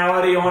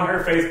personality on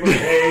her Facebook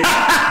page.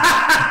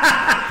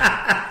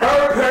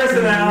 Her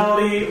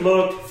personality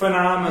looked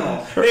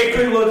phenomenal. It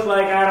could look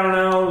like, I don't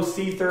know,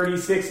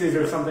 C36s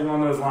or something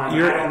on those lines. I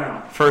don't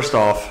know. First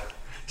off,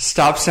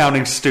 stop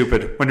sounding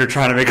stupid when you're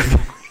trying to make a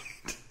point.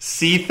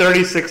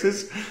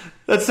 C36s?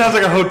 That sounds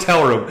like a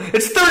hotel room.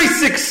 It's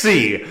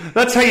 36C.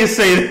 That's how you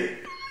say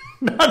it.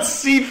 Not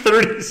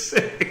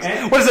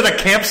C36. What is it, a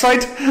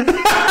campsite?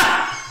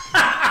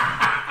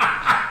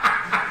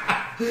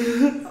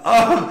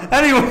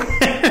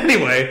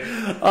 Anyway,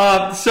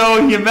 so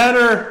you met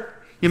her,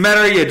 you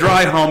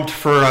dry humped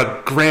for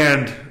a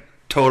grand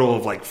total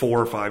of like 4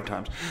 or 5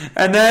 times.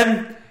 And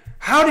then,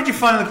 how did you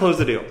finally close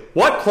the deal?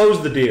 What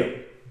closed the deal?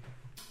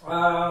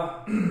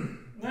 I don't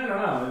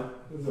know.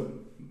 It was a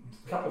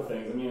couple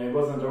things. I mean, there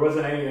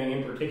wasn't anything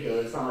in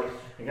particular. It's not like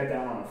I got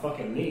down on a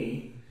fucking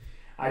knee.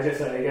 I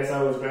guess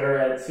I was better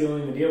at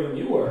sealing the deal than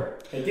you were.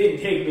 It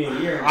didn't take me a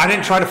year. I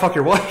didn't try to fuck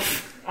your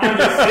wife. I'm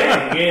just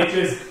saying. It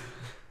just...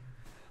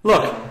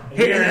 Look, a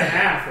year and a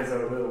half is a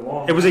little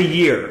long. It was a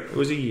year.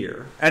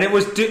 And it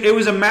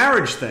was a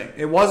marriage thing.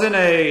 It wasn't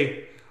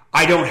a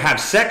I don't have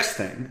sex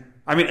thing.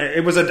 I mean,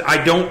 it was a I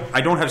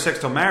don't have sex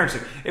till marriage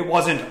thing. It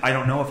wasn't I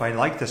don't know if I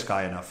like this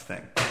guy enough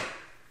thing.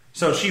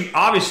 So she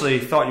obviously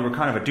thought you were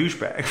kind of a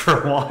douchebag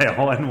for a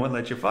while and wouldn't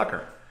let you fuck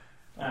her.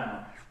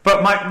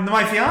 But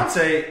my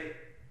fiance,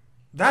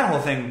 that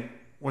whole thing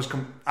was...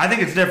 I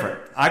think it's different.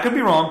 I could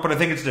be wrong, but I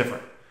think it's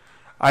different.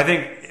 I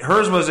think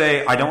hers was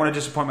I don't want to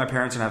disappoint my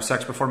parents and have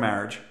sex before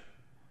marriage.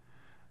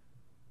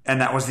 And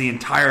that was the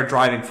entire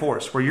driving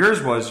force. Where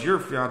yours was, your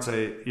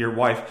fiance, your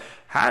wife,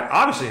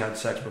 obviously had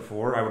sex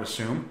before, I would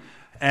assume.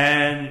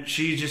 And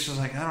she just was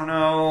like, I don't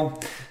know,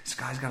 this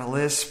guy's got a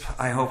lisp.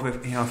 I hope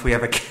if we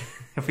have a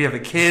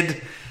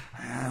kid,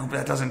 I hope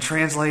that doesn't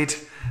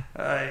translate.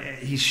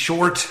 He's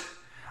short.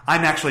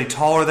 I'm actually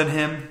taller than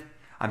him.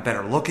 I'm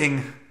better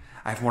looking.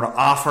 I have more to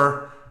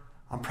offer.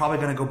 I'm probably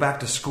going to go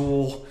back to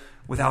school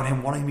without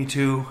him wanting me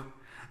to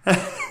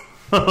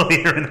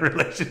later in the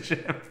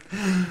relationship.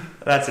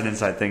 That's an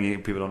inside thing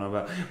people don't know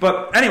about.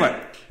 But anyway,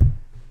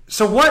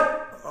 so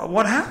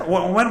what happened?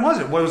 When was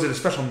it? Was it a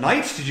special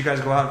night? Did you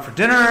guys go out for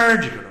dinner?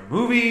 Did you go to a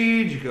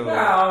movie? Did you go...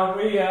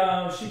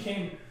 No, she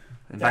came...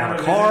 Back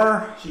in a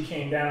car? She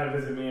came down to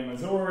visit me in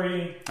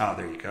Missouri. Oh,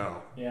 there you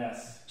go.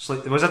 Yes. So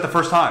was that the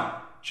first time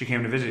she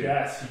came to visit you?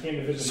 Yes, she came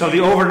to visit me. So the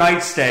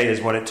overnight stay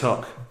is what it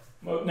took?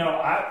 Well,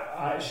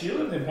 no, she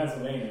lived in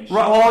Pennsylvania.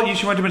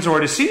 She went to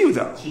Missouri to see you,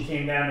 though. She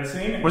came down to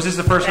see me. Was this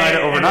the first night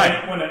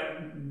overnight?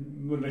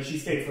 When she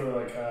stayed for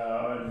like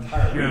an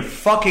entire week. You're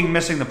fucking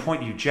missing the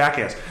point, you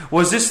jackass.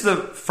 Was this the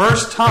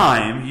first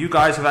time you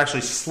guys have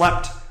actually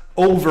slept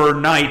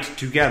overnight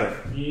together?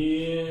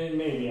 Yeah,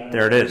 maybe.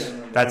 There it is.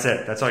 That's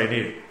it. That's all you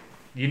needed.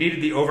 You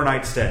needed the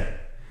overnight stay.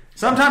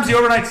 Sometimes the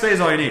overnight stay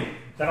is all you need.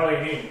 Is that all you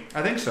need?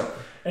 I think so.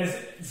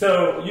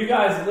 So you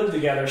guys live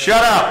together.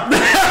 Shut up.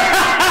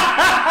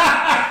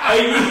 A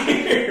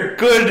year.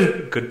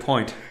 Good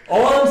point.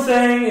 All I'm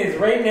saying is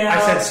right now... I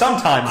said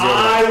sometimes.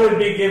 I would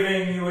be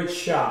giving you a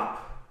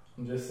chop.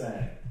 I'm just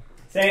saying.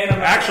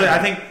 Actually, I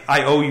think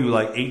I owe you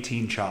like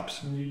 18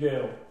 chops. You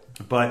do.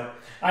 But...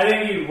 I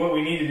think what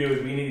we need to do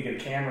is we need to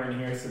get a camera in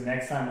here so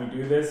next time we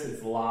do this,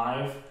 it's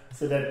live.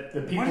 So that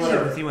the people what is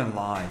it with you in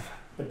live?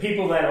 The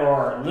people that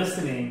are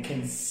listening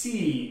can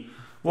see...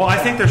 Well, I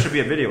think there should be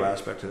a video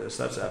aspect to this.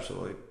 That's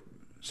absolutely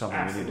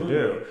something we need to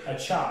do. A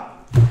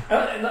chop.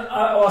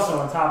 Also,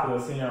 on top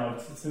of this,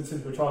 since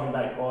we're talking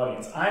about your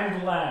audience, I'm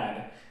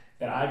glad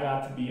that I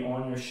got to be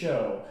on your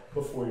show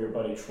before your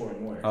buddy Troy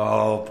Moyer.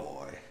 Oh,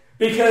 boy.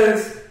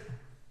 Because,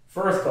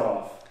 first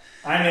off,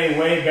 I'm a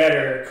way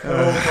better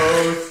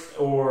co-host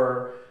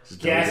or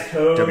guest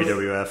host.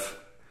 WWF.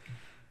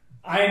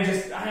 I am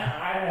just... Go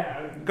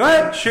ahead.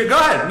 Go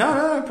ahead.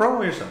 No,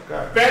 promo yourself. Go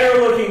ahead. Better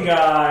looking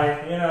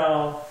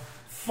guy,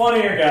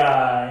 funnier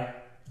guy.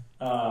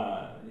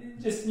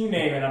 Just you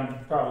name it,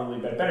 I'm probably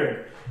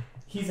better.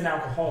 He's an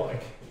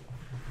alcoholic.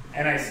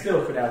 And I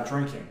still could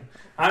outdrink him.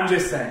 I'm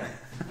just saying.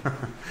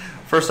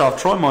 First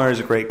off, Troy Moyer is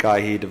a great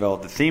guy. He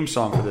developed the theme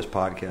song for this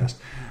podcast.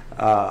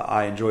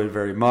 I enjoyed it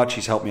very much.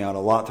 He's helped me out a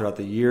lot throughout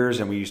the years,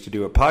 and we used to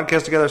do a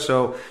podcast together.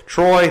 So,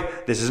 Troy,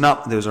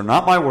 those are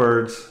not my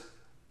words,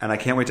 and I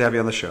can't wait to have you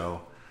on the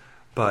show.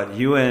 But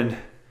you and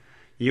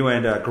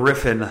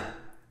Griffen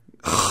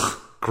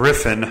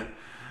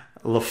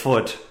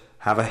Lafoote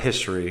have a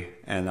history,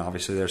 and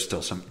obviously there's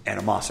still some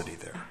animosity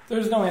there.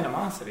 There's no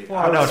animosity.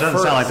 Well, no, it doesn't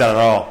sound like that at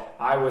all.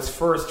 I was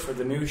first for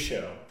the new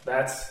show.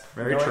 That's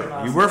very true.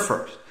 Animosity. You were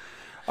first.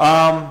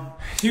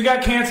 You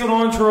got canceled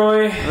on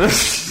Troy,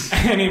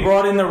 and he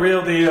brought in the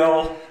real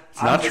deal.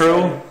 It's not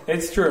true.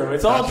 It's true.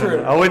 It's all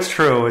true. Oh, it's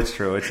true. It's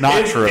true. It's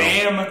not true. It's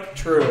damn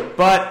true.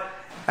 But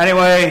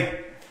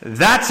anyway,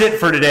 That's it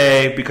for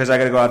today because I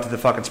got to go out to the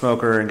fucking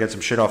smoker and get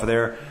some shit off of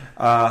there.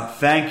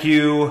 Thank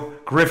you,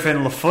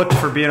 Griffen Lafoote,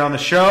 for being on the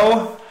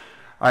show.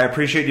 I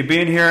appreciate you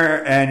being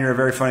here, and you're a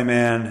very funny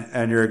man,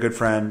 and you're a good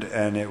friend,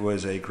 and it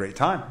was a great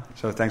time.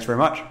 So thanks very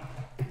much.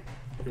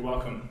 You're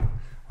welcome.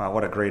 Wow,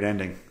 what a great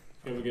ending.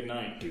 Have a good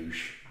night.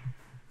 Douche.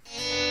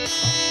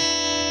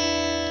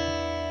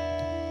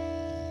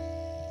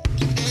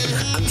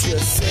 I'm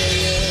just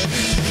saying,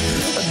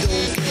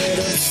 don't get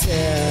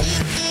upset.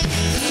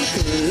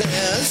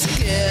 Let's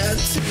get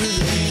to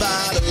the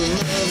bottom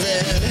of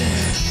it.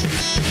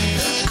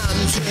 I'm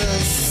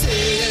just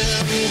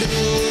saying,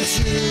 don't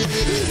you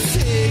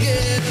take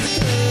it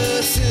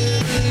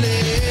personally.